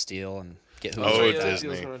Disney Plus deal and get Hulu. Oh,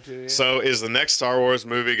 Disney. So is the next Star Wars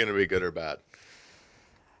movie gonna be good or bad?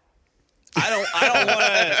 I don't want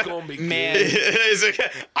to. It's gonna be man.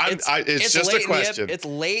 It's just a question. It's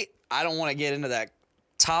late. I don't want to get into that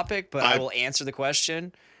topic, but I will answer the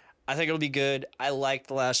question. I think it'll be good. I liked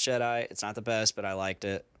The Last Jedi. It's not the best, but I liked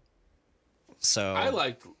it. So I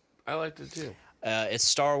liked it too. It's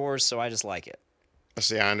Star Wars, so I just like it.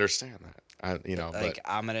 See, I understand that.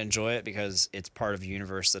 I'm gonna enjoy it because it's part of a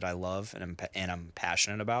universe that I love and I'm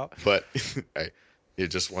passionate about. But hey,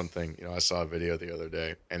 just one thing. I saw a video the other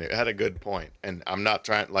day, and it had a good point. And I'm not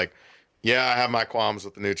trying yeah, I have my qualms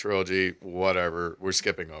with the new trilogy. Whatever, we're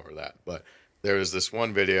skipping over that. But there was this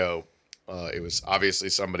one video. It was obviously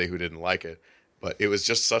somebody who didn't like it, but it was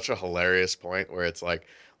just such a hilarious point where it's like,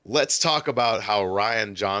 let's talk about how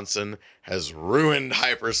Rian Johnson has ruined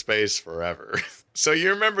hyperspace forever. So you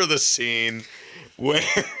remember the scene where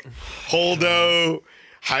Holdo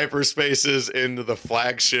hyperspaces into the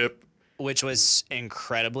flagship, which was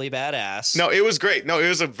incredibly badass. No, it was great. No, it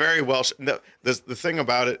was a very well. The thing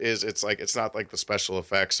about it is, it's not like the special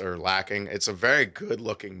effects are lacking. It's a very good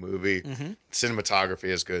looking movie. Mm-hmm. Cinematography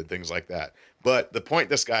is good, things like that. But the point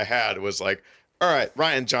this guy had was like, all right,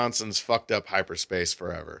 Rian Johnson's fucked up hyperspace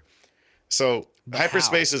forever. So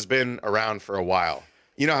hyperspace has been around for a while.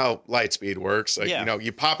 You know how light speed works.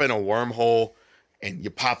 You pop in a wormhole and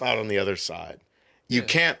you pop out on the other side. You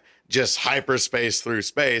can't just hyperspace through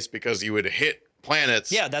space because you would hit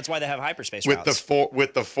planets. Yeah, that's why they have hyperspace with routes.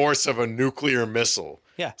 With the force of a nuclear missile.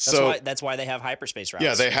 Yeah, that's why they have hyperspace routes.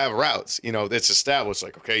 Yeah, they have routes. It's established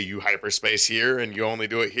like, okay, you hyperspace here and you only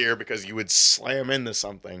do it here because you would slam into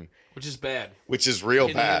something. Which is bad. Which is real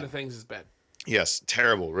Hitting bad. Into things is bad. Yes,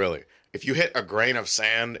 terrible, really. If you hit a grain of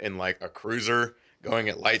sand in like a cruiser going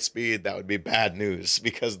at light speed, that would be bad news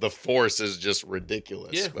because the force is just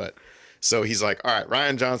ridiculous. Yeah. But so he's like, all right,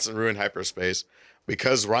 Rian Johnson ruined hyperspace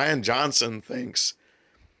because Rian Johnson thinks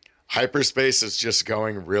hyperspace is just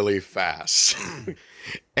going really fast.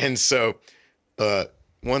 And so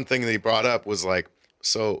one thing that he brought up was like,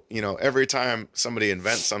 so, you know, every time somebody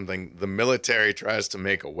invents something, the military tries to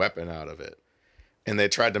make a weapon out of it. And they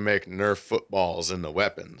tried to make Nerf footballs in the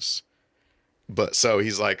weapons. But so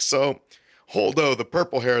he's like, so Holdo, the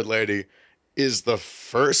purple-haired lady, is the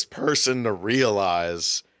first person to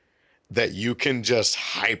realize that you can just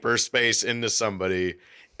hyperspace into somebody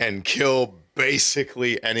and kill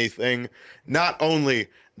basically anything. Not only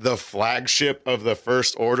the flagship of the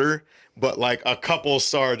First Order, but like a couple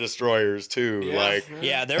Star Destroyers too.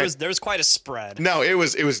 Yeah, there was quite a spread. No, it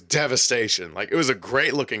was devastation. Like, it was a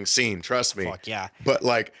great looking scene, trust me. Fuck yeah. But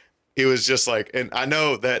like, it was just like, and I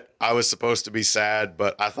know that I was supposed to be sad,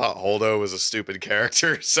 but I thought Holdo was a stupid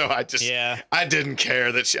character, so I didn't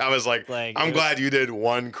care that I was like I'm glad you did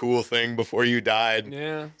one cool thing before you died.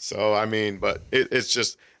 Yeah. So I mean, but it's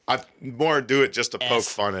just I more do it just to poke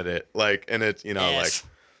fun at it, like, and it, you know, like.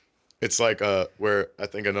 It's like where I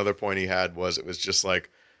think another point he had was it was just like,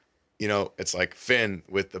 you know, it's like Finn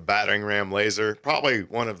with the battering ram laser, probably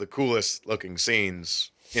one of the coolest looking scenes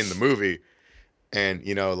in the movie. And,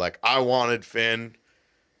 you know, like I wanted Finn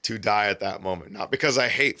to die at that moment, not because I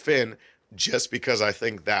hate Finn, just because I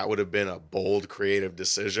think that would have been a bold, creative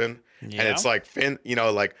decision. Yeah. And it's like Finn, you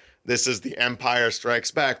know, like this is the Empire Strikes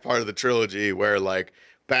Back part of the trilogy where like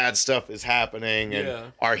bad stuff is happening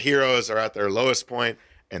and our heroes are at their lowest point.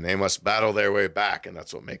 And they must battle their way back, and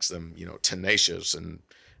that's what makes them, you know, tenacious and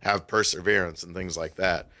have perseverance and things like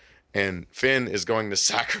that. And Finn is going to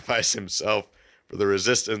sacrifice himself for the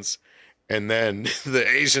resistance, and then the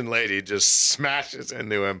Asian lady just smashes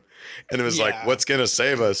into him, and it was like, what's going to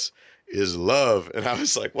save us is love. And I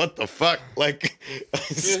was like, what the fuck? Like,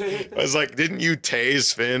 I was like, didn't you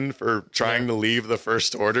tase Finn for trying to leave the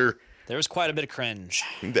First Order? There was quite a bit of cringe.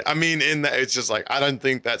 I mean, in that, it's just like, I don't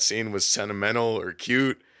think that scene was sentimental or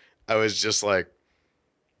cute. I was just like,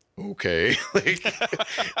 okay, like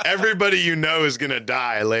everybody you know is gonna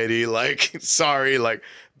die, lady. Like, sorry, like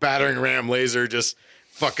battering ram laser just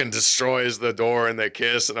fucking destroys the door and they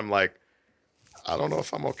kiss, and I'm like, I don't know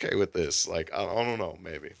if I'm okay with this. Like, I don't know,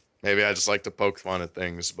 maybe I just like to poke fun at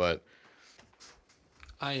things, but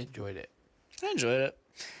I enjoyed it. I enjoyed it.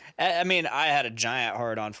 I mean, I had a giant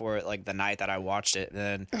hard on for it like the night that I watched it.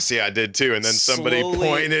 Then see, I did too, and then somebody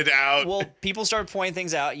pointed out. Well, people started pointing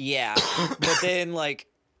things out, but then like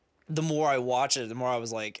the more I watched it, the more I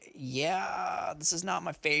was like, yeah, this is not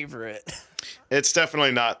my favorite. It's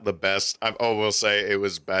definitely not the best. We'll say it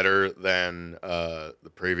was better than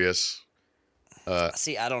the previous.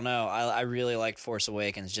 See, I don't know. I really liked Force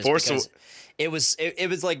Awakens just because it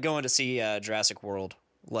was like going to see Jurassic World.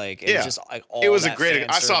 Like, it was just like all. It was that a great.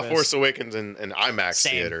 I saw service. Force Awakens in IMAX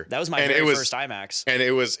theater. That was my very first IMAX, and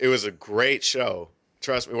it was a great show.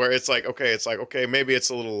 Trust me. Where it's like okay, maybe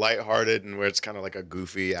it's a little lighthearted and where it's kind of like a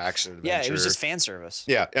goofy action adventure. Yeah, it was just fan service.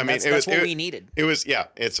 Yeah, I mean, that's what we needed. It was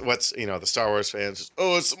it's what's the Star Wars fans. Just,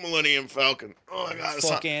 it's the Millennium Falcon. Oh my god,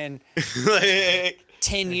 fucking.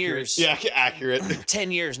 10 years. Yeah, accurate. 10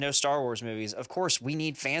 years, no Star Wars movies. Of course, we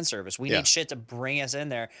need fan service. We need shit to bring us in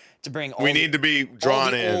there, to bring all need to be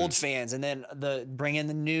drawn in. Old fans, and then bring in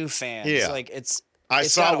the new fans. Yeah. Like, I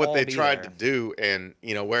saw what they tried to do, and,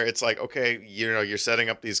 where it's like, okay, you're setting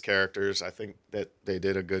up these characters. I think that they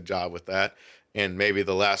did a good job with that. And maybe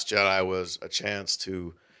The Last Jedi was a chance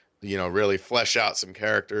to, really flesh out some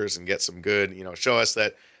characters and get some good, show us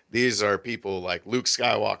that these are people like Luke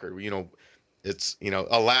Skywalker, it's,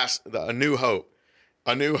 a new hope.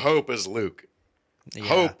 A new hope is Luke. Yeah.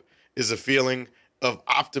 Hope is a feeling of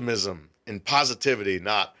optimism and positivity,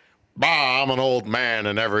 not, I'm an old man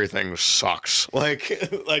and everything sucks.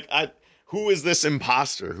 Who is this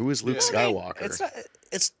imposter? Who is Luke Skywalker?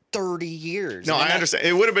 It's 30 years. No, I understand.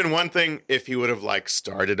 It would have been one thing if he would have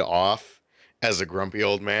started off as a grumpy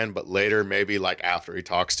old man, but later, maybe after he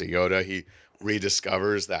talks to Yoda, he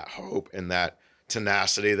rediscovers that hope and that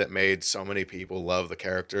tenacity that made so many people love the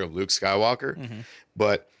character of Luke Skywalker. Mm-hmm.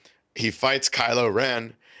 But he fights Kylo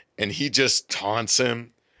Ren and he just taunts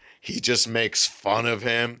him. He just makes fun of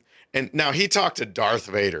him. And now he talked to Darth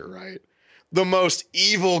Vader, right? The most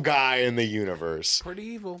evil guy in the universe. Pretty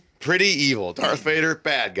evil. Darth Vader,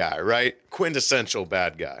 bad guy, right? Quintessential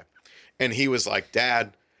bad guy. And he was like,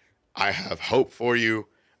 Dad, I have hope for you.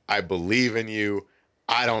 I believe in you.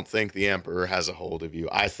 I don't think the Emperor has a hold of you.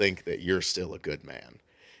 I think that you're still a good man.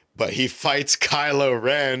 But he fights Kylo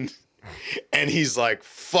Ren, and he's like,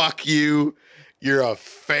 fuck you. you're a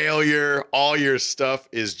failure. All your stuff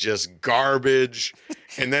is just garbage.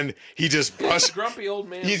 And then he just brushed. Grumpy old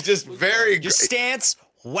man. He's just very. Your stance,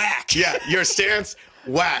 whack. Yeah, your stance,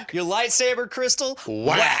 whack. Your lightsaber crystal,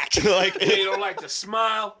 Whack. Like, They don't like to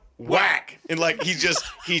smile. whack. And like,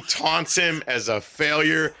 he taunts him as a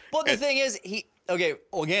failure. But the thing is,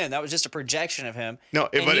 again, that was just a projection of him. No,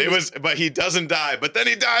 but he doesn't die. But then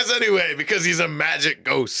he dies anyway because he's a magic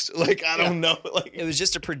ghost. Like, I don't know. Like, It was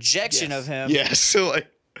just a projection of him yeah. So like,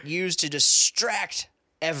 used to distract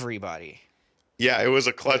everybody. yeah, it was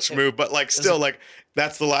a clutch move. But like, still, like,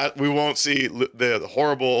 that's the last. We won't see the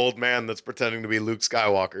horrible old man that's pretending to be Luke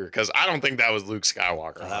Skywalker because I don't think that was Luke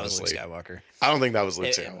Skywalker. That was honestly. Luke Skywalker. I don't think that was Luke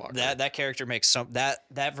Skywalker. That character makes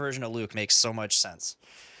that version of Luke makes so much sense.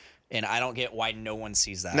 And I don't get why no one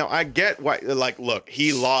sees that. No, I get why. Like, look,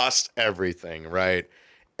 he lost everything, right?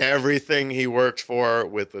 Everything he worked for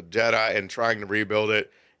with the Jedi and trying to rebuild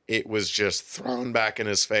it, it was just thrown back in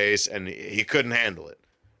his face, and he couldn't handle it.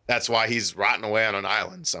 That's why he's rotting away on an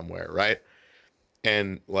island somewhere, right?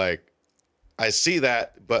 And like, I see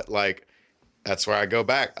that, but like, that's where I go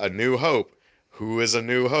back. A New Hope. Who is A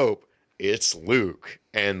New Hope? It's Luke,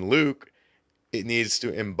 and Luke, it needs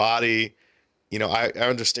to embody. You know, I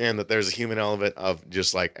understand that there's a human element of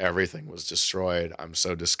just like everything was destroyed. I'm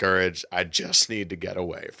so discouraged. I just need to get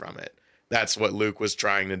away from it. That's what Luke was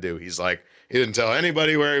trying to do. He's like, he didn't tell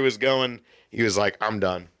anybody where he was going. He was like, I'm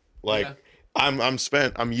done. Like, I'm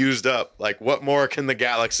spent. I'm used up. Like, what more can the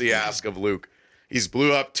galaxy ask of Luke? He's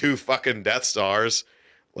blew up 2 fucking Death Stars.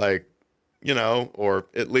 Like, you know, or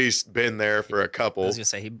at least been there for a couple. I was gonna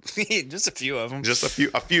say he just a few of them. Just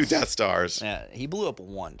a few Death Stars. Yeah, he blew up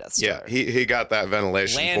 1 Death Star. Yeah, he got that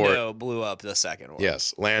ventilation Lando blew up the second one.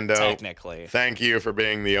 Yes, Lando. Technically. Thank you for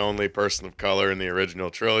being the only person of color in the original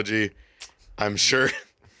trilogy. I'm sure.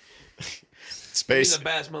 Space. He's the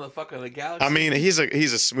baddest motherfucker in the galaxy. I mean, he's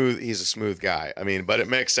a smooth guy. I mean, but it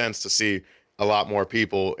makes sense to see a lot more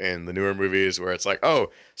people in the newer movies where it's like,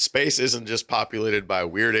 oh, space isn't just populated by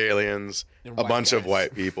weird aliens, And a white bunch of guys.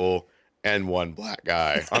 white people, and 1 black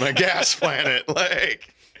guy on a gas planet.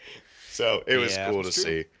 Like, so it was cool to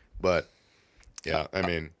see. But yeah, I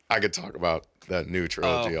mean, I could talk about that new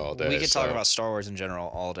trilogy all day. We could talk about Star Wars in general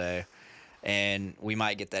all day, and we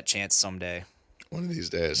might get that chance someday. one of these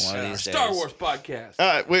days. One of these Star days. Wars podcast.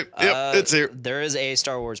 It's here. There is a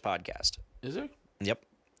Star Wars podcast. Is there? Yep.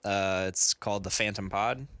 It's called the Phantom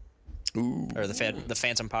Pod. Ooh. Or the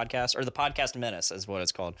Phantom Podcast, or the Podcast Menace is what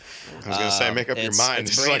it's called. I was gonna say, make up your mind.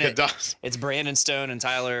 It's like a DOS. It's Brandon Stone and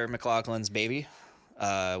Tyler McLaughlin's baby.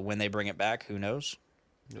 When they bring it back, who knows?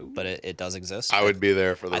 But it does exist. I would be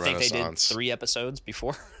there for the I think Renaissance. they did 3 episodes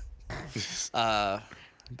before.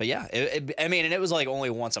 But yeah, I mean, and it was like only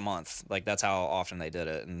once a month. Like, that's how often they did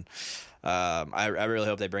it. And I really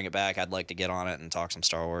hope they bring it back. I'd like to get on it and talk some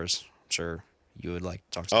Star Wars. I'm sure you would like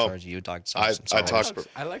to talk some Star Wars. You would talk some Star Wars.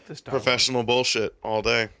 I like this Star Professional bullshit all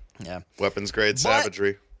day. Yeah. Weapons grade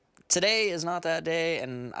savagery. Today is not that day,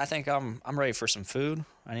 and I think I'm ready for some food.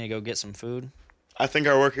 I need to go get some food. I think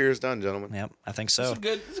our work here is done, gentlemen. Yep, I think so.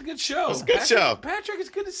 It's a good show. It's a good show. Patrick, it's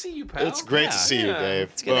good to see you, pal. It's great to see you, Dave.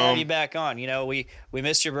 It's good to have you back on. You know, we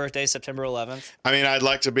missed your birthday, September 11th. I mean, I'd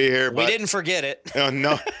like to be here, but We didn't forget it.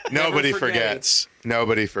 no, nobody forget forgets.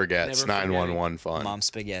 Nobody forgets. Never forget 911 fun. Mom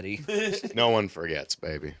spaghetti. No one forgets,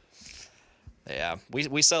 baby. Yeah,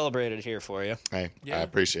 we celebrated here for you. Hey, Yeah. I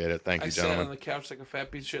appreciate it. Thank I you, sat on gentlemen. the couch like a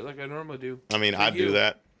fat piece of shit like I normally do. I mean, For I you. do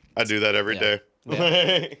that. I do that every day.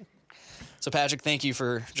 So, Patrick, thank you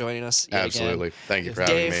for joining us. Yet Absolutely. Again. Thank you for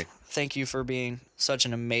having Dave, me. thank you for being such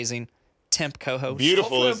an amazing temp co-host.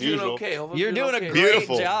 Beautiful Hopefully as I'm doing usual. okay. Hopefully You're I'm doing a okay. great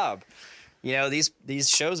Beautiful. job. You know, these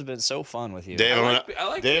shows have been so fun with you. Dave, I I'm like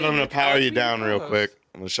gonna being power like you being down real co-host. quick.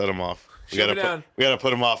 I'm gonna shut him off. We Shut gotta me down.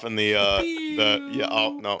 put him off in the yeah.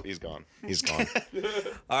 Oh no, he's gone. He's gone.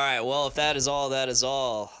 All right, well, if that is all, that is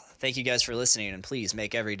all. Thank you guys for listening, and please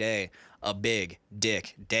make every day a big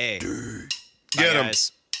dick day. Get him.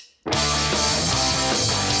 Guys. Woke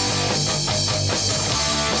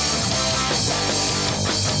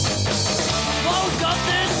up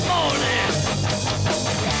this morning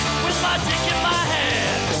with my dick in my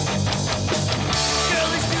hand.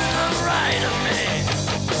 Girlie's to the right of me,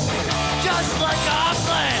 just like I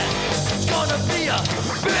planned. It's gonna be a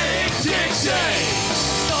big dick day.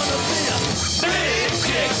 It's gonna be a big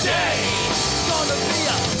dick day. It's gonna be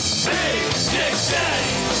a big dick day.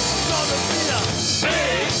 It's gonna be a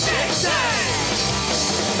big dick day.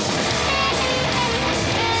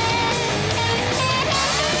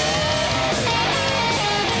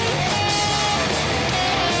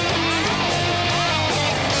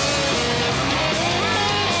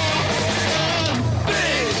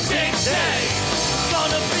 Big Dick Day!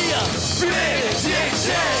 big dick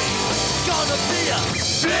day. Gonna be a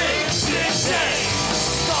big dick day.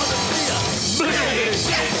 Gonna be a big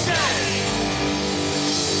dick day.